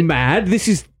infected. mad? This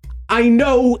is... I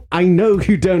know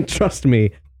you don't trust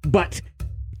me, but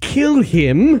kill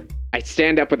him... I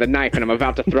stand up with a knife and I'm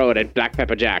about to throw it at Black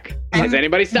Pepper Jack. Is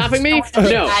anybody stopping me?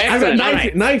 No. I have a Excellent. All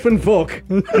right. knife and fork.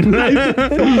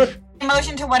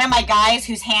 Motion to one of my guys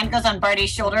whose hand goes on Barty's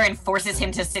shoulder and forces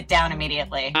him to sit down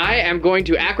immediately. I am going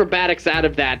to acrobatics out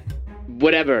of that.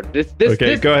 Whatever. This.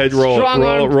 Okay, go ahead.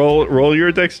 strong-armed- Roll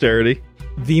your dexterity.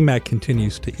 VMAC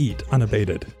continues to eat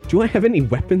unabated. Do I have any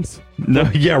weapons? No,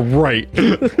 yeah, right.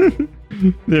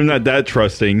 They're not that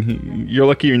trusting. You're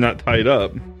lucky you're not tied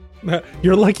up.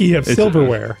 You're lucky you have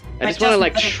silverware. I just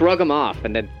want to shrug him off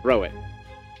and then throw it.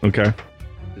 Okay.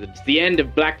 It's the end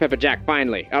of Black Pepper Jack,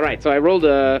 finally. All right, so I rolled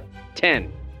a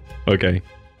 10. Okay.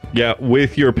 Yeah,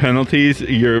 with your penalties,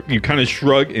 you kind of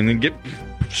shrug and then get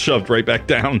shoved right back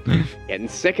down. Getting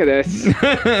sick of this.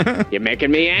 You're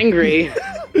making me angry.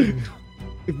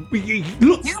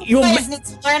 Look, You guys need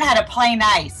to learn how to play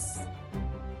nice.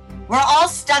 We're all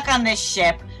stuck on this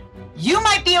ship. You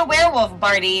might be a werewolf,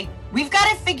 Barty. We've got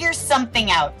to figure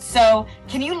something out. So,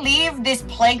 can you leave this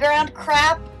playground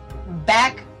crap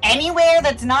back anywhere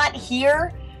that's not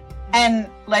here? And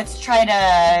let's try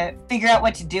to figure out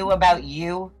what to do about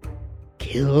you.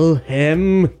 kill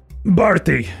him.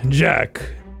 Barty, Jack,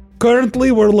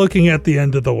 currently we're looking at the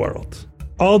end of the world.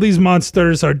 All these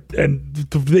monsters and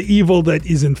the evil that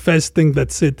is infesting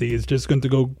that city is just going to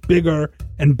go bigger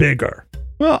and bigger.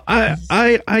 Well,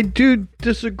 I do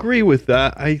disagree with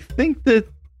that. I think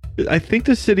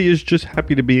the city is just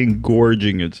happy to be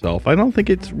engorging itself. I don't think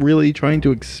it's really trying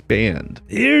to expand.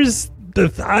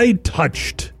 I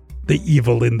touched the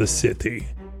evil in the city.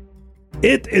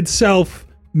 It itself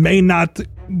may not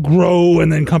grow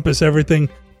and encompass everything,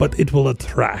 but it will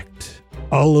attract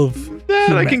all of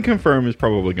That I can confirm is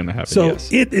probably going to happen. So yes.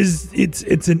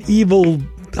 it's an evil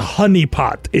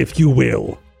honeypot, if you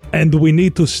will, and we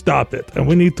need to stop it, and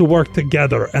we need to work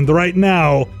together. And right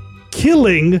now,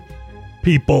 killing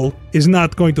people is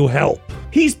not going to help.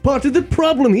 He's part of the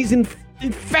problem. He's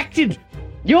infected.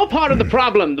 You're part of the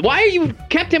problem. Why are you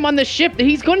kept him on the ship?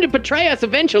 He's going to betray us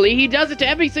eventually. He does it to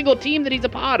every single team that he's a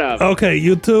part of. Okay,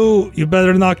 you two, you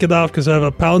better knock it off because I have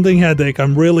a pounding headache.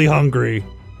 I'm really hungry,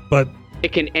 but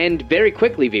It can end very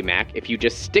quickly, VMAC, if you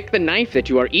just stick the knife that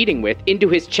you are eating with into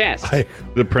his chest.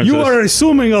 The princess. you are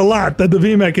assuming a lot that the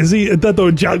VMAC that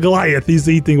the Goliath is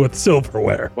eating with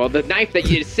silverware. Well, the knife that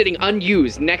is sitting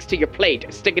unused next to your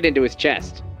plate, stick it into his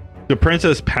chest. The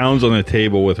princess pounds on the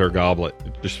table with her goblet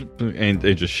and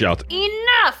just shouts,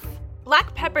 Enough!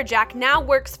 Black Pepper Jack now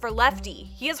works for Lefty.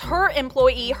 He is her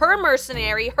employee, her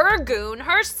mercenary, her goon,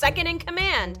 her second in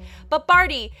command. But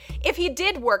Barty, if he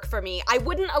did work for me, I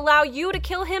wouldn't allow you to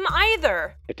kill him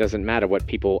either. It doesn't matter what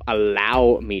people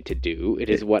allow me to do. It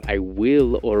is what I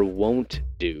will or won't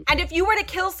do. And if you were to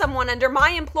kill someone under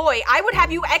my employ, I would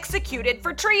have you executed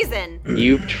for treason.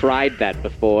 You've tried that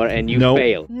before and you Nope.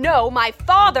 failed. No, my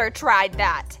father tried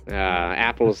that.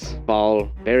 Apples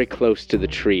fall very close to the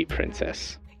tree,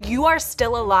 princess. You are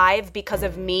still alive because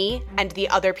of me and the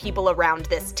other people around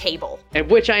this table. And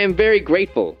which I am very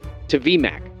grateful to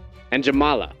VMAC and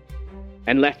Jamala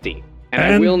and Lefty. And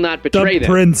I will not betray the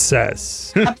them.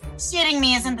 princess. Appreciating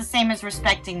me isn't the same as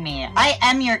respecting me. I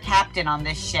am your captain on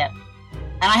this ship.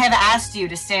 And I have asked you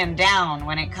to stand down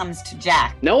when it comes to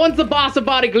Jack. No one's the boss of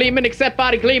Body Gleeman except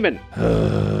Body Gleeman.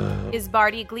 Is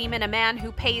Barty Gleeman a man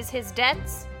who pays his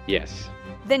debts? Yes.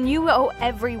 Then you owe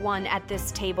everyone at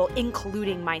this table,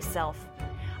 including myself.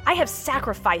 I have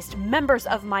sacrificed members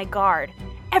of my guard.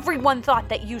 Everyone thought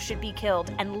that you should be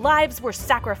killed, and lives were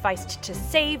sacrificed to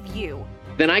save you.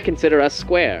 Then I consider us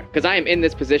square, because I am in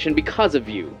this position because of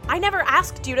you. I never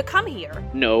asked you to come here.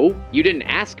 No, you didn't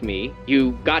ask me.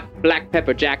 You got Black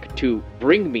Pepper Jack to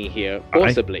bring me here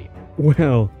forcibly.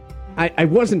 Well, I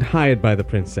wasn't hired by the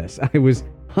princess. I was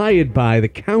hired by the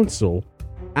council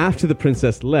after the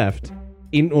princess left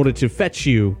in order to fetch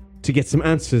you to get some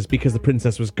answers because the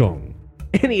princess was gone.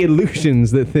 Any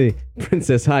illusions that the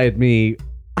princess hired me,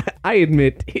 I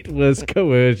admit it was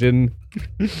coercion.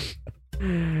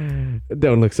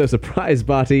 Don't look so surprised,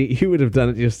 Barty. You would have done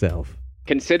it yourself.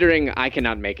 Considering I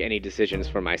cannot make any decisions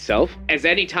for myself, as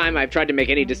any time I've tried to make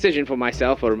any decision for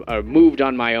myself or moved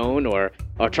on my own or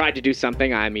tried to do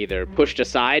something, I'm either pushed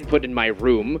aside, put in my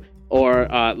room, or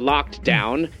locked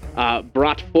down,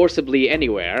 brought forcibly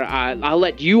anywhere. I'll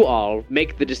let you all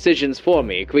make the decisions for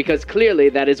me, because clearly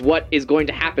that is what is going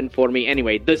to happen for me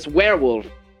anyway. This werewolf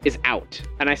is out.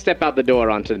 And I step out the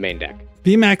door onto the main deck.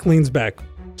 VMAC leans back.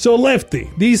 So, Lefty,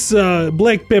 this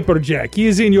Black Pepper Jack, he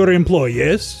is in your employ,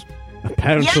 yes?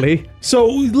 Apparently. Yeah. So,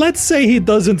 let's say he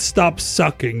doesn't stop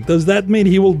sucking. Does that mean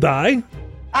he will die?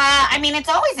 I mean, it's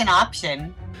always an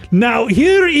option. Now,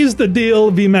 here is the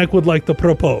deal VMAC would like to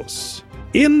propose.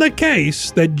 In the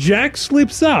case that Jack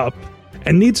slips up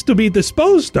and needs to be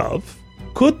disposed of,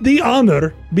 could the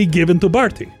honor be given to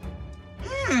Barty?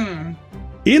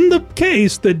 In the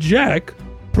case that Jack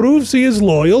proves he is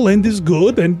loyal and is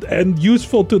good and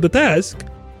useful to the task,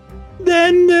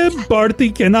 then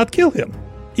Barty cannot kill him,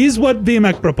 is what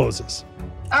VMAC proposes.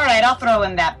 All right, I'll throw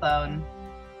in that bone.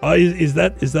 Is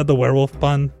that the werewolf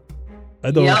pun? I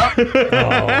don't. Yep.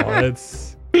 Oh,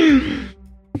 it's.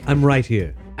 I'm right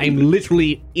here. I'm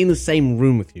literally in the same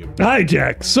room with you. Hi,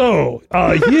 Jack. So,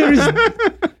 here's.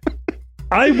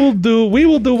 We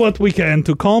will do what we can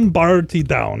to calm Barty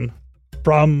down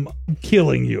from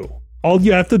killing you. All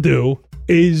you have to do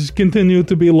is continue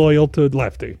to be loyal to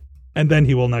Lefty, and then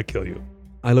he will not kill you.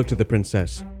 I looked at the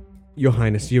princess. Your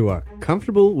Highness, you are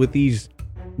comfortable with these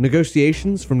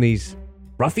negotiations from these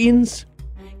ruffians?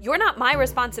 You're not my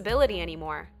responsibility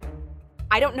anymore.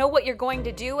 I don't know what you're going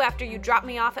to do after you drop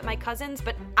me off at my cousin's,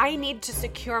 but I need to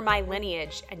secure my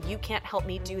lineage, and you can't help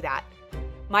me do that.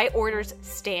 My orders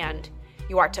stand.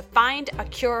 You are to find a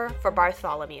cure for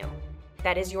Bartholomew.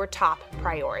 That is your top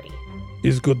priority.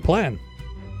 Is good plan.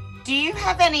 Do you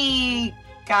have any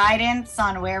guidance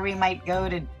on where we might go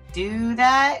to do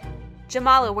that?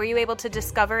 Jamala, were you able to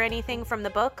discover anything from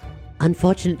the book?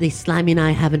 Unfortunately, Slimy and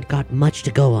I haven't got much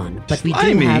to go on, but we do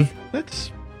Slimy? have.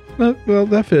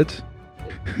 That fits.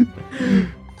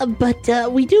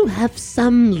 But we do have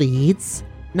some leads.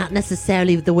 Not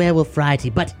necessarily the werewolf variety,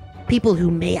 but people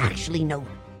who may actually know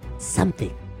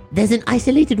something. There's an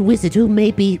isolated wizard who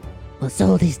may be, well,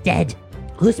 so he's dead,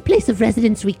 whose place of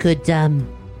residence we could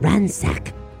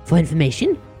ransack for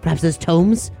information. Perhaps those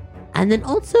tomes. And then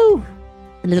also,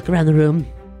 and look around the room,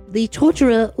 the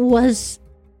torturer was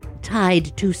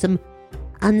tied to some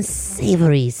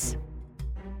unsavories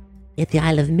at the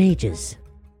Isle of Mages.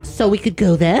 So we could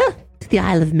go there, to the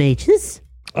Isle of Mages.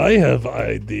 I have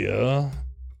idea.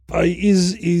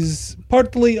 Is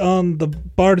partly on the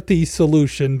Barty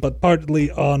solution, but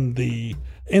partly on the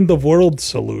end of world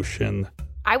solution.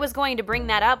 I was going to bring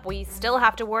that up. We still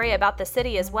have to worry about the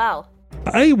city as well.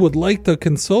 I would like to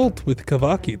consult with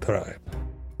Kavaki tribe.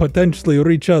 Potentially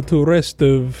reach out to rest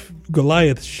of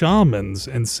Goliath shamans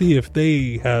and see if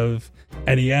they have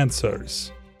any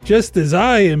answers. Just as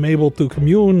I am able to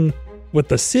commune with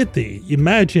the city,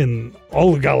 imagine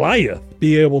all Goliath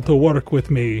be able to work with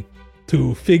me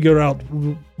to figure out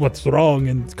what's wrong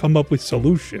and come up with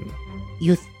solution.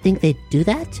 You think they'd do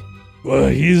that? Well,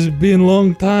 it's been a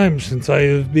long time since I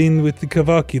have been with the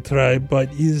Kavaki tribe, but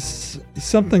it's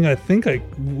something I think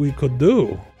we could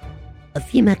do.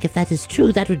 VMAC, if that is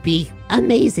true, that would be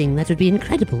amazing. That would be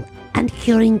incredible. And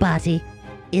curing Barty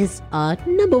is our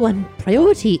number one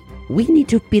priority. We need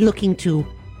to be looking to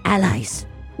allies,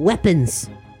 weapons,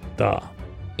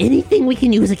 anything we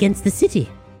can use against the city.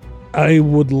 I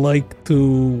would like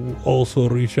to also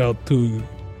reach out to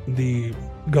the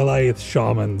Goliath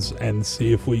shamans and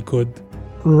see if we could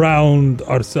round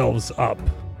ourselves up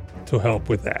to help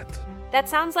with that. That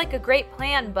sounds like a great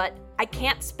plan, but I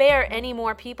can't spare any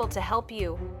more people to help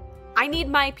you. I need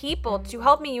my people to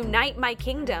help me unite my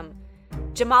kingdom.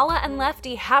 Jamala and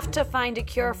Lefty have to find a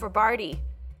cure for Barty.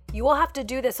 You will have to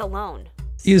do this alone.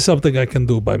 Is something I can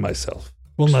do by myself.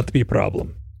 Will not be a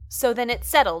problem. So then it's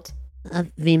settled.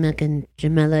 VMAC and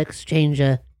Jamela exchange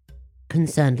a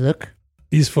concerned look.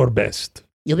 Is for best.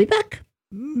 You'll be back.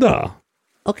 Da.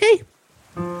 Okay.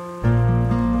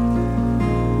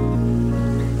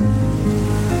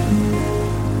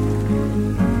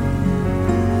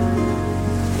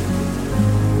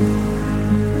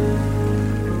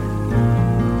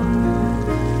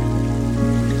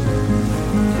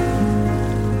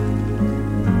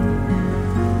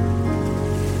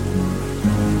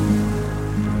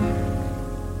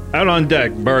 Out on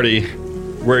deck, Barty.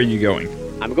 Where are you going?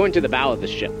 I'm going to the bow of the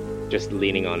ship, just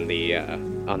leaning on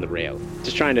the rail,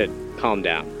 just trying to calm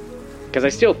down, because I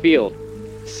still feel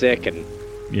sick and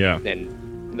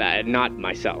not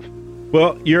myself.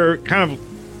 Well, you're kind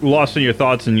of lost in your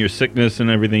thoughts and your sickness and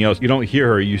everything else. You don't hear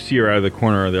her. You see her out of the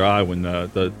corner of their eye when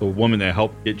the woman that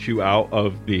helped get you out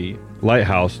of the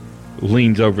lighthouse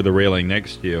leans over the railing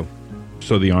next to you.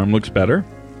 So the arm looks better?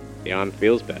 The arm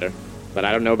feels better, but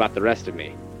I don't know about the rest of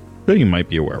me. So you might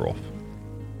be a werewolf.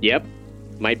 Yep,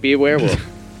 might be a werewolf.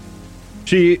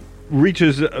 She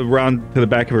reaches around to the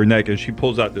back of her neck and she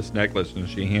pulls out this necklace and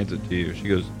she hands it to you. She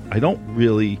goes, I don't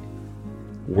really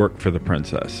work for the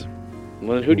princess.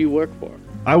 Well, then who do you work for?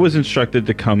 I was instructed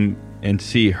to come and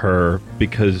see her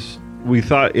because we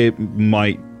thought it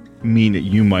might mean that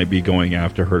you might be going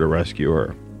after her to rescue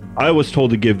her. I was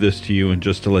told to give this to you and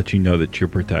just to let you know that you're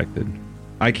protected.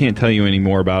 I can't tell you any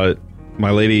more about it.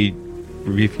 My lady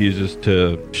refuses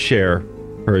to share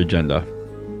her agenda.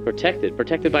 Protected?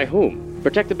 Protected by whom?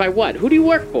 Protected by what? Who do you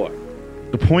work for?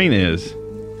 The point is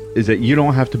that you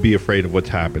don't have to be afraid of what's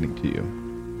happening to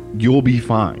you. You'll be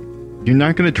fine. You're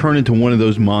not going to turn into one of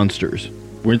those monsters.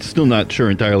 We're still not sure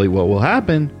entirely what will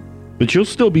happen, but you'll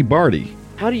still be Barty.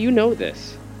 How do you know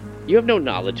this? You have no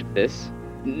knowledge of this.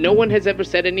 No one has ever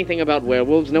said anything about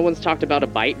werewolves. No one's talked about a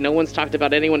bite. No one's talked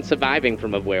about anyone surviving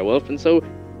from a werewolf. And so,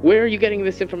 where are you getting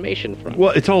this information from? Well,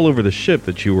 it's all over the ship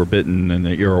that you were bitten and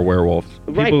that you're a werewolf.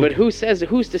 Right, but who's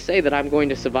to say that I'm going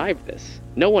to survive this?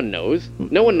 No one knows.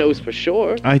 No one knows for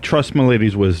sure. I trust my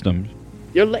lady's wisdom.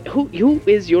 Who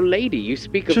is your lady? You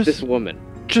speak of this woman.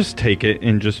 Just take it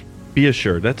and just be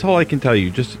assured. That's all I can tell you.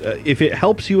 Just if it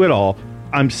helps you at all,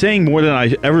 I'm saying more than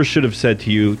I ever should have said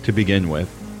to you to begin with.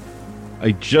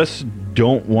 I just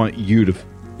don't want you to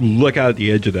look out at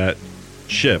the edge of that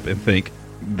ship and think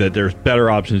that there's better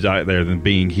options out there than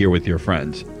being here with your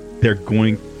friends. They're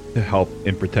going to help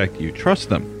and protect you. Trust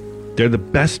them. They're the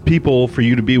best people for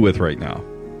you to be with right now.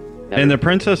 And the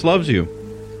princess loves you.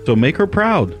 So make her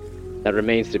proud. That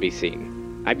remains to be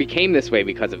seen. I became this way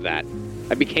because of that.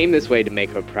 I became this way to make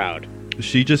her proud.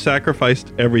 She just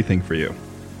sacrificed everything for you.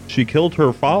 She killed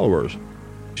her followers.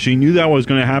 She knew that was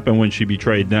going to happen when she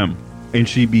betrayed them. And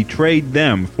she betrayed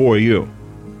them for you.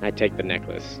 I take the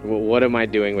necklace. Well, what am I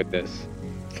doing with this?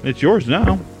 It's yours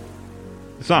now.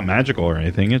 It's not magical or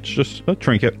anything. It's just a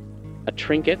trinket. A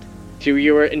trinket? So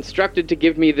you were instructed to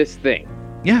give me this thing?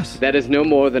 Yes. That is no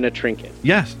more than a trinket?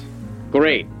 Yes.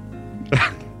 Great.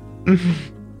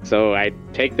 So I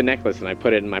take the necklace and I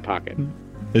put it in my pocket.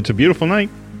 It's a beautiful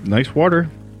night. Nice water.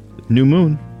 New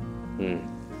moon.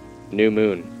 New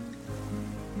moon.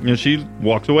 And she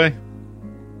walks away.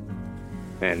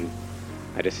 And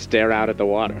I just stare out at the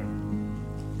water.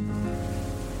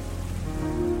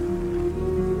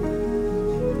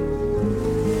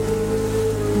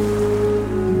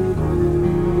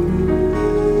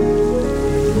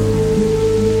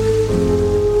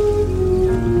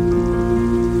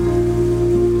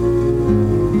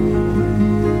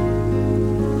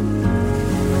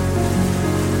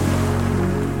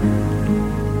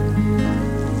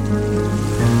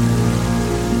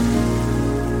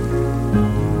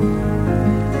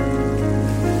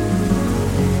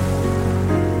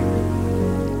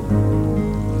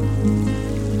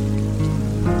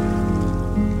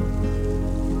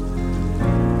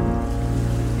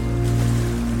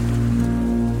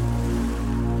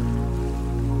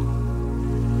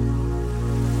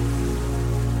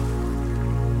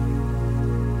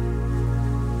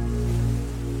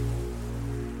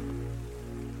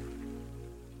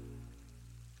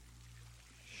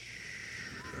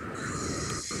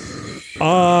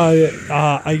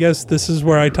 I guess this is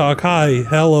where I talk. Hi,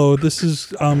 hello, this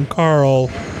is Carl.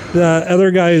 The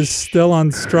other guy is still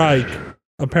on strike,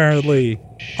 apparently.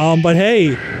 But hey,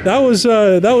 that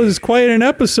was quite an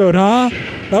episode, huh?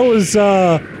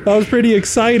 That was pretty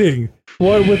exciting.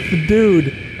 What with the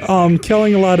dude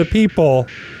killing a lot of people.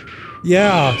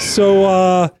 Yeah,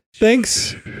 so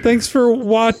thanks for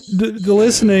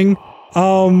listening.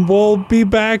 We'll be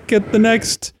back at the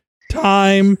next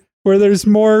time where there's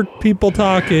more people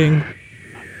talking.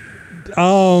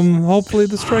 Hopefully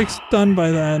the strike's done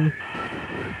by then.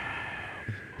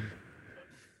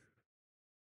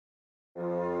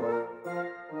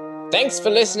 Thanks for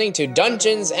listening to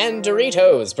Dungeons and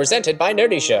Doritos, presented by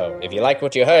Nerdy Show. If you like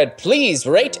what you heard, please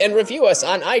rate and review us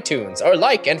on iTunes, or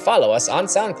like and follow us on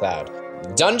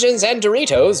SoundCloud. Dungeons and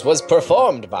Doritos was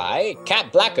performed by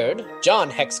Kat Blackard, John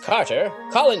Hex Carter,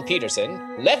 Colin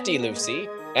Peterson, Lefty Lucy,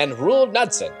 and Rule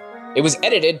Knudsen. It was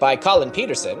edited by Colin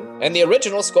Peterson, and the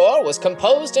original score was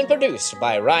composed and produced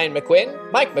by Ryan McQuinn,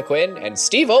 Mike McQuinn, and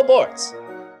Steve O'Bortz.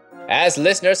 As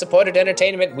listener-supported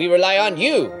entertainment, we rely on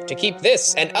you to keep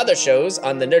this and other shows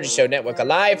on the Nerdy Show Network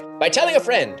alive by telling a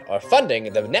friend or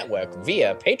funding the network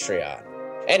via Patreon.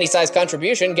 Any size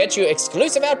contribution gets you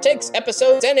exclusive outtakes,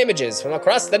 episodes, and images from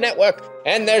across the network,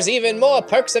 and there's even more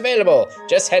perks available.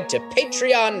 Just head to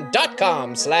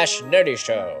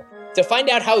patreon.com/nerdyshow. To find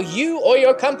out how you or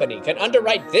your company can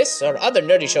underwrite this or other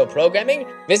Nerdy Show programming,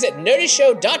 visit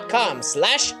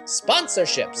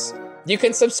nerdyshow.com/sponsorships. You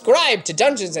can subscribe to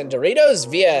Dungeons and Doritos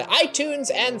via iTunes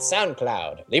and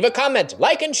SoundCloud. Leave a comment,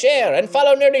 like and share, and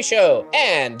follow Nerdy Show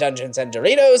and Dungeons and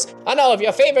Doritos on all of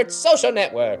your favorite social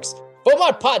networks. For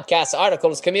more podcasts,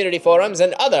 articles, community forums,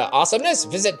 and other awesomeness,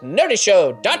 visit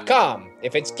nerdyshow.com.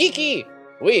 If it's geeky,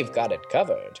 we've got it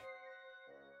covered.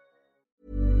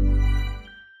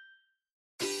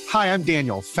 Hi, I'm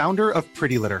Daniel, founder of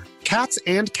Pretty Litter. Cats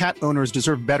and cat owners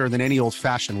deserve better than any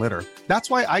old-fashioned litter. That's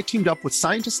why I teamed up with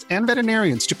scientists and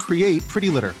veterinarians to create Pretty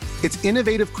Litter. Its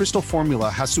innovative crystal formula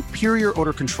has superior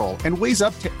odor control and weighs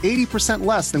up to 80%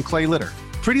 less than clay litter.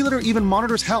 Pretty Litter even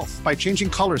monitors health by changing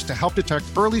colors to help detect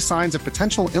early signs of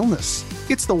potential illness.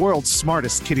 It's the world's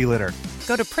smartest kitty litter.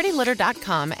 Go to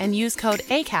prettylitter.com and use code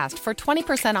ACAST for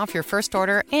 20% off your first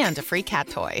order and a free cat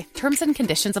toy. Terms and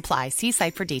conditions apply. See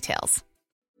site for details.